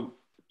know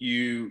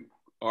you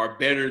are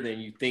better than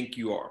you think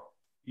you are.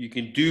 You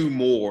can do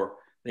more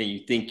than you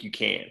think you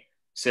can.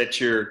 Set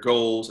your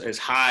goals as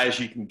high as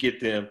you can get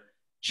them.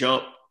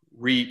 Jump,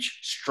 reach,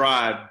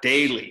 strive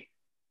daily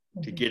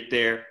to get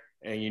there.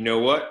 And you know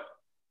what?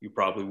 You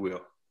probably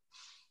will.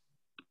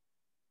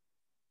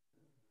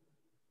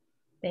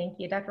 Thank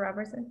you. Dr.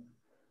 Robertson?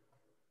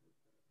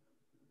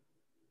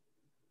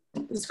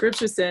 The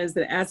scripture says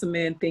that as a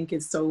man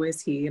thinketh, so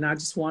is he. And I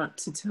just want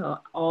to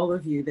tell all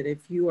of you that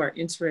if you are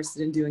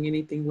interested in doing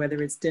anything,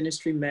 whether it's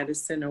dentistry,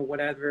 medicine, or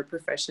whatever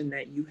profession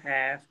that you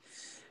have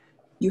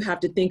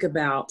to think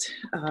about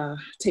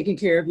taking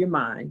care of your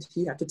mind.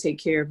 You have to take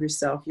care of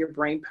yourself. Your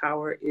brain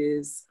power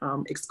is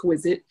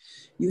exquisite.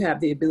 You have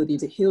the ability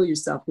to heal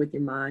yourself with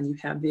your mind. You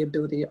have the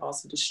ability to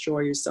also destroy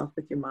yourself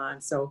with your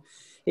mind. So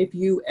if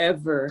you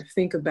ever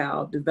think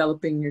about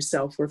developing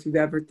yourself, or if you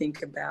ever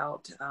think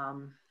about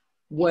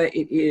what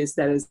it is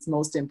that is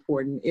most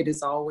important, it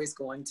is always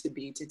going to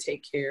be to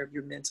take care of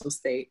your mental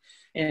state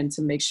and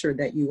to make sure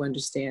that you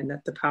understand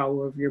that the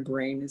power of your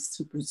brain is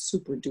super,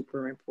 super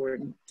duper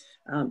important.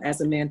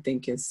 As a man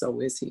thinketh,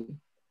 so is he.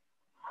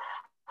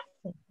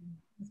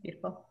 That's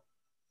beautiful.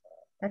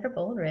 Dr.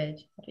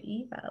 Boldridge, Dr.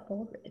 Eva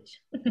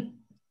Boldridge.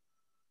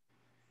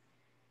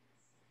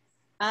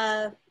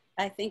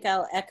 I think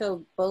I'll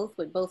echo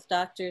what both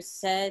doctors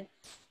said.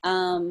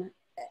 Don't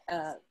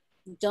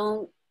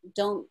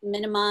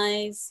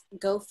minimize,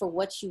 go for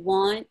what you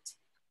want.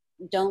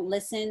 Don't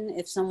listen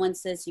if someone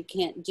says you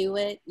can't do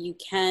it. You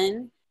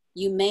can.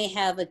 You may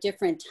have a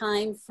different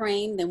time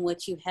frame than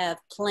what you have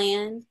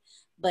planned,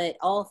 but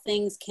all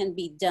things can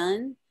be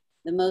done.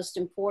 The most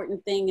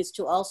important thing is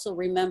to also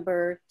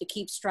remember to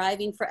keep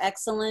striving for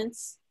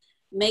excellence.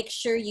 Make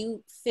sure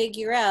you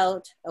figure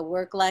out a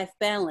work-life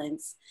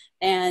balance,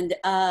 and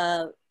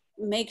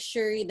make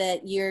sure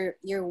that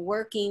you're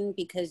working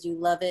because you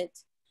love it,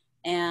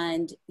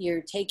 and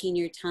you're taking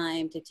your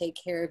time to take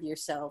care of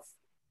yourself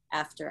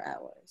after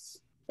hours.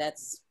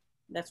 That's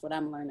what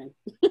I'm learning.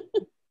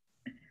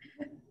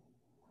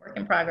 Work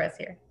in progress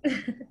here.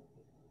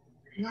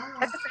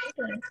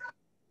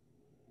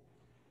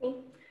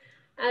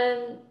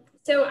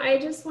 So I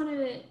just want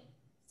to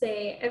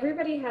say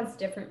everybody has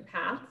different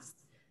paths.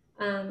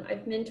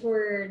 I've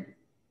mentored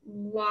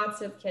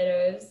lots of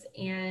kiddos,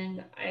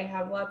 and I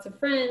have lots of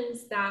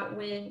friends that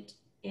went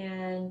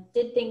and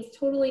did things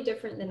totally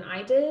different than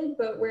I did,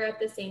 but we're at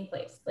the same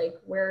place. Like,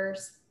 we're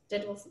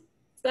dental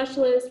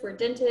specialists, we're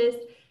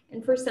dentists,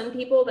 and for some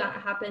people that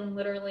happened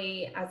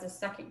literally as a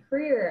second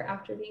career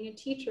after being a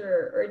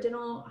teacher or a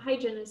dental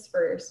hygienist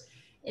first.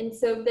 And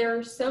so there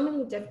are so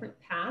many different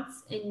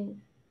paths,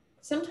 and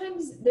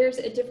sometimes there's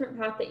a different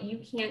path that you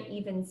can't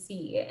even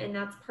see. And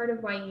that's part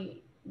of why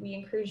we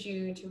encourage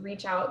you to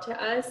reach out to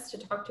us, to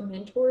talk to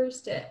mentors,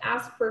 to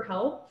ask for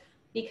help,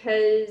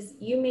 because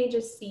you may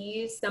just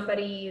see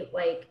somebody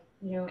like,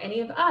 you know, any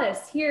of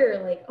us here,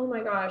 like, oh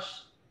my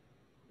gosh,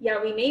 yeah,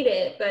 we made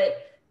it.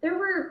 But there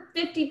were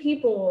 50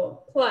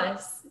 people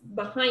plus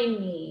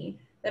behind me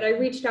that I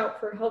reached out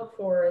for help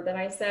for, that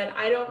I said,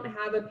 I don't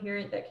have a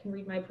parent that can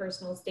read my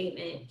personal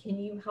statement. Can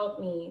you help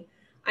me?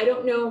 I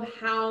don't know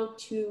how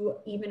to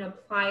even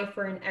apply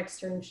for an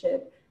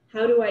externship.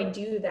 How do I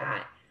do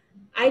that?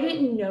 I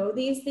didn't know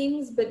these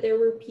things, but there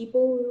were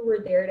people who were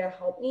there to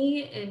help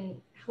me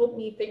and help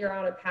me figure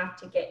out a path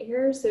to get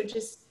here. So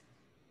just,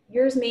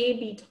 yours may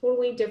be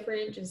totally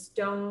different. Just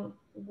don't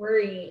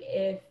worry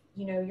if,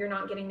 you know, you're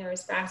not getting there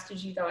as fast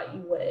as you thought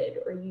you would,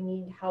 or you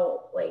need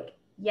help. Like,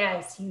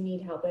 yes, you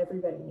need help.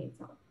 Everybody needs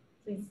help.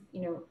 Please,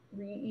 you know,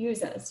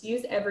 use us.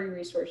 Use every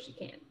resource you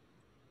can.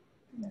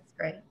 That's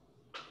great.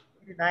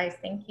 Good advice.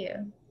 Thank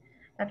you.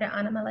 Dr.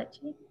 Anna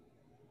Malechi.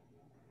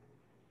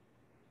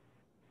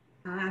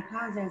 I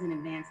apologize in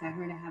advance. I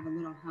heard I have a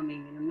little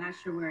humming, and I'm not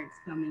sure where it's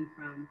coming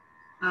from.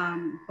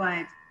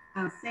 But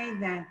I'll say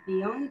that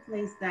the only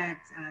place that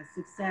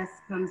success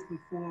comes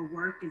before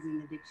work is in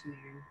the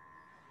dictionary.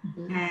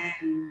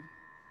 Mm-hmm.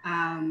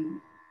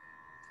 And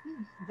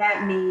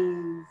that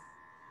means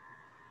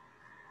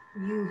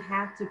you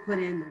have to put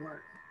in the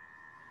work,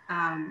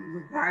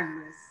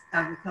 regardless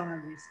of the color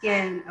of your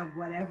skin, of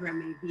whatever it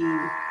may be.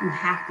 You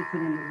have to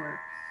put in the work.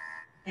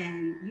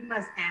 And you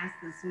must ask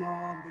the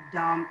small, the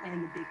dumb,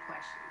 and the big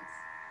questions,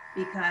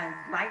 because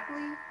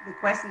likely the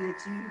question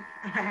that you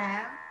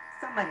have,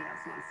 somebody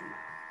else wants to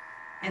know,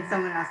 and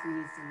someone else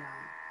needs to know.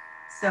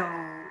 So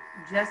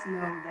just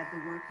know that the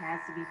work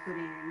has to be put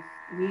in.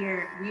 We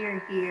are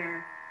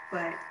here,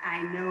 but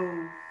I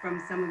know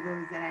from some of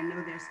those that I know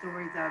their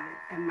stories of it,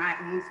 and my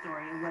own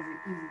story, it wasn't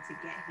easy to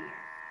get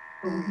here,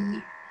 but we're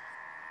here.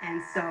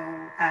 And so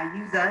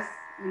use us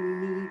when you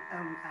need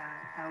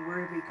a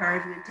word of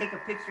encouragement. Take a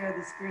picture of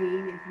the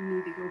screen if you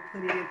need to go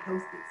put it and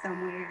post it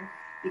somewhere,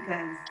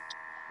 because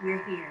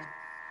we're here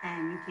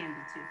and you can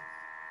be too.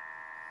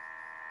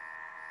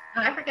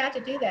 Oh, I forgot to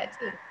do that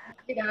too. I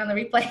forgot on the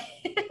replay.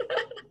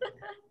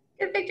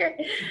 Good picture.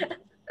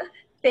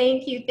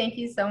 Thank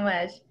you so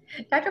much.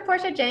 Dr.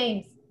 Porchia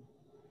James.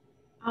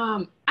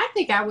 I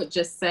think I would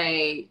just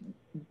say,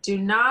 do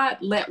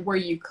not let where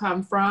you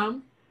come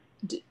from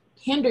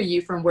hinder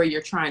you from where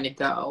you're trying to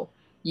go.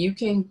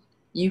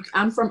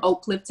 I'm from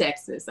Oak Cliff,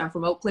 Texas. I'm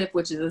from Oak Cliff,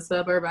 which is a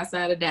suburb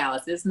outside of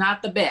Dallas. It's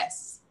not the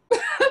best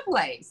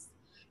place.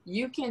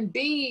 You can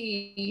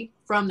be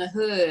from the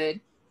hood.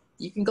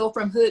 You can go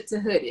from hood to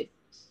hooded,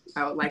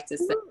 I would like to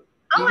say.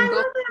 Oh, I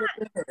love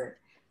that.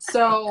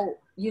 So,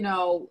 you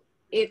know,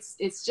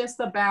 it's just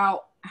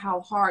about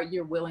how hard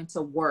you're willing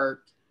to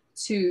work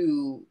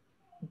to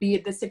be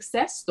the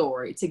success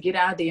story, to get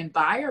out of the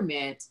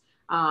environment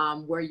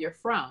where you're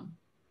from.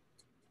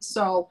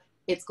 So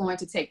it's going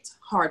to take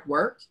hard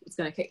work. It's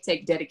going to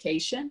take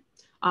dedication.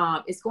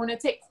 It's going to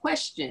take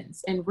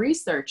questions and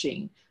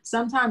researching.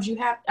 Sometimes you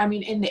have, I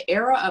mean, in the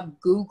era of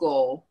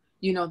Google,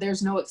 you know,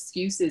 there's no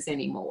excuses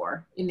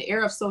anymore. In the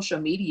era of social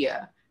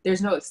media,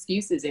 there's no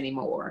excuses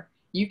anymore.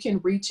 You can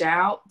reach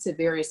out to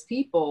various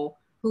people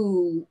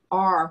who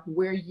are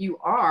where you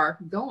are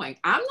going.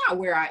 I'm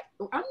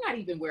not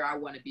even where I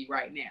want to be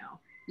right now.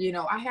 You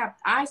know,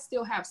 I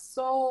still have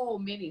so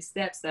many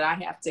steps that I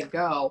have to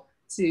go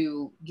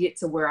to get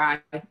to where I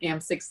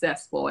am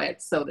successful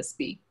at, so to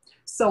speak.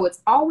 So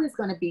it's always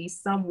going to be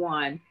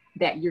someone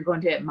that you're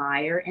going to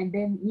admire. And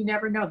then you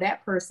never know,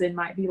 that person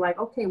might be like,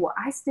 okay, well,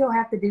 I still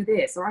have to do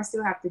this, or I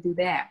still have to do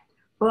that.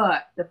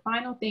 But the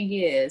final thing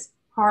is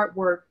hard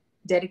work,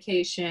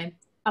 dedication,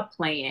 a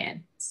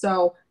plan.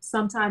 So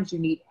sometimes you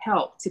need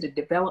help to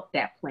develop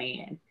that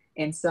plan.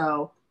 And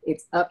so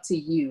it's up to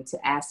you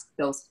to ask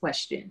those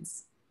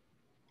questions.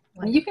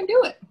 And you can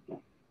do it.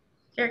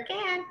 Sure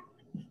can.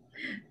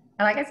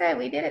 Like I said,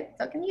 we did it.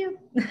 So can you.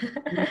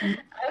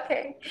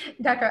 Okay.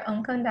 Dr.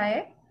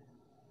 Okundaye.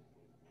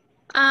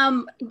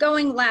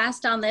 Going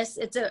last on this,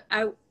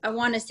 I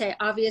want to say,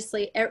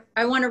 obviously,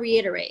 I want to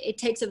reiterate, it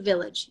takes a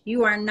village.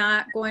 You are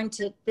not going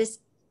to,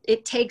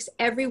 it takes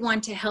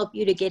everyone to help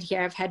you to get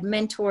here. I've had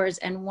mentors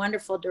and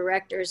wonderful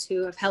directors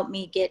who have helped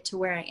me get to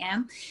where I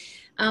am.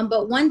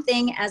 But one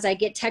thing, as I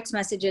get text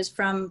messages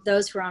from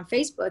those who are on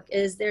Facebook,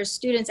 is there's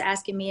students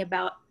asking me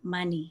about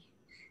money.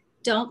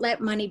 Don't let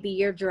money be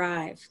your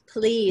drive.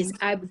 Please,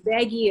 I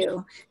beg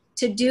you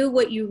to do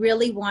what you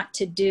really want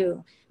to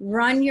do.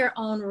 Run your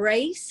own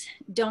race.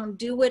 Don't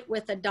do it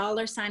with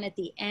a $sign at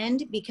the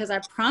end, because I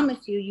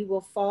promise you, you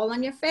will fall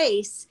on your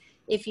face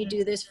if you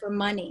do this for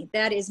money.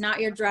 That is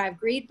not your drive.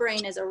 Greed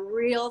brain is a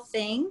real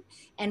thing,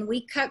 and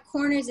we cut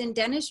corners in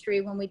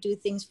dentistry when we do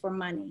things for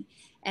money.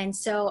 And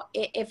so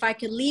if I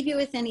could leave you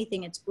with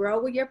anything, it's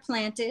grow where you're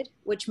planted,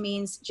 which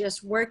means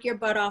just work your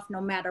butt off no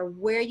matter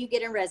where you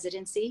get in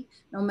residency,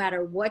 no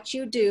matter what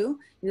you do.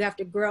 You have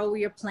to grow where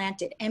you're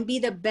planted and be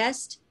the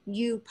best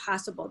you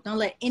possible. Don't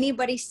let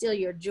anybody steal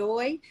your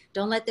joy.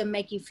 Don't let them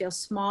make you feel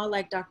small,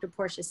 like Dr.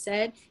 Porchia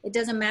said. It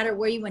doesn't matter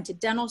where you went to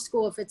dental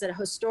school, if it's a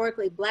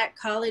historically Black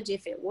college,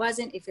 if it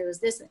wasn't, if it was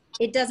this,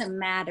 it doesn't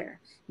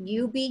matter.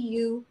 You be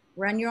you,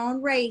 run your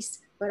own race,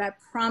 but I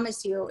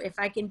promise you, if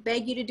I can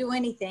beg you to do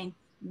anything,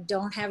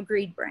 don't have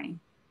greed brain.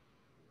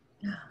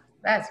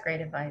 That's great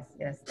advice.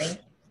 Yes, thank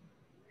you.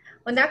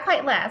 Well, not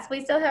quite last.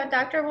 We still have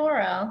Dr.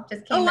 Worrell.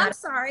 Just came out. I'm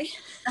sorry.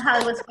 The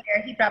Hollywood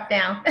Square. He dropped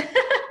down.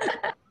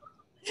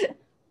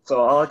 So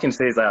all I can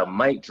say is that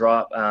mic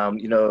drop.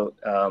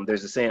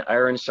 There's a saying,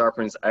 iron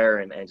sharpens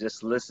iron, and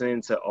just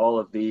listening to all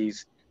of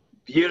these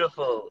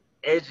beautiful,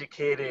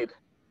 educated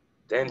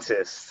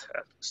dentists,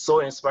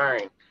 so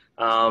inspiring.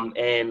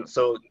 And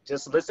so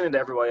just listening to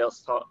everybody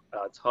else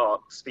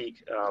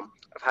speak,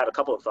 I've had a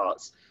couple of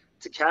thoughts.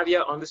 To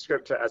caveat on the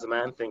scripture, as a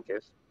man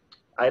thinketh,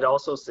 I'd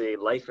also say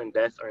life and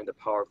death are in the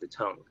power of the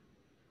tongue.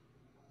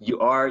 You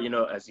are,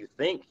 as you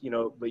think,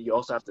 but you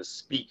also have to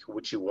speak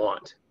what you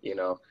want,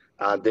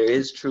 there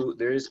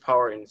is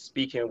power in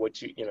speaking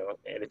what you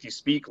and if you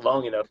speak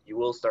long enough, you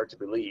will start to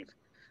believe.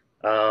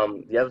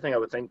 The other thing I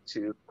would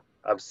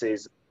say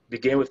is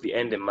begin with the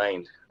end in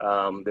mind.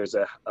 There's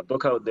a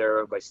book out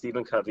there by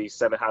Stephen Covey,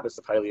 7 Habits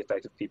of Highly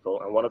Effective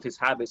People. And one of his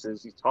habits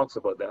is he talks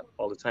about that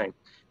all the time.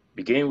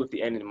 Begin with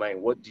the end in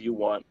mind. What do you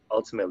want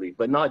ultimately?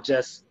 But not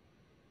just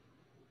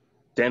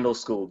dental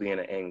school being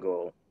an end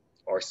goal,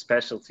 or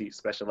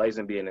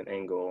specializing being an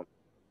end goal.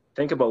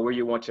 Think about where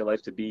you want your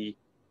life to be,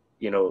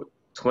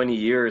 20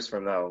 years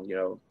from now,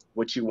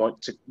 what you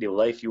want to, the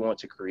life you want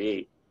to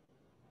create,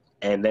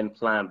 and then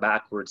plan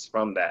backwards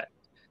from that.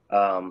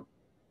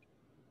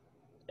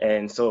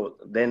 And so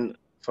then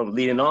from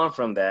leading on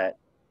from that,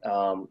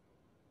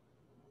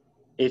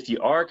 if you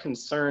are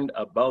concerned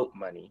about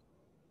money,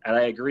 and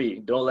I agree,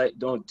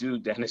 don't do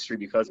dentistry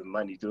because of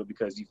money. Do it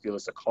because you feel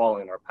it's a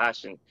calling or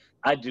passion.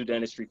 I do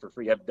dentistry for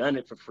free. I've done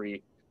it for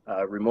free.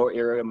 Remote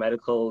area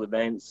medical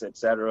events,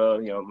 etc.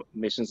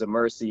 Missions of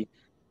mercy.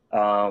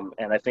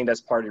 And I think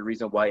that's part of the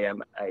reason why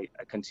I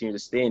continue to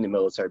stay in the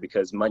military,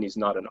 because money is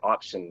not an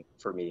option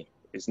for me.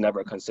 It's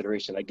never a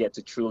consideration. I get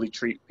to truly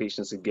treat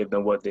patients and give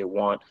them what they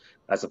want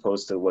as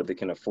opposed to what they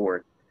can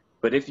afford.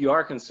 But if you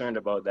are concerned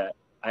about that,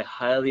 I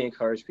highly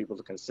encourage people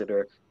to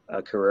consider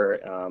a career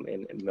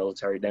in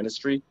military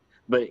dentistry.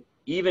 But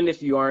even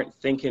if you aren't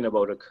thinking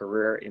about a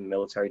career in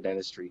military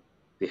dentistry,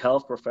 the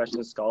Health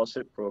Professional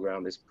Scholarship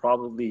Program is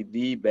probably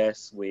the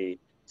best way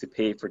to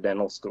pay for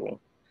dental school.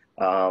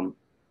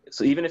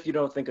 So even if you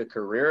don't think a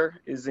career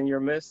is in your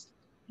midst,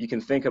 you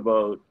can think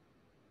about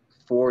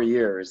 4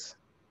 years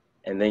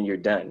and then you're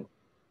done.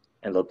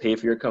 And they'll pay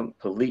for your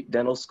complete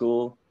dental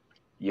school.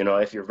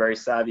 If you're very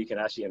savvy, you can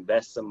actually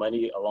invest some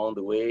money along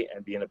the way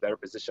and be in a better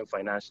position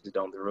financially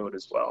down the road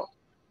as well.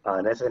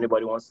 And if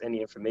anybody wants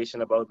any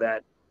information about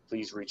that,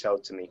 please reach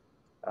out to me.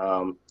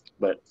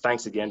 But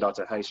thanks again,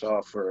 Dr.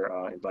 Haishaw,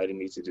 for inviting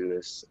me to do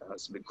this.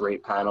 It's a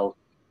great panel,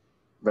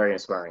 very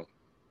inspiring.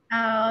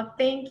 Oh,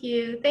 thank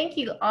you. Thank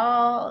you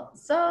all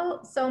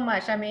so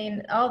much. I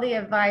mean, all the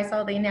advice,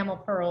 all the enamel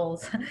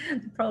pearls,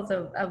 pearls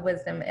of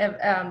wisdom,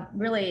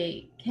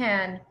 really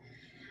can,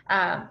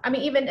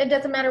 even it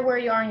doesn't matter where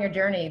you are in your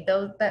journey,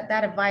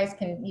 that advice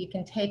you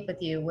can take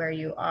with you where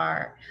you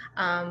are.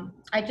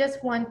 I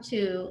just want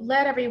to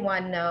let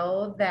everyone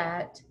know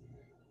that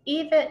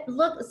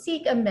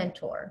seek a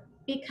mentor,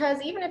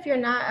 because even if you're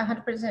not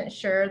 100%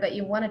 sure that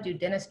you want to do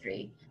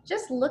dentistry,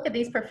 just look at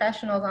these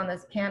professionals on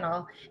this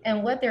panel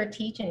and what they're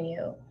teaching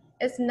you.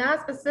 It's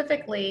not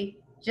specifically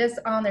just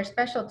on their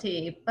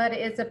specialty, but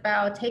it's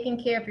about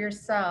taking care of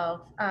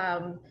yourself,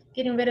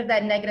 getting rid of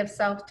that negative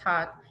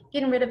self-talk,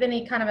 getting rid of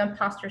any kind of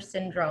imposter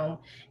syndrome.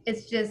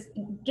 It's just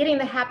getting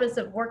the habits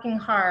of working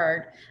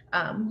hard,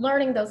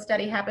 learning those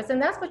study habits,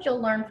 and that's what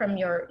you'll learn from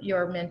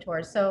your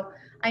mentors. So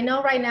I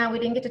know right now we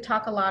didn't get to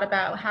talk a lot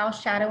about how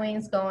shadowing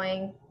is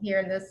going here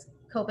in this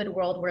COVID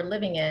world we're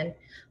living in,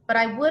 but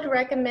I would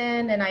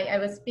recommend, and I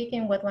was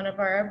speaking with one of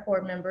our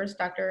board members,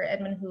 Dr.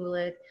 Edmund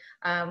Hewlett,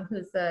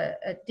 who's a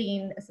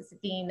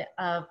assistant dean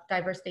of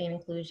diversity and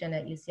inclusion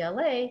at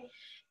UCLA,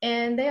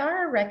 and they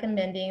are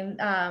recommending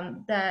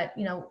that,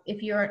 you know,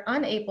 if you're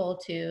unable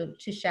to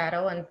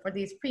shadow, and for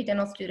these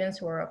pre-dental students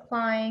who are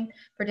applying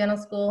for dental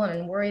school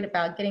and worried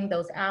about getting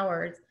those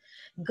hours,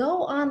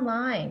 go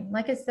online.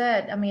 Like I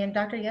said, I mean,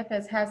 Dr.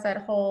 Yepes has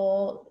that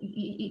whole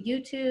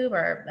YouTube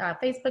or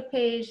Facebook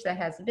page that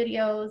has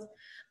videos,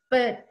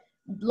 but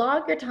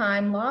log your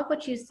time, log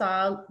what you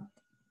saw,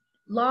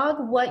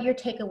 log what your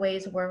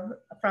takeaways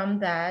were from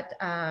that,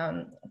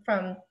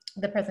 from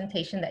the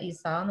presentation that you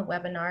saw on the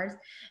webinars.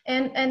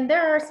 And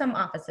there are some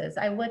offices.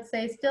 I would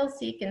say still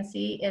seek and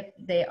see if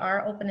they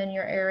are open in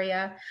your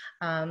area.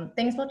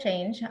 Things will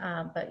change,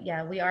 but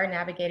yeah, we are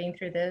navigating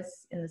through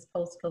this in this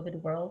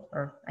post-COVID world,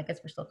 or I guess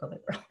we're still COVID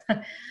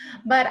world.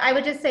 But I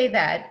would just say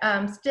that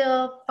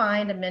still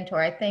find a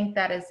mentor. I think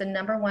that is the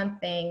 #1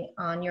 thing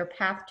on your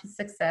path to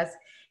success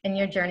in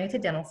your journey to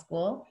dental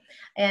school.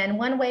 And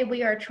one way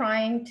we are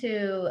trying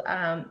to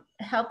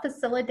help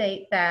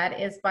facilitate that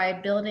is by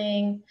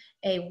building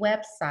a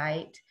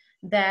website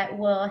that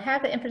will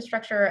have the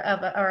infrastructure of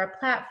or a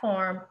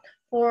platform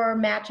for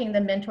matching the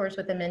mentors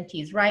with the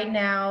mentees. Right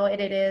now, it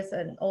is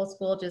an old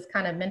school, just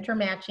kind of mentor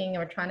matching,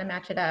 or trying to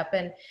match it up.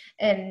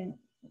 And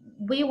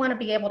we want to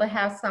be able to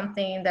have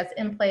something that's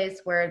in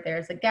place where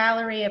there's a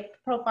gallery of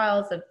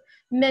profiles of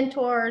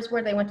mentors,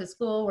 where they went to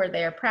school, where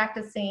they're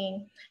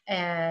practicing,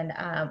 and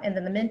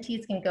then the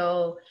mentees can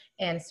go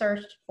and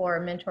search for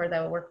a mentor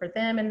that will work for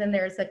them. And then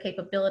there's a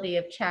capability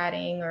of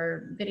chatting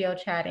or video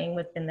chatting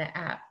within the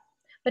app.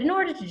 But in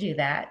order to do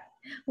that,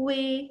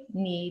 we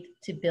need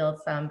to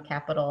build some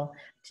capital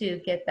to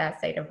get that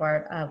state of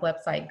our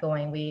website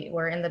going.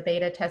 We're in the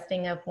beta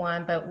testing of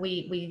one, but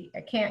we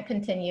can't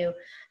continue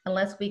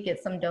unless we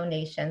get some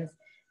donations.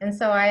 And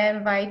so I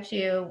invite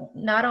you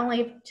not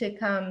only to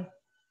come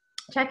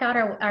check out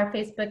our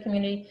Facebook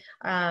community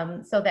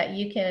so that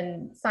you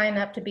can sign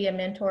up to be a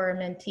mentor or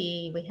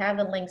mentee. We have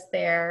the links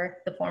there,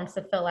 the forms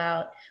to fill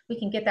out. We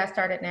can get that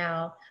started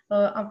now.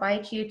 But I'll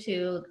invite you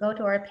to go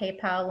to our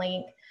PayPal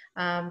link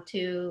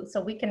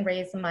so we can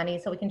raise money,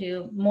 so we can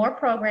do more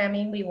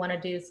programming. We want to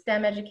do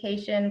STEM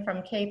education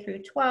from K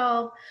through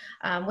 12.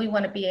 We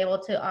want to be able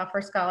to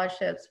offer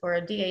scholarships for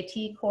a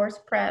DAT course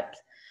prep.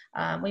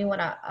 We want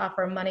to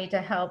offer money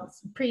to help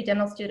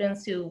pre-dental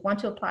students who want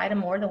to apply to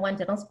more than one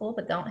dental school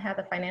but don't have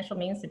the financial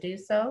means to do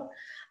so.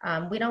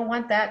 We don't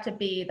want that to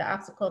be the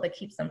obstacle that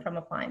keeps them from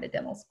applying to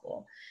dental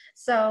school.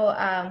 So,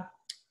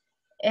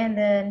 and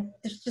then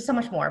there's just so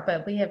much more,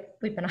 but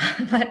we've been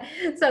on. But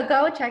so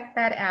go check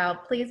that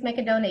out. Please make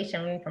a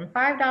donation from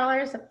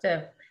 $5 up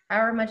to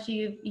however much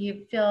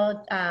you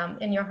feel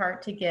in your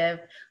heart to give.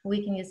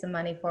 We can use the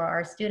money for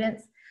our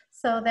students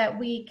so that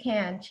we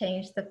can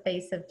change the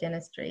face of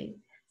dentistry.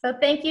 So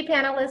thank you,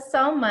 panelists,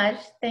 so much.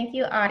 Thank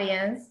you,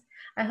 audience.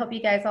 I hope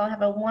you guys all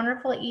have a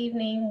wonderful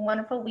evening,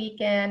 wonderful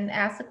weekend.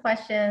 Ask the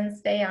questions,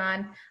 stay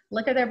on,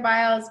 look at their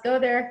bios, go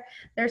their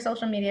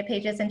social media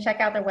pages, and check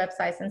out their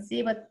websites and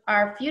see what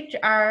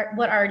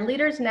what our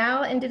leaders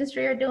now in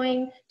dentistry are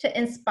doing to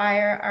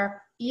inspire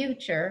our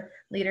future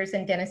leaders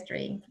in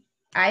dentistry.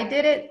 I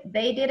did it,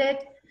 they did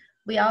it,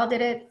 we all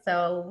did it,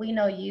 so we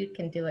know you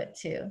can do it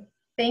too.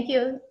 Thank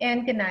you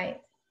and good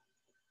night.